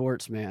those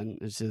sports, man.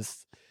 It's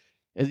just,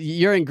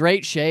 you're in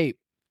great shape.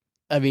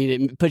 I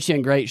mean, it puts you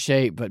in great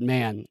shape, but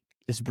man,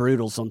 it's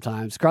brutal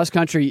sometimes. Cross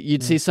country,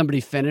 you'd see somebody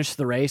finish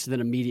the race and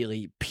then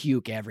immediately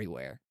puke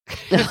everywhere.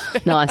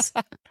 Nice.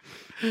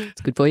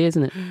 It's good for you,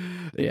 isn't it?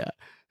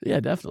 Yeah,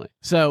 definitely.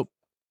 So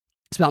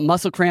it's about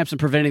muscle cramps and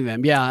preventing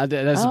them. Yeah,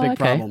 that's a big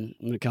problem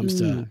when it comes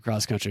to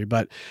cross country.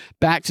 But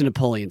back to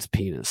Napoleon's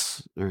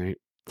penis. All right.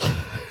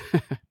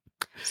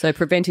 So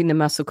preventing the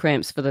muscle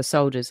cramps for the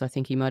soldiers, I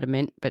think he might have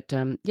meant. But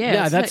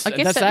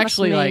that's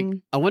actually like,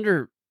 I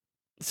wonder.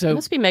 So it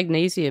must be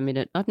magnesium in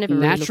it. I've never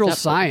really natural looked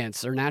up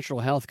science or natural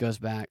health goes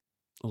back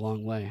a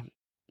long way.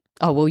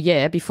 Oh well,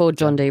 yeah. Before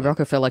John D.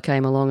 Rockefeller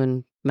came along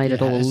and made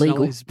it all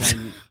illegal. It's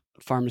been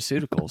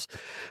pharmaceuticals.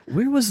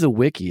 Where was the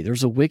wiki?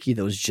 There's a wiki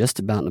that was just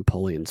about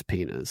Napoleon's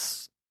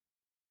penis.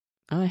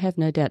 I have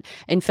no doubt.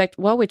 In fact,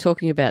 while we're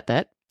talking about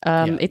that,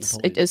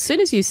 as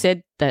soon as you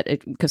said that,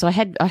 because I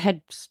had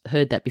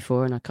heard that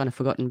before and I kind of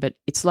forgotten, but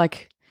it's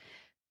like,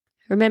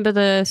 remember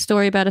the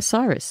story about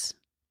Osiris?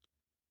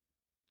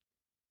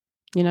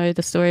 You know,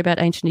 the story about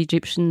ancient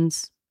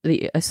Egyptians,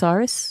 the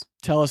Osiris?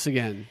 Tell us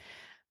again.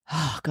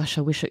 Oh gosh,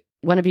 I wish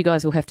one of you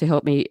guys will have to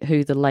help me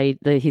who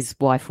his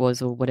wife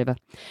was or whatever.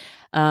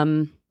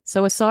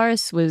 So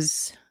Osiris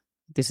was,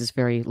 this is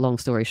very long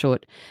story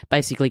short,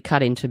 basically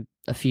cut into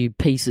a few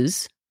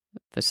pieces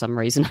for some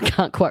reason. I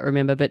can't quite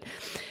remember, but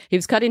he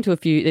was cut into a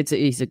few,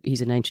 he's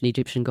an ancient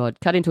Egyptian god,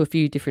 cut into a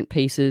few different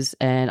pieces,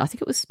 and I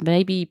think it was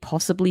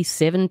possibly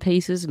 7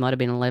 pieces, might have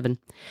been 11.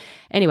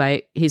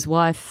 Anyway, his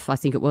wife, I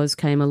think it was,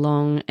 came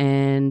along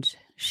and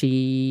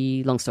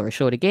she, long story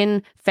short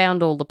again,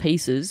 found all the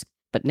pieces,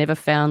 but never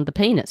found the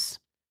penis.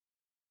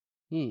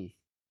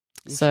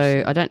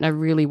 So I don't know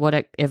really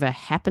what ever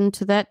happened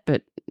to that,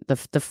 but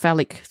the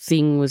phallic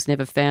thing was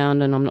never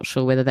found, and I'm not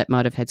sure whether that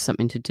might have had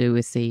something to do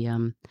with the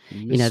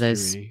you know,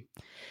 those,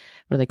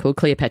 what are they called,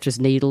 Cleopatra's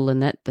needle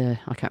and that,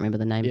 I can't remember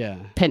the name. Yeah.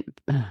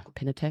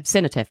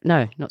 Cenotaph.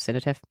 No, not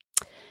cenotaph.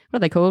 What are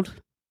they called?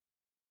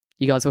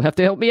 You guys will have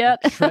to help me out.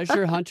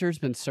 Treasure hunter's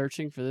been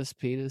searching for this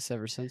penis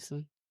ever since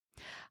then.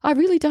 I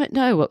really don't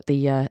know what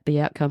the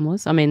outcome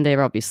was. I mean,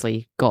 they're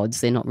obviously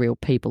gods; they're not real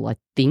people, I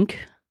think.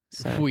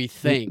 So, we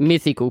think.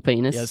 Mythical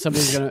penis. Yeah,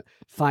 somebody's going to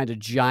find a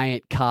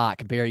giant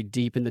cock buried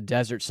deep in the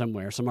desert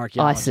somewhere. Some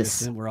archaeologists.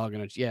 ISIS. And we're all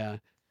going to, yeah.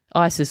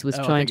 ISIS was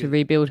trying to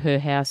rebuild her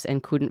house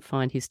and couldn't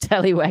find his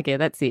tallywhacker.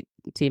 That's it,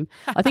 Tim.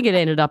 I think it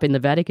ended up in the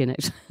Vatican,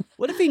 actually.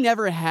 What if he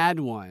never had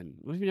one?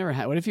 What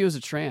if he was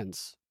a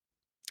trans?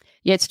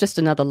 Yeah, it's just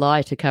another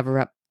lie to cover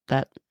up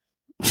that.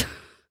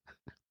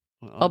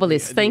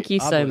 Obelisk. Thank you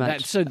so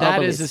much.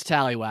 That is his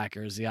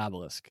tallywhacker, is the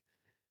obelisk.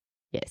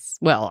 Yes.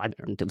 Well,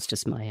 it was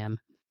just my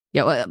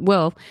Yeah,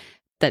 well,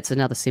 that's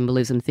another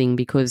symbolism thing,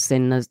 because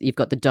then you've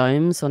got the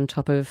domes on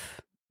top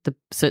of the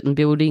certain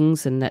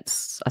buildings, and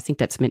I think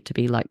that's meant to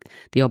be like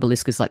the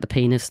obelisk is like the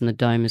penis and the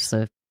dome is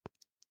the,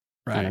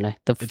 right. I don't know,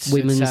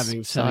 women's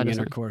it's having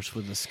intercourse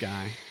with the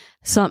sky.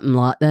 Something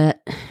like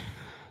that.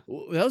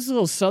 Well, that was a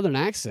little southern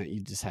accent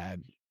you just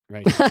had,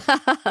 right?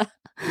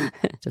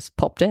 Just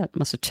popped out.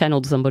 Must have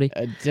channeled somebody.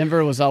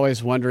 Denver was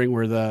always wondering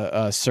where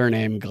the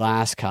surname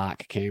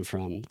Glasscock came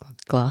from.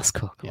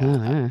 Glasscock.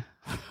 Yeah.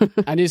 Oh,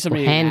 I knew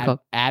somebody named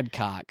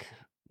Adcock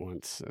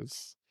once.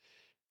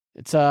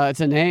 It's a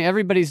name.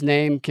 Everybody's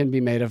name can be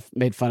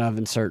made fun of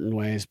in certain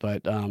ways,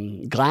 but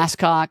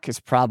Glasscock is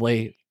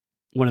probably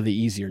one of the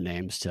easier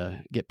names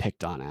to get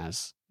picked on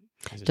as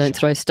Don't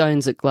throw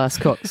stones at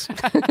Glasscocks.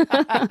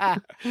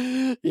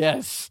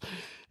 Yes,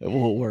 it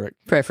won't work.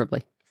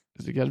 Preferably.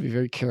 You got to be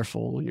very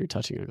careful when you're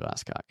touching a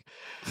glasscock.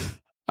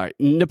 All right,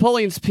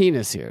 Napoleon's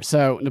penis here.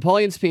 So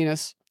Napoleon's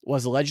penis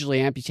was allegedly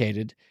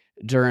amputated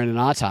during an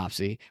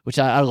autopsy, which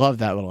I love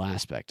that little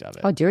aspect of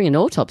it. Oh, during an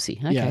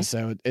autopsy. Okay. Yeah,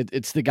 so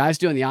it's the guys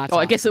doing the autopsy. Oh,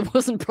 I guess it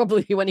wasn't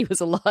probably when he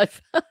was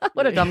alive.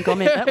 What a dumb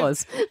comment that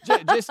was.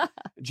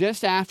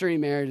 just after he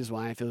married his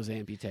wife, it was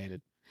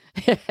amputated.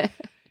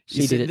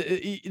 She did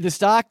it. This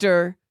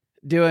doctor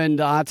doing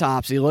the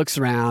autopsy looks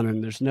around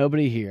and there's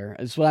nobody here.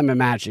 That's what I'm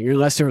imagining,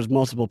 unless there was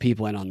multiple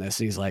people in on this.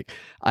 He's like,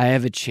 I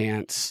have a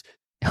chance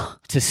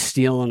to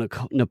steal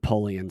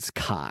Napoleon's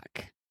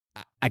cock.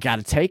 I got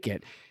to take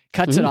it.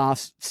 Cuts it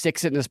off,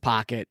 sticks it in his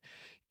pocket,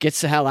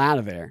 gets the hell out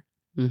of there.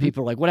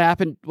 People are like, what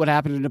happened? What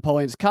happened to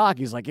Napoleon's cock?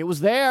 He's like, it was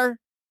there.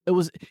 It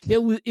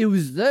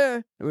was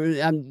there.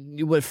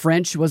 What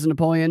French was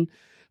Napoleon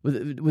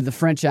with the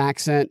French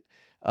accent.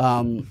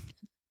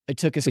 It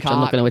took his cock. I'm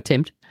not going to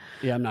attempt.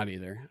 Yeah, I'm not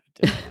either.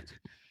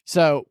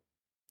 So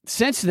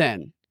since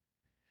then,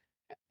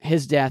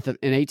 his death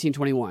in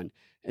 1821,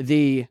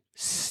 the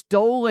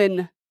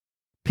stolen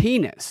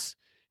penis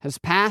has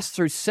passed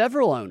through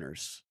several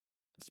owners.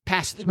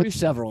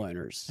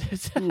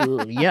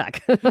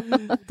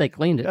 Yuck. They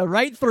cleaned it.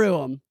 Right through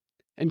them,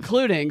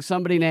 including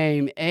somebody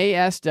named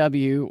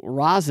A.S.W.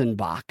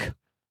 Rosenbach.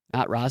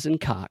 Not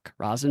Rosencock,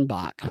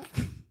 Rosenbach.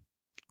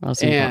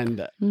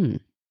 And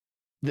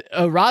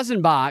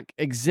Rosenbach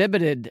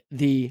exhibited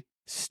the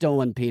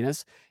stolen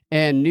penis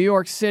in New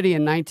York City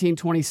in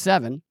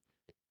 1927,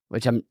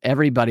 which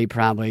everybody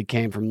probably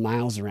came from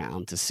miles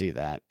around to see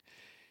that.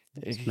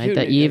 It's made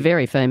that year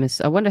very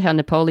famous. I wonder how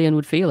Napoleon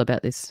would feel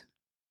about this.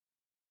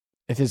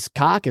 If his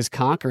cock is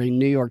conquering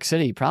New York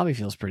City, he probably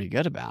feels pretty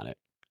good about it.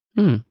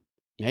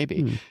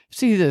 Maybe.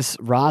 See who this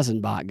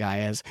Rosenbach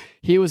guy is.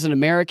 He was an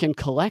American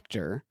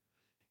collector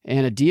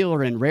and a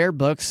dealer in rare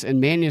books and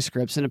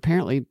manuscripts and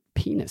apparently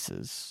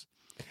penises.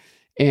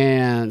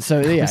 And so,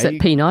 yeah. Is that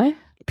peni?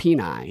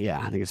 Peni, yeah.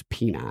 I think it's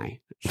peni.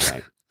 That's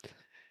right.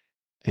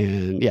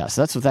 And yeah,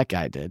 so that's what that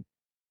guy did.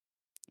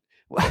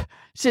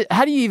 So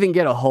how do you even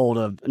get a hold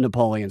of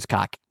Napoleon's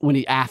cock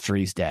after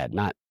he's dead,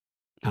 not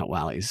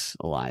while he's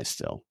alive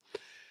still?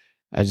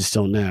 I just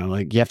don't know.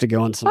 Like, you have to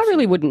go on some. I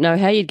really wouldn't know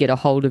how you'd get a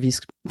hold of his.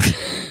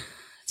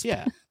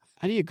 Yeah.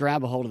 How do you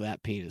grab a hold of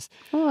that penis?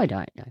 Oh, I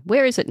don't know.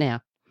 Where is it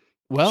now?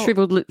 Well,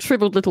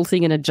 shriveled little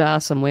thing in a jar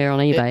somewhere on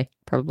eBay,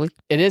 probably.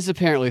 It is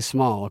apparently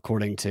small,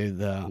 according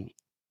to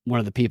one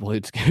of the people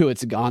who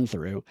it's gone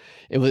through.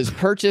 It was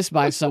purchased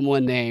by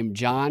someone named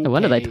John. No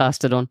wonder they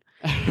passed it on.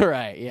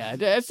 Right? Yeah,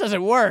 this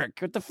doesn't work.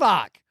 What the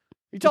fuck?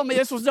 You told me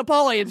this was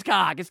Napoleon's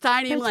cock. It's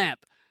tiny and limp.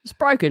 It's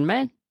broken,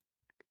 man.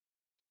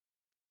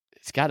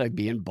 It's got to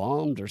be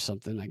embalmed or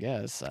something, I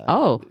guess.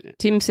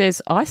 Tim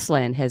says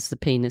Iceland has the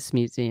penis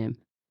museum.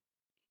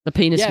 The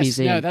penis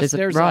museum. No,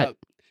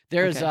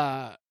 there's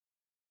a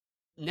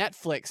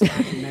Netflix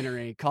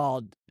documentary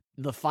called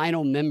The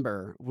Final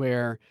Member,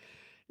 where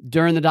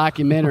during the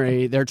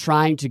documentary they're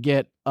trying to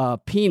get a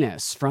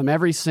penis from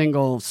every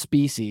single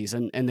species,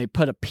 and they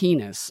put a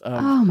penis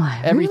of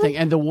everything. Really?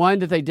 And the one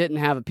that they didn't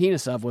have a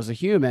penis of was a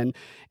human.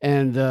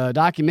 And the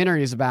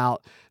documentary is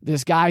about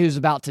this guy who's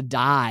about to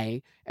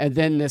die, and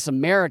then this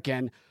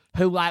American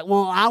who I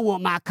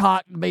want my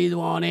cock to be the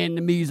one in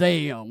the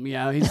museum. You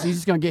know, he's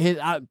just gonna get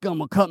I'm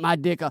gonna cut my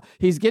dick off.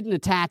 He's getting a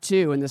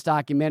tattoo in this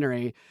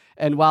documentary,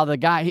 and while the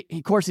guy,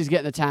 of course, he's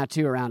getting a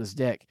tattoo around his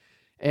dick,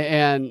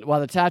 and while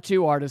the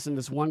tattoo artist in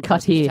this one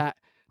cut here,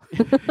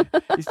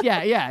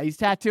 he's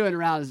tattooing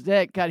around his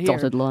dick, cut here,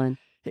 dotted line.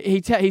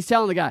 He's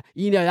telling the guy,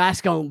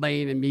 that's gonna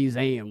be in a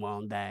museum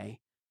one day.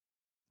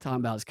 Talking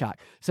about his cock.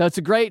 So it's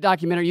a great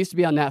documentary. It used to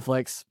be on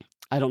Netflix.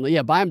 I don't know.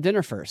 Yeah, buy him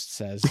dinner first,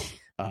 says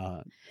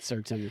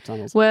Sir Tim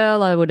Tunnels.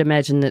 Well, I would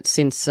imagine that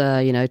since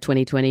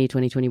 2020,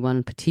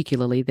 2021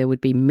 particularly, there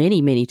would be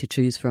many, many to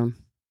choose from.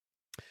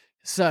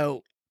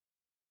 So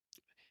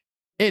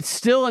it's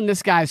still in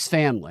this guy's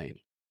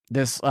family,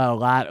 this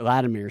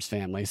Latimer's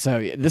family. So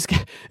this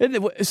guy.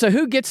 So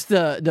who gets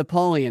the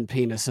Napoleon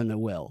penis in the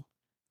will?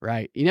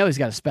 Right? He's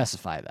got to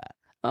specify that.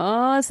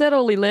 Oh, is that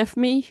all he left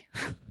me?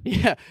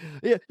 Yeah.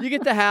 You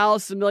get the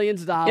house, the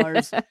millions of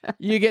dollars.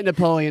 You get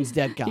Napoleon's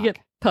dead cock. You get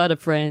part of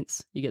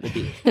France. You get the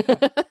dick.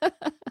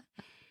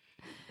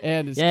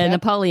 And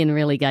Napoleon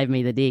really gave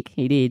me the dick.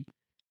 He did.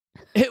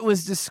 It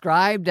was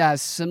described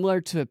as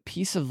similar to a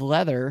piece of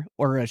leather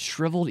or a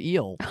shriveled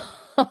eel.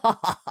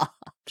 I'm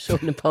sure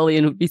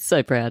Napoleon would be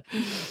so proud.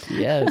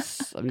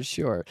 Yes, I'm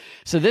sure.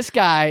 So this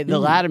guy, the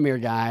Latimer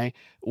guy,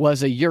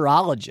 was a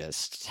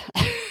urologist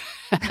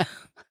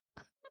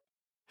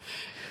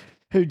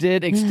who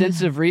did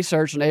extensive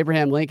research on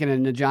Abraham Lincoln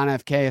and the John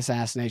F. Kennedy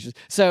assassinations.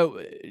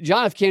 So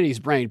John F. Kennedy's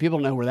brain, people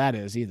don't know where that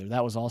is either.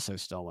 That was also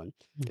stolen.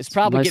 It's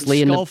probably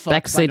mostly in the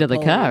backseat of the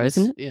car,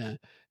 isn't it?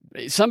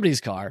 Yeah,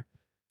 somebody's car.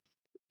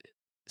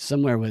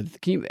 Somewhere with.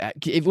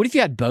 What if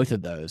you had both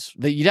of those?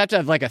 You'd have to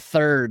have like a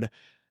third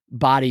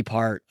body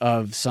part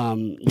of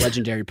some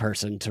legendary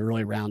person to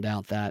really round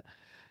out that.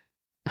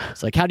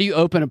 It's like, how do you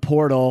open a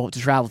portal to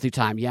travel through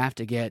time? You have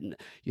to get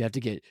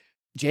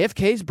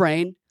JFK's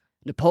brain,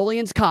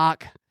 Napoleon's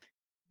cock,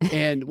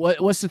 and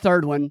what's the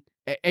third one?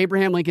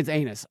 Abraham Lincoln's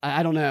anus.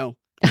 I don't know.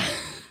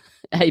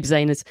 Abe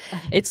Zanus.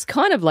 It's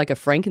kind of like a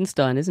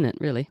Frankenstein, isn't it,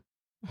 really?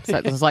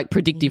 So it's like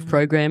predictive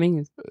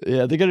programming.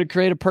 Yeah, they're going to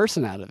create a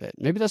person out of it.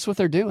 Maybe that's what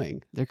they're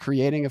doing. They're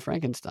creating a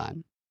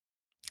Frankenstein.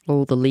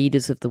 All the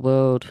leaders of the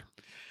world.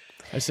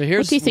 So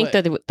here's what do you think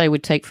that they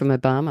would take from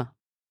Obama?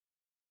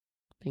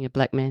 Being a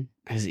black man.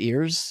 His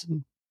ears?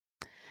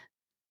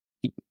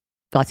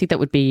 I think that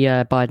would be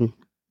Biden.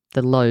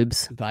 The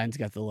lobes. Biden's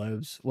got the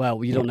lobes.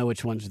 Well, you don't know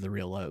which ones are the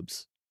real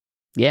lobes.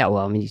 Yeah,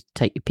 well, I mean, you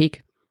take your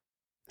pick.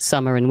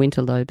 Summer and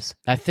winter lobes.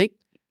 I'm thinking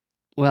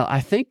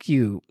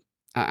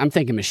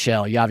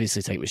Michelle. You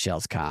obviously take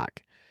Michelle's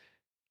cock.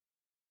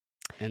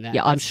 And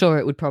yeah, I'm sure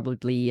it would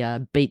probably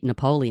beat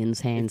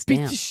Napoleon's hands down.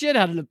 Beat the shit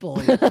out of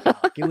Napoleon's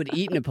cock. It would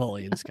eat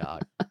Napoleon's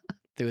cock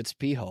through its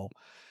pee hole.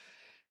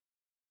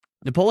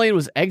 Napoleon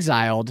was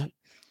exiled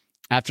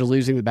after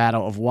losing the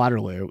Battle of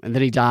Waterloo, and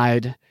then he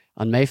died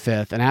on May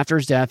 5th. And after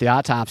his death, the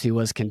autopsy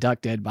was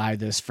conducted by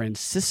this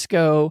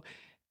Francisco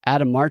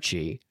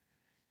Adamarchi,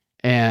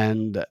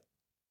 and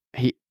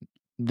he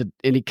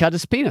cut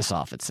his penis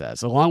off, it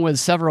says, along with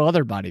several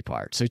other body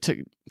parts. So he took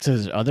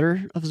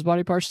other of his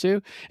body parts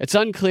too. It's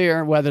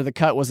unclear whether the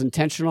cut was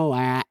intentional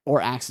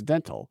or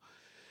accidental.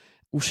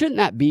 Well, shouldn't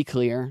that be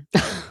clear?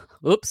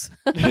 Oops.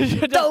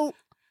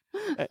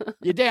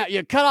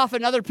 You cut off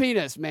another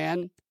penis,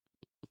 man.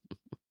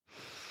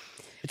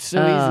 It's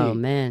so easy. Oh,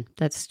 man.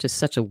 That's just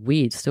such a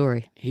weird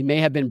story. He may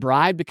have been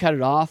bribed to cut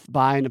it off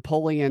by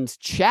Napoleon's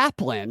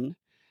chaplain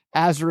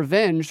as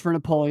revenge for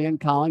Napoleon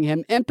calling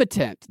him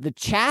impotent. The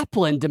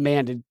chaplain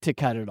demanded to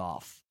cut it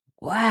off.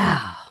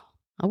 Wow.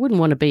 I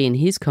wouldn't want to be in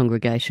his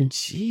congregation.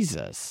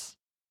 Jesus.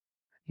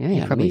 Yeah,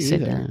 you probably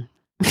sit down.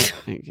 There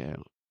you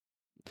go.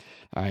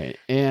 All right.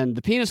 And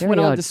the penis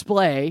went on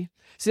display.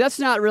 See, that's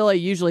not really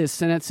usually a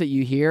sentence that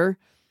you hear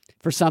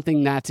for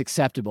something that's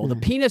acceptable. The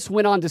penis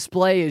went on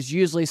display is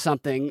usually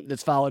something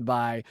that's followed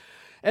by,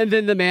 and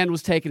then the man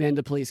was taken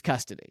into police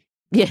custody.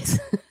 Yes.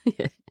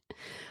 Yeah.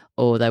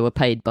 Or they were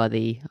paid by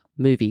the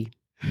movie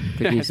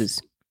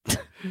producers.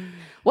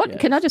 What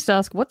can I just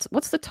ask?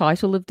 What's the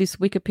title of this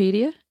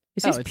Wikipedia?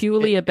 Is this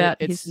purely about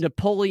it's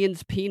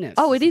Napoleon's penis?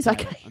 Oh, it is.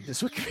 Okay.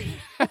 This Wikipedia.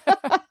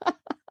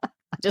 I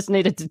just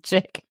needed to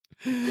check.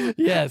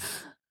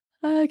 Yes.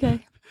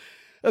 Okay.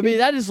 I mean,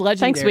 that is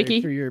legendary. Thanks,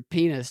 Wiki. For your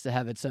penis to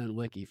have its own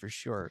wiki for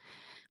sure.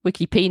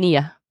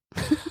 Wikipedia.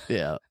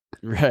 Yeah.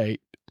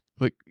 Right.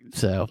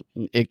 So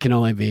it can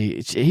only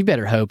be. He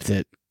better hope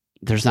that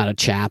there's not a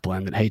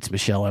chaplain that hates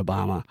Michelle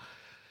Obama,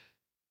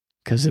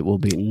 because it will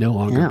be no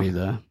longer be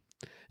the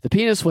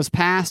penis was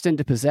passed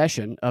into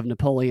possession of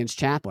Napoleon's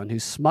chaplain, who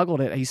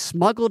smuggled it. He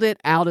smuggled it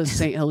out of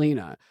St.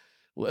 Helena.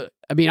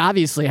 I mean,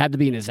 obviously, it had to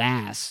be in his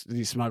ass that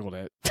he smuggled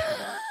it,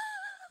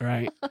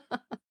 right?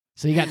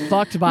 So he got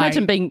fucked by.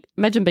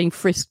 Imagine being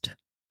frisked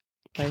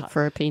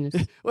for a penis.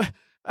 Is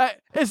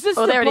this?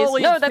 Oh, there it is.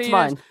 No, that's penis?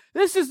 mine.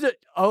 This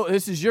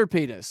is your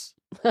penis.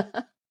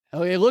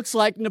 Oh, it looks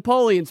like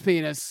Napoleon's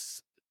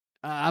penis.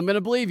 I'm going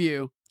to believe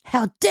you.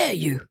 How dare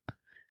you?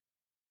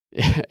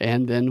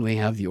 And then we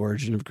have the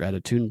origin of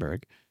Greta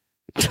Thunberg.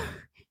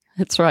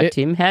 That's right,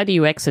 Tim. How do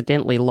you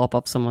accidentally lop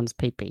off someone's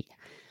pee-pee?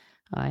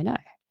 I know.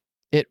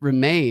 It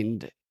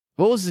remained.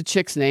 What was the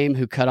chick's name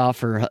who cut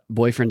off her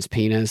boyfriend's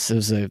penis? It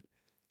was the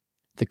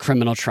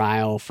criminal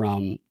trial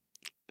from.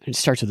 It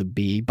starts with a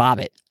B.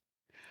 Bobbitt.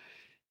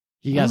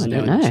 You guys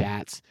know in the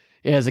chats.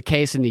 It was a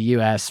case in the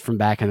U.S. from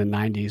back in the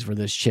 90s where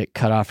this chick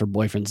cut off her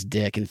boyfriend's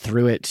dick and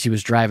threw it. She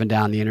was driving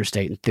down the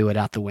interstate and threw it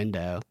out the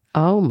window.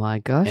 Oh my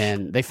gosh!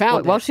 And they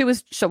found while she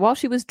was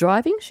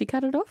driving. She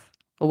cut it off,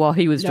 or while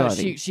he was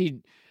driving.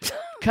 She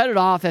cut it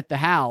off at the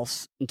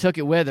house and took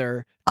it with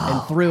her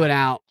and threw it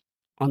out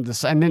on the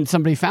side. And then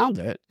somebody found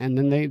it, and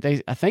then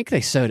they I think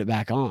they sewed it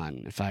back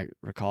on, if I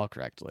recall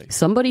correctly.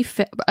 Somebody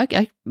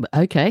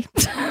okay.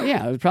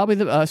 Yeah, it was probably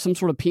some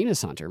sort of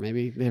penis hunter.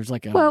 Maybe there's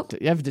like you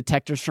have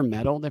detectors for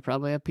metal. They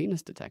probably have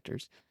penis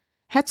detectors.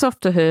 Hats off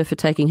to her for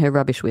taking her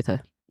rubbish with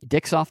her.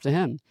 Dicks off to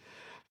him.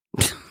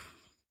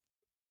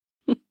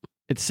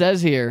 It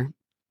says here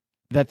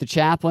that the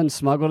chaplain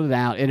smuggled it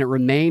out, and it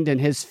remained in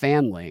his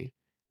family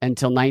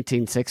until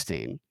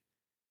 1916.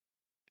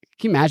 Can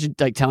you imagine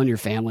telling your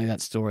family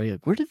that story?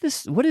 Like, what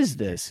is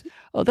this?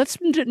 Oh, that's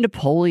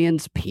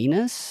Napoleon's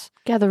penis?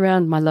 Gather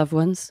round, my loved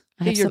ones.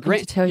 I have something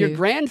to tell you. Your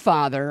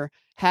grandfather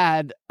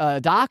had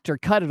a doctor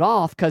cut it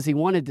off because he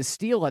wanted to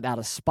steal it out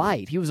of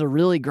spite. He was a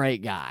really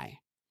great guy.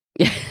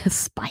 Yeah,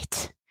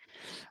 spite.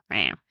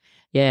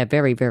 Yeah,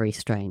 very, very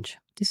strange.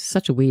 This is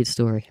such a weird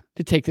story.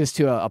 To take this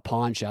to a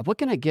pawn shop. What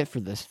can I get for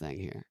this thing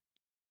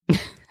here?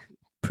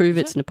 Prove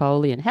it's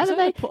Napoleon.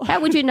 How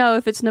would you know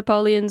if it's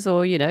Napoleon's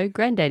or,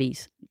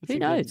 granddaddy's? Who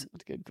knows?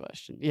 That's a good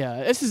question.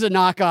 Yeah, this is a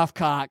knockoff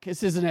cock.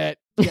 This isn't it.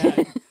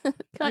 Yeah.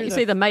 Can't you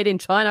see the made in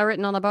China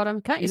written on the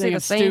bottom? Can't you see the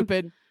theme?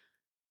 Stupid.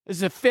 This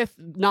is a fifth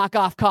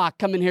knockoff cock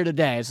coming here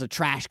today. It's a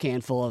trash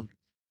can full of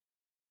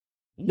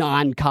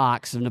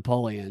non-cocks of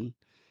Napoleon.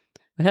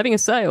 We're having a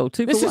sale,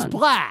 2 for 1. This is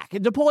black.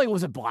 Napoleon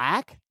wasn't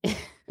black.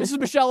 This is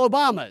Michelle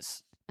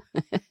Obama's.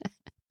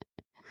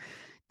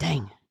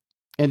 Dang.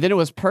 And then it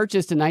was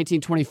purchased in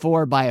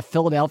 1924 by a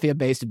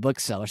Philadelphia-based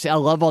bookseller. See, I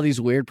love all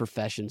these weird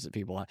professions that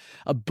people have.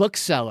 A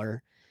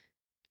bookseller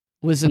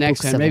was the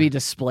next one. Maybe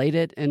displayed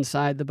it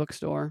inside the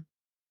bookstore.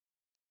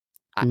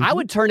 I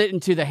would turn it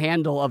into the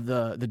handle of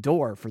the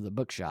door for the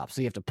bookshop, so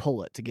you have to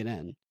pull it to get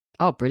in.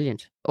 Oh,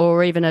 brilliant.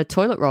 Or even a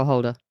toilet roll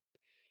holder.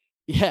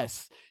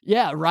 Yes.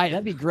 Yeah, right.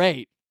 That'd be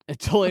great. A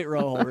toilet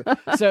roll holder.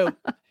 So,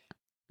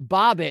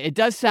 Bobbitt, it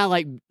does sound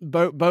like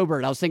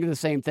Bobert. I was thinking the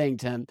same thing,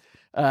 Tim.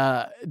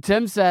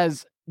 Tim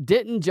says,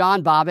 didn't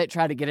John Bobbitt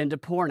try to get into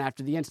porn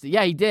after the incident?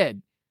 Yeah, he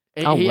did.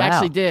 He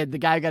actually did. The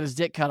guy got his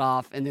dick cut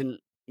off and then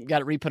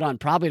got it re-put on,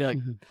 probably to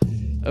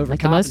overcompensate.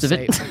 Make the most of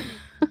it.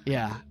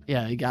 Yeah,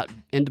 he got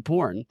into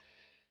porn.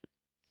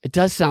 It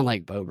does sound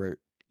like Bobert.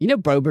 You know,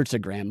 Bobert's a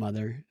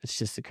grandmother. It's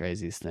just the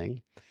craziest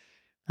thing.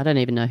 I don't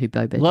even know who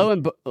Bobert is.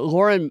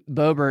 Lauren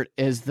Boebert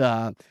is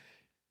the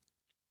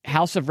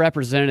House of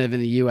Representative in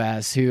the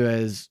U.S. who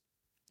is,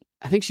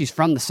 I think she's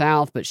from the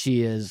South, but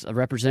she is a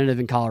representative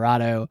in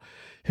Colorado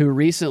who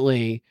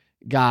recently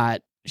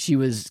she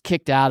was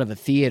kicked out of a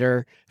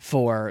theater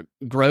for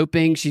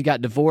groping. She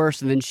got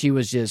divorced, and then she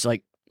was just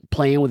like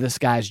playing with this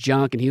guy's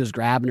junk, and he was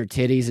grabbing her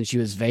titties, and she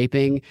was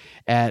vaping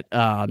at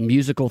a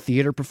musical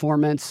theater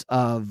performance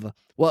of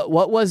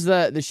what was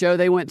the show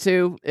they went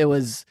to? It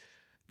was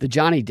the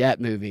Johnny Depp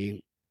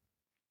movie.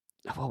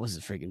 What was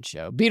the freaking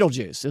show?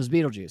 Beetlejuice. It was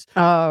Beetlejuice.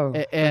 Oh,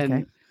 and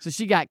okay. So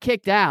she got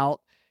kicked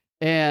out,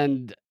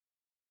 and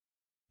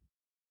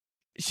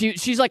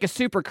she's like a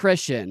super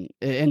Christian,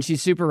 and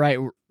she's super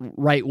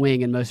right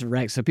wing in most of her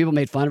ranks. So people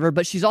made fun of her,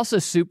 but she's also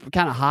super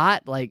kind of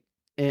hot, like,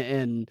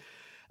 and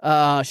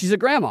she's a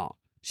grandma.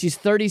 She's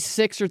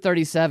 36 or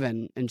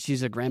 37, and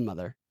she's a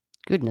grandmother.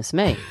 Goodness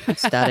me.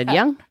 Started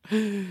young.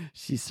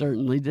 She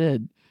certainly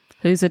did.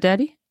 Who's a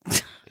daddy? I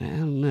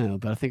don't know,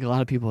 but I think a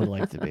lot of people would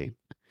like to be.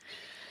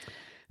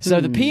 So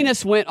the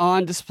penis went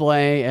on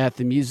display at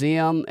the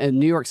museum in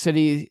New York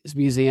City's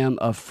Museum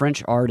of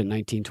French Art in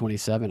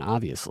 1927,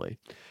 obviously.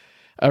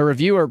 A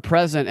reviewer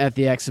present at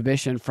the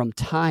exhibition from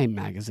Time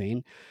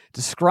magazine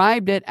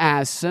described it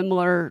as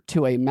similar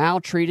to a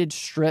maltreated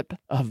strip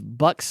of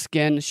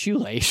buckskin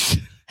shoelace.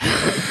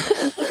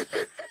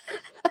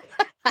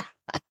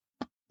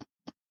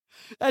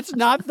 That's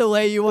not the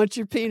way you want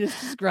your penis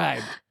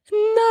described.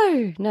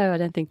 No, I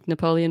don't think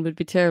Napoleon would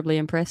be terribly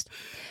impressed.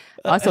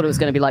 I thought it was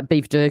going to be like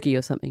beef jerky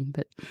or something,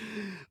 but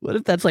what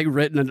if that's like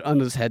written on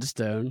his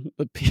headstone?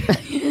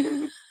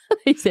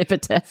 His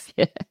epitaph,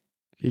 yeah.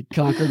 He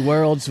conquered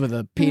worlds with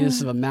a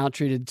penis of a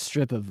maltreated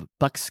strip of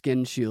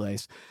buckskin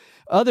shoelace.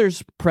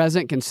 Others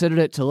present considered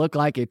it to look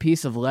like a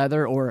piece of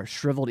leather or a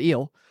shriveled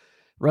eel.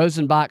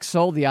 Rosenbach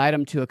sold the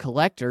item to a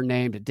collector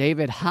named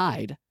David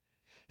Hyde,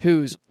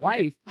 whose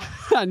wife,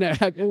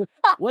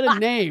 what a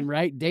name,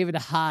 right? David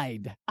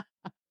Hyde.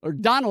 Or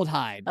Donald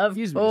Hyde.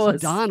 Excuse me,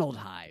 Donald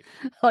Hyde.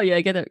 Oh,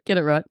 yeah, get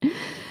it right.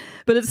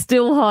 But it's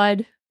still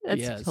Hyde.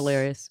 That's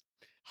hilarious.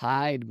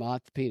 Hyde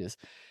moth penis.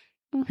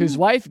 Whose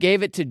wife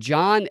gave it to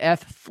John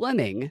F.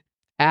 Fleming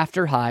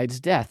after Hyde's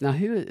death. Now,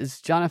 who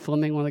is John F.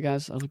 Fleming, one of the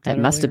guys I looked at? That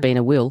must have been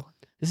a will.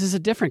 This is a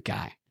different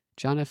guy,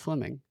 John F.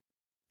 Fleming,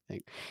 I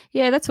think.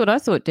 Yeah, that's what I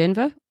thought,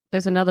 Denver.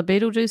 There's another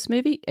Beetlejuice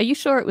movie. Are you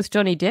sure it was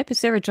Johnny Depp? Is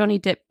there a Johnny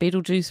Depp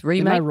Beetlejuice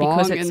remake? Am I wrong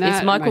because in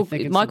that?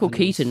 it's Michael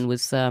Keaton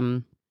was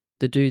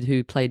the dude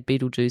who played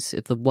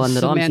Beetlejuice, the one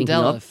that I'm thinking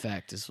of. Mandela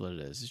effect is what it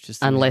is. It's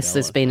just unless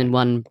there's been in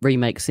one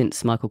remake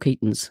since Michael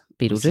Keaton's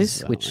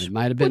Beetlejuice, which it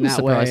might have been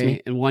that way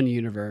in one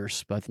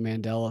universe, but the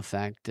Mandela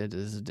effect it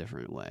is a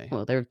different way.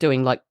 Well, they're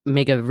doing like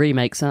mega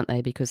remakes, aren't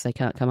they? Because they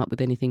can't come up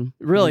with anything.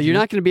 Really, you're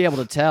not going to be able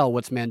to tell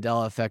what's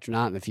Mandela effect or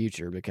not in the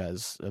future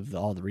because of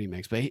all the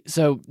remakes. But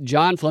so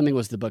John Fleming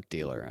was the book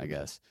dealer, I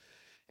guess,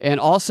 and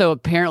also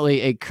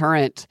apparently a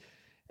current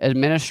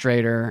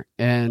administrator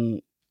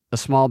in the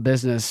Small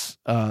Business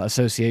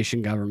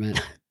Association government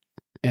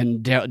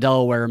in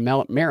Delaware,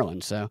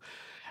 Maryland. So,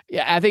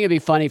 yeah, I think it'd be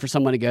funny for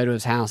someone to go to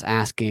his house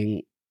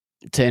asking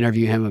to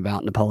interview him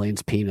about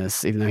Napoleon's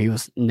penis, even though he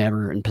was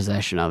never in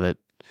possession of it,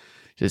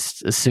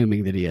 just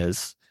assuming that he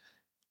is.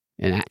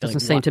 And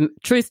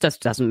truth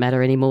doesn't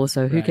matter anymore,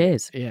 so who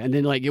cares? Yeah, and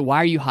then like, why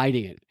are you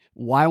hiding it?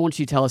 Why won't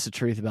you tell us the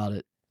truth about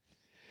it?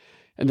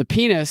 And the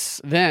penis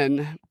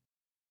then,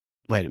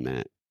 wait a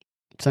minute,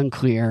 it's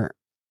unclear.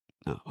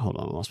 Oh, hold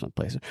on, I lost my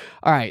place.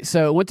 All right,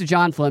 so it went to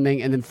John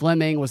Fleming, and then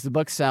Fleming was the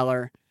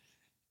bookseller,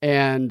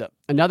 and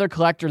another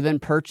collector then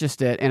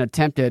purchased it and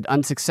attempted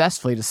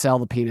unsuccessfully to sell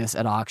the penis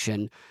at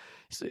auction.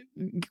 So,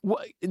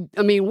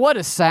 I mean, what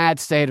a sad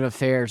state of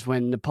affairs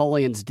when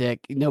Napoleon's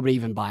dick, nobody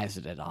even buys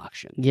it at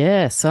auction.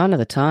 Yeah, sign of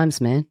the times,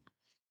 man.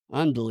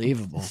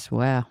 Unbelievable.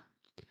 Wow.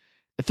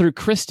 Through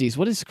Christie's.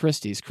 What is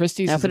Christie's?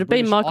 Christie's now, is if it had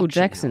been Michael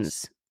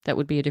Jackson's, that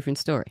would be a different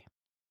story.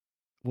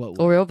 What?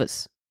 Or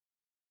Elvis.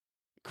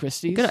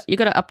 Christie's? You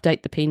got to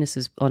update the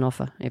penises on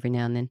offer every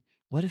now and then.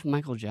 What if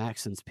Michael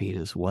Jackson's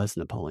penis was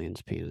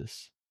Napoleon's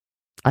penis?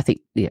 I think,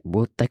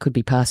 well, they could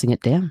be passing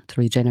it down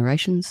through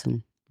generations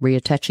and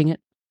reattaching it.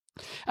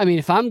 I mean,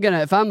 if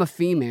I'm a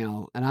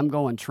female and I'm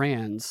going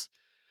trans,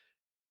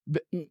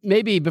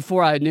 maybe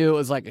before I knew it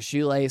was like a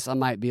shoelace, I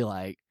might be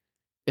like,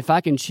 if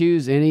I can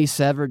choose any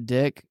severed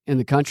dick in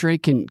the country,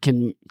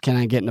 can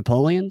I get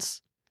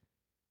Napoleon's?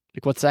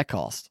 Like, what's that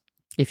cost?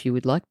 If you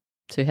would like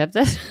to have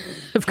that,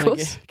 of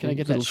course. Can I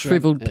get little that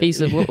shriveled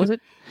piece of, what was it?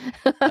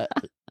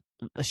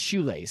 A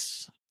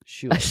shoelace.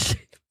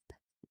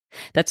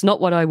 That's not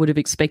what I would have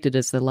expected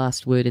as the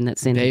last word in that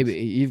sentence.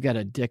 Baby, you've got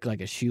a dick like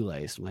a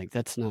shoelace. I'm like,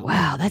 that's not.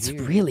 Wow, that's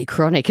really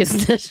chronic,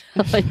 isn't it?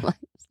 It's like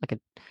a.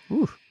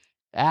 Ooh.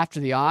 After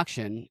the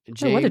auction,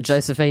 James. What if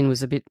Josephine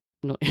was a bit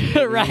not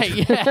right?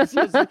 Yeah,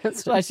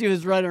 that's why she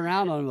was running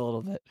around on him a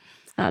little bit.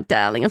 Oh,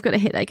 darling, I've got a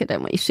headache. I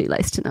don't want your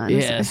shoelace tonight.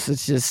 Yes,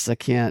 it's just I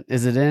can't.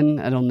 Is it in?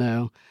 I don't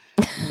know.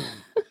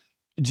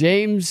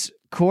 James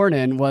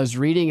Cornyn was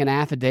reading an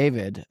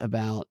affidavit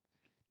about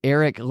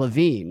Eric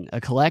Levine,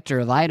 a collector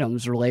of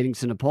items relating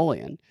to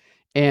Napoleon.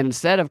 And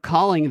instead of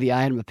calling the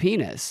item a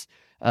penis,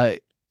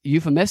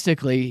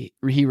 euphemistically,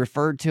 he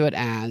referred to it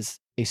as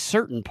a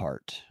certain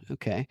part.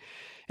 Okay.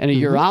 And a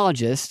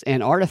urologist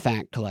and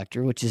artifact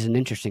collector, which is an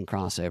interesting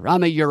crossover.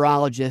 I'm a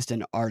urologist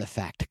and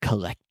artifact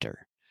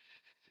collector.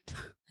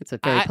 It's a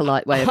very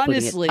polite way of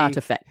honestly, putting it.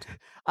 Artifact.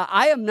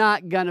 I am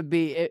not going to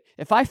be,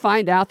 if I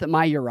find out that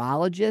my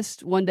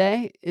urologist one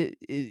day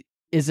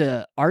is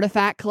an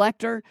artifact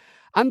collector,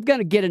 I'm going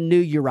to get a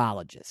new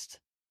urologist.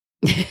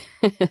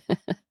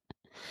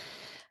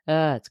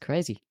 It's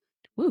crazy.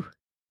 Woo.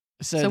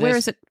 So where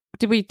is it?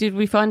 Did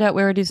we find out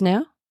where it is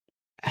now?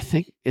 I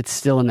think it's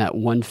still in that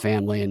one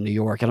family in New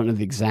York. I don't know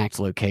the exact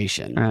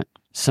location. All right.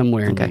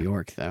 Somewhere in New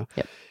York, though.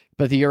 Yep.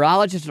 But the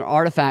urologist and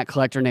artifact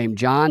collector named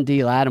John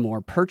D. Lattimore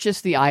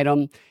purchased the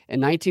item in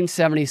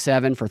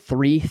 1977 for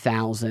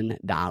 $3,000.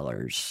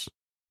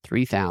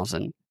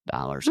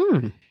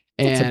 $3,000.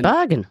 It's a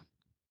bargain.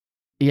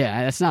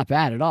 Yeah, that's not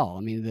bad at all.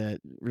 I mean,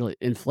 the really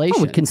inflation.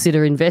 I would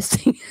consider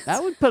investing.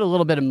 That would put a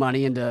little bit of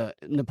money into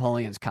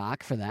Napoleon's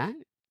cock for that.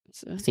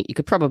 I think you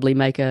could probably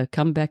make a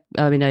comeback.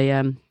 I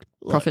mean,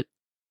 profit.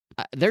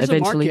 There's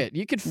eventually. a market.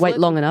 You could wait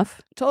long enough.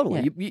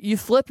 Totally. Yeah. You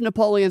flip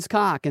Napoleon's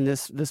cock in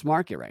this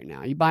market right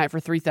now. You buy it for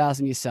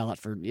 $3,000. You sell it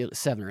for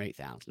 $7,000 or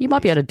 $8,000. You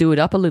might be able to do it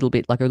up a little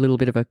bit, like a little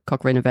bit of a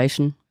cock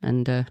renovation,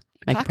 and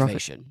make a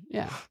profit.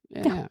 Yeah,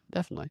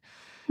 definitely.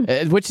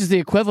 Which is the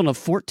equivalent of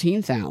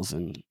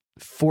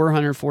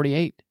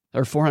 $14,448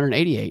 or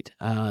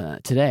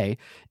 $488 today,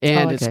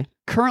 and it's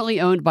currently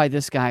owned by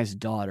this guy's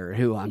daughter,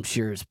 who I'm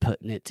sure is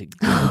putting it to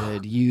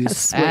good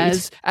use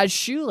as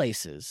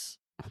shoelaces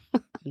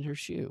in her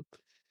shoe.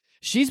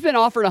 She's been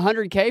offered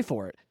 $100K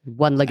for it.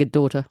 One-legged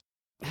daughter.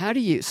 How do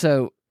you?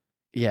 So,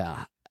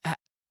 yeah.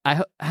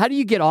 How do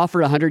you get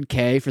offered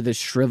 $100K for this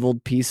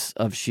shriveled piece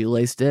of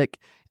shoelace dick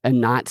and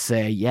not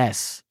say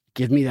yes?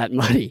 Give me that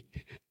money.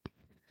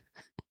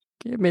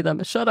 Give me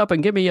them. Shut up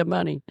and give me your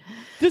money.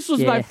 This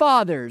was my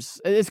father's.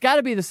 It's got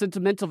to be the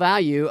sentimental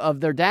value of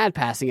their dad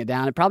passing it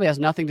down. It probably has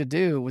nothing to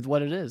do with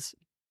what it is.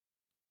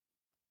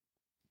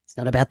 It's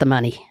not about the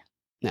money.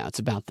 No, it's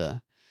about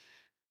the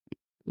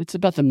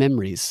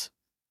memories.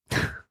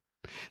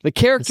 The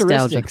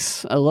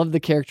characteristics. I love the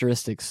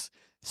characteristics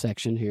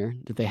section here,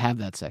 that they have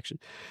that section.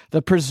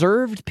 The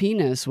preserved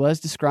penis was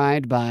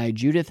described by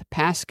Judith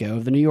Pascoe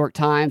of the New York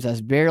Times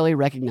as barely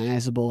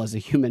recognizable as a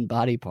human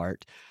body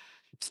part.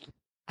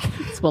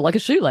 It's more like a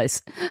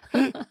shoelace.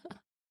 A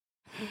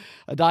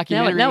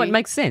documentary. Now it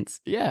makes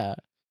sense. Yeah.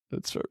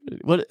 That's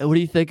what do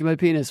you think of my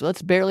penis? Well,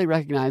 it's barely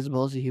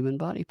recognizable as a human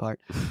body part.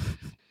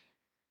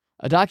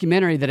 A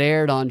documentary that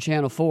aired on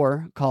Channel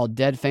 4 called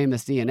Dead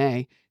Famous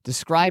DNA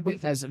described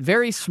it as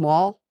very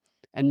small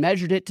and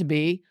measured it to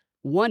be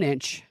 1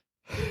 inch.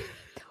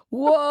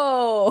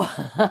 Whoa.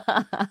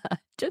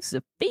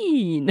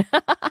 Josephine.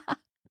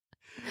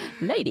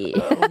 Lady.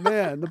 Oh,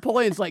 man.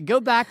 Napoleon's like, go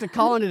back to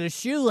calling it a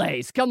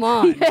shoelace. Come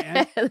on,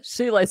 man. The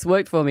shoelace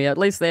worked for me. At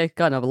least they're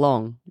kind of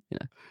long,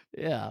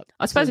 Yeah.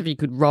 I suppose if you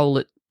could roll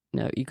it,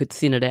 you could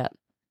thin it out.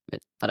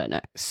 But I don't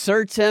know.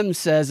 Sir Tim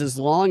says as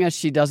long as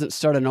she doesn't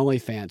start an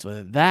OnlyFans with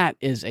it, that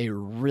is a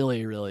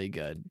really, really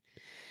good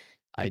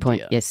idea.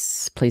 Point.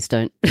 Yes, please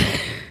don't.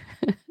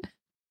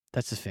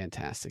 That's a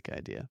fantastic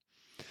idea.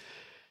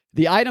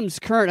 The item's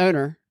current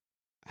owner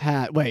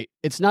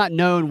it's not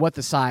known what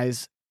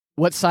size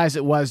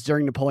it was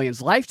during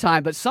Napoleon's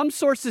lifetime, but some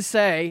sources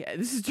say,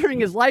 this is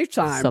during his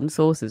lifetime. Some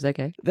sources,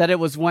 okay. That it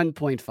was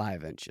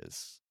 1.5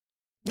 inches.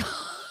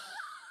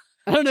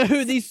 I don't know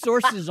who these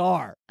sources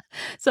are.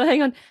 So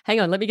hang on.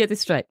 Let me get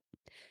this straight.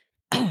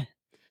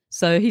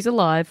 So he's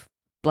alive,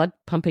 blood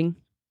pumping.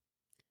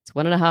 It's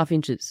 1.5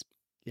 inches.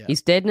 Yeah.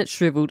 He's dead and it's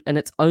shriveled and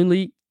it's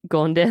only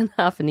gone down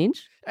 0.5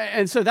 inch.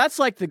 And so that's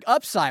like the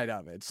upside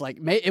of it. It's like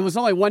it was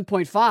only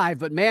 1.5,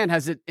 but man,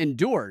 has it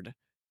endured.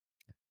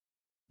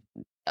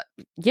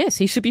 Yes,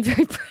 he should be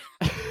very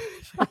proud.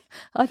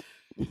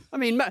 I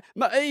mean,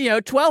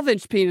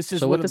 12-inch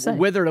penises would have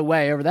withered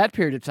away over that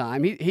period of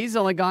time. He's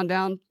only gone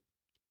down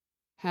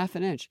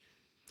 0.5 inch.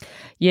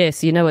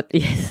 Yes, you know what?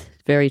 Yes,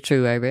 very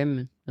true, Abraham.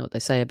 You know what they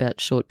say about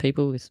short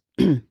people is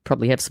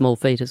probably have small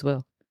feet as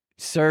well.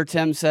 Sir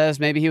Tim says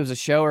maybe he was a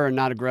shower and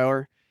not a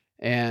grower.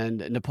 And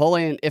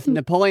if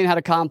Napoleon had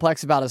a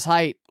complex about his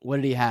height, what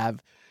did he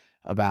have?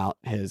 about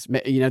his,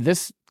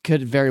 this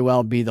could very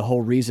well be the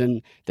whole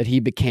reason that he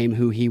became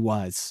who he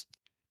was.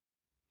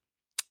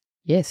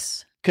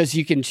 Yes. Because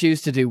you can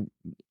choose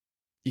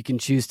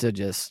to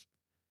just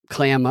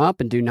clam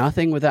up and do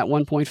nothing with that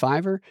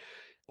 1.5er,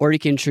 or you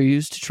can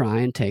choose to try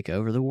and take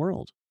over the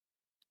world.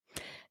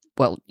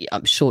 Well,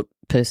 I'm short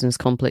person's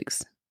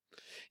complex.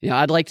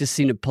 I'd like to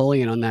see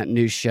Napoleon on that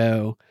new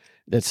show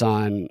that's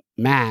on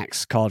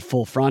Max called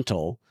Full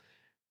Frontal,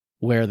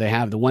 where they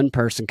have the one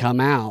person come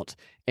out,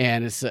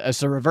 and it's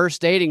a reverse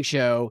dating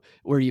show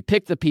where you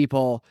pick the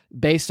people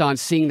based on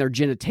seeing their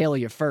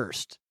genitalia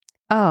first.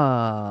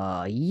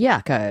 Oh,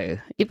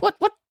 yucko.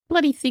 What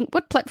bloody thing?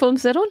 What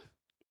platform's that on?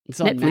 It's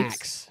on Netflix?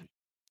 Max.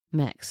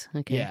 Max,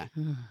 okay. Yeah.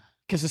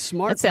 Because a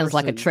smart That sounds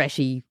like a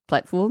trashy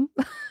platform.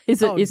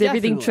 Is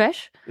everything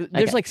trash?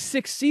 There's like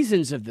 6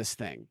 seasons of this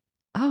thing.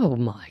 Oh,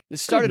 my It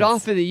started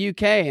off in the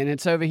UK, and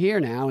it's over here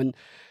now, and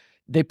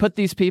they put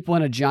these people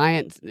in a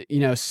giant,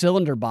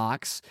 cylinder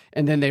box,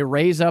 and then they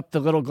raise up the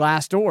little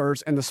glass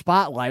doors, and the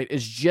spotlight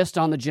is just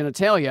on the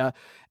genitalia,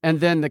 and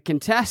then the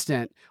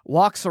contestant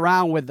walks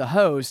around with the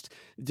host,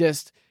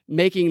 just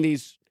making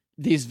these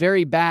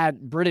very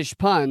bad British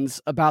puns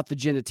about the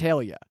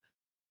genitalia.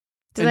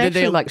 Do they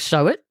actually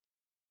show it?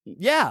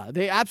 Yeah,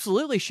 they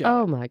absolutely show.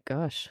 Oh my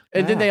gosh.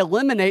 And then they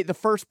eliminate the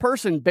first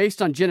person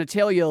based on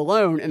genitalia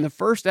alone. In the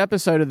first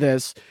episode of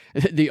this,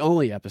 the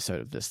only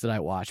episode of this that I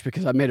watched,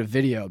 because I made a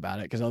video about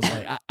it, because I was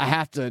like, I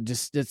have to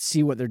just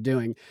see what they're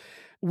doing,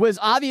 was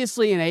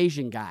obviously an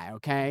Asian guy,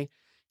 okay?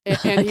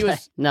 And he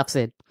was enough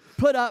said.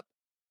 Put up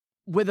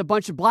with a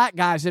bunch of black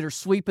guys that are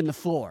sweeping the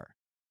floor,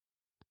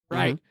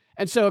 right? Mm-hmm.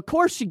 And so, of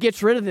course, she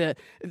gets rid of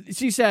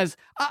she says,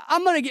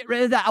 I'm going to get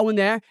rid of that one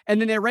there. And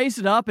then they raise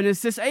it up, and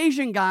it's this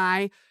Asian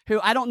guy who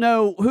I don't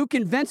know who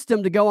convinced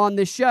him to go on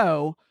this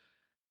show.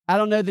 I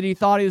don't know that he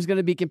thought he was going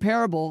to be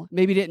comparable.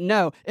 Maybe he didn't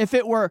know. If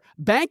it were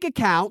bank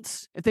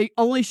accounts, if they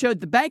only showed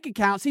the bank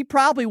accounts, he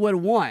probably would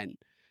have won.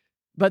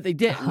 But they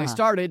didn't. They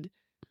started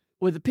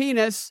with a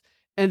penis,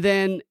 and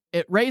then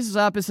it raises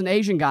up. It's an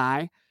Asian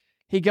guy.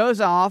 He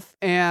goes off,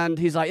 and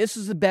he's like, this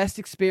is the best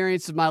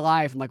experience of my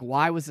life. I'm like,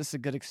 why was this a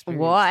good experience?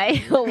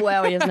 Why?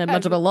 Wow, he hasn't had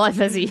much of a life,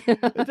 has he?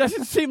 It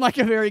doesn't seem like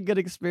a very good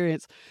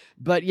experience.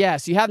 But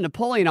yes, you have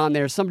Napoleon on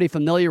there. Somebody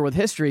familiar with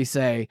history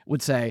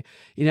would say,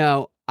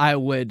 my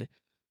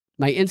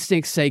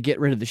instincts say get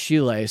rid of the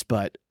shoelace,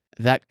 but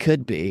that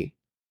could be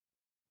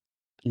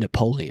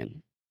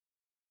Napoleon.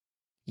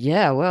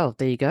 Yeah, well,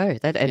 there you go.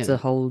 That adds a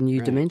whole new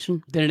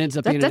dimension. Then it ends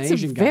up being an Asian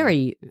guy. That's a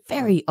very,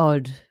 very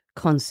odd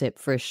concept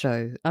for a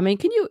show. I mean,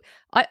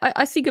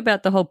 I think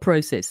about the whole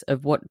process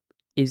of what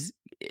is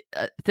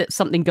that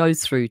something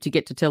goes through to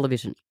get to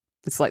television.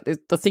 It's like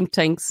the think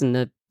tanks and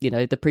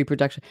the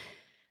pre-production,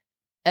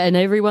 and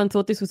everyone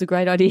thought this was a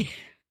great idea.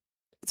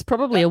 It's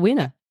probably a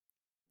winner.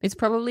 Is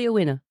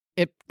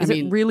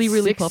it really,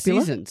 really 6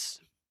 popular? Seasons.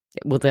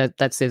 Well,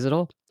 that says it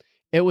all.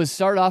 It was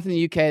started off in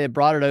the UK. They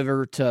brought it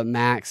over to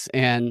Max,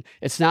 and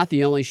it's not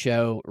the only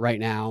show right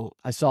now.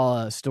 I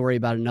saw a story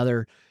about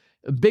another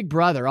Big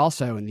Brother,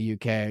 also in the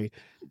UK.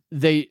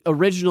 They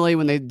originally,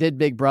 when they did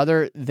Big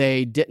Brother,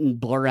 they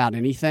didn't blur out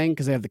anything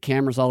because they have the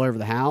cameras all over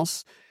the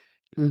house.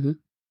 Mm-hmm.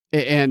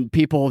 And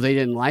people, they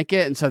didn't like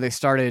it, and so they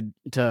started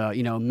to,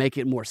 make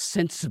it more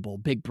sensible.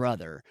 Big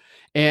Brother,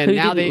 and who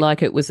now didn't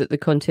like it? Was it the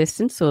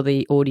contestants or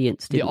the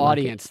audience? The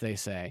audience, they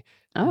say.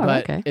 Oh,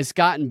 but okay. It's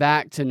gotten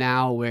back to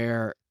now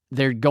where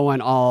they're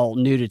going all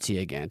nudity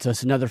again, so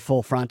it's another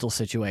full frontal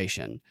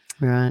situation.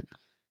 Right.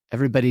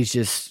 Everybody's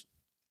just.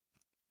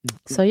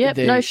 So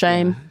no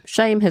shame.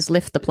 Shame has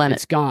left the planet.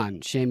 It's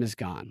gone. Shame is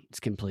gone. It's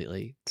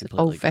completely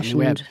old-fashioned.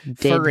 We have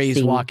dead furries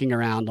thing. walking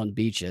around on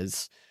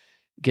beaches,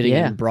 getting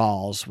in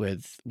brawls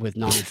with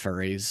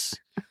non-furries,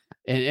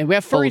 and we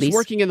have furries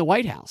working in the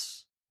White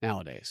House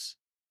nowadays.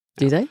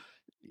 Do they?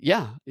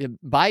 Yeah,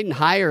 Biden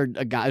hired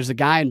a guy. There's a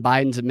guy in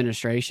Biden's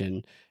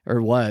administration,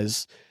 or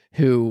was,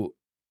 who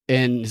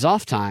in his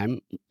off time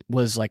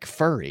was like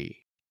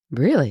furry.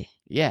 Really?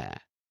 Yeah.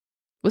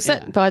 Was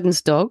that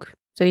Biden's dog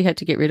that he had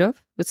to get rid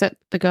of? Was that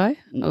the guy?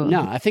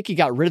 No, I think he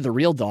got rid of the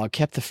real dog,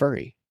 kept the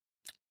furry.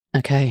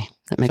 Okay,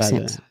 that makes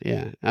sense.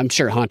 Yeah, I'm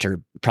sure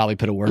Hunter probably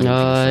put a word in.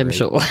 I'm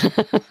sure.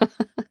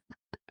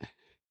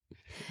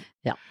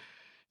 Yeah.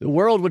 The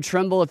world would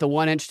tremble at the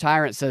 1-inch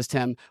tyrant, says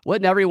Tim.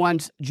 Wouldn't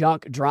everyone's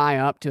junk dry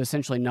up to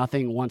essentially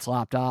nothing once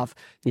lopped off?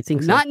 You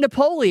think so? Not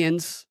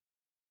Napoleon's.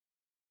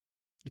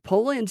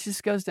 Napoleon's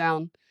just goes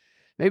down.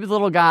 Maybe the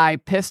little guy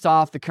pissed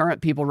off the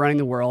current people running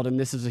the world, and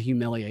this is a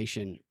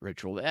humiliation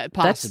ritual.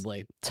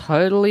 Possibly. That's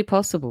totally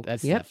possible.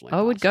 That's definitely possible.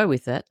 I would go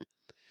with that.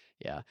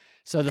 Yeah.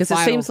 So because it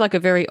seems like a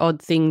very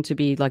odd thing to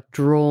be like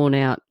drawn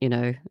out,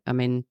 I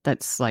mean,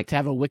 that's like to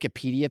have a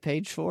Wikipedia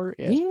page for.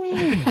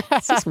 Yeah.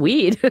 It's just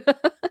weird.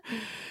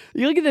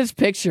 You look at this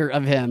picture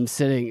of him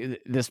sitting,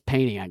 this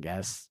painting, I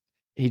guess.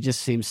 He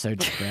just seems so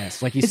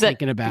depressed. Like he's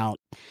thinking about.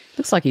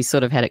 Looks like he's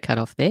sort of had it cut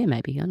off there,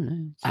 maybe. I don't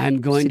know.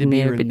 I'm going to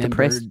be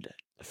remembered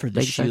for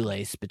the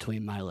shoelace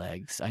between my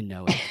legs. I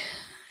know it.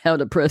 How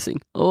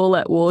depressing. All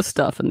that war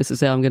stuff, and this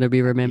is how I'm going to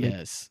be remembered.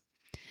 Yes.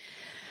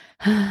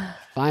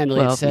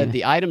 Finally, it said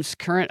the item's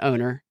current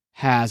owner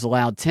has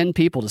allowed 10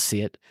 people to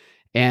see it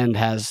and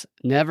has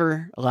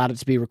never allowed it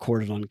to be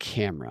recorded on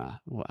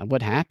camera.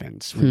 What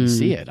happens when you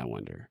see it, I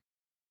wonder?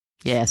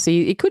 Yeah,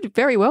 see, it could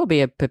very well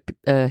be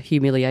a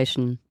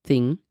humiliation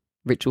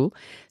ritual.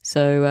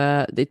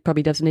 So it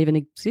probably doesn't even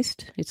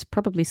exist. It's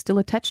probably still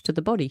attached to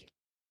the body.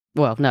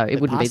 Well, no, it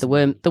wouldn't be the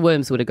worm. The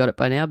worms would have got it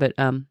by now, but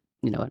you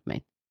know what I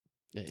mean.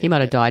 He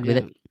might have died with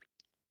it.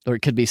 Or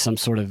it could be some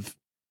sort of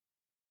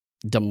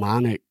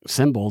demonic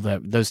symbol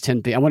that those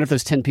 10 people, I wonder if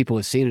those 10 people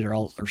who've seen it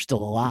are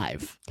still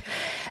alive.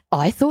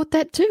 I thought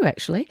that too,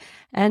 actually.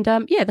 And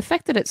the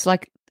fact that it's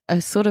like a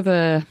sort of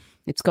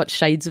it's got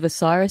shades of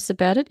Osiris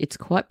about it, it's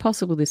quite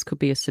possible this could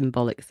be a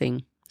symbolic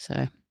thing.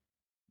 So,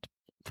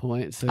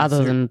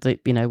 other than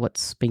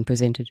what's being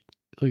presented.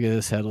 Look at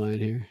this headline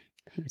here.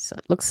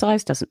 Look,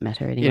 size doesn't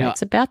matter anyway.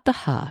 It's about the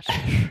heart.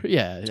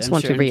 Yeah. Just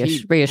want to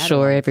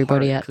reassure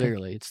everybody out there.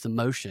 Clearly, it's the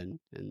motion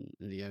in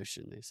the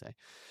ocean, they say.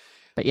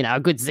 But, a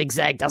good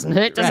zigzag doesn't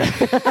hurt, does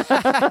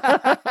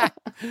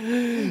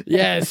it?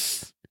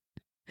 Yes.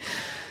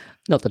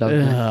 Not that I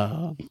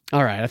know.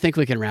 All right. I think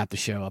we can wrap the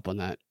show up on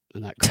that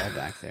call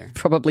back there.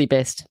 Probably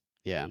best.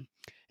 Yeah.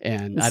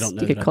 And I don't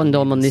know. Stick a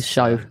condom on this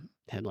show.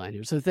 Headline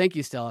here. So thank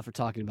you, Stella, for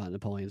talking about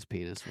Napoleon's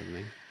penis with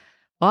me.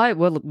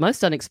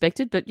 Most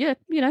unexpected, but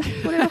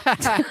whatever.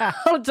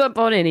 I'll jump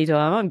on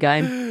anytime. I'm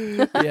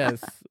game.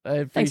 Yes.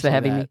 Thanks for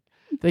having me.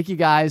 Thank you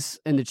guys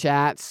in the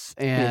chats.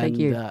 And thank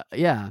you.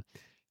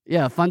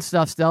 Yeah, fun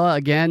stuff, Stella.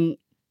 Again,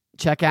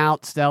 check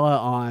out Stella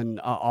on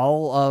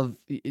all of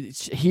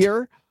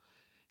here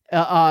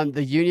on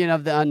the Union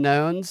of the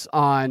Unknowns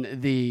on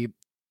the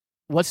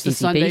what's the Easy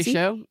Sunday Peasy.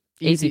 show?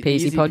 Easy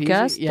Peasy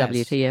podcast. Yes.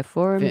 WTF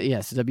forum.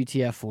 Yes,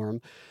 WTF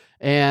forum.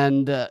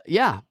 And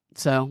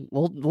so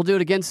we'll do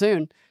it again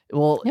soon.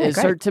 Well,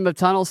 insert Tim of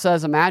Tunnel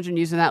says, imagine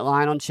using that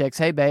line on chicks.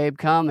 Hey, babe,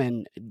 come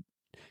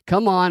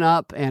on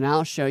up, and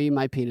I'll show you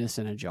my penis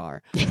in a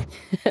jar.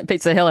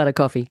 Beats the hell out of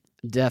coffee.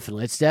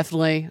 Definitely. It's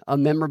definitely a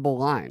memorable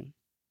line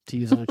to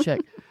use on a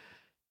chick.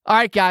 All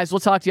right, guys. We'll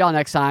talk to y'all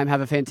next time.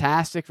 Have a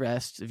fantastic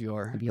rest of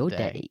your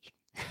day.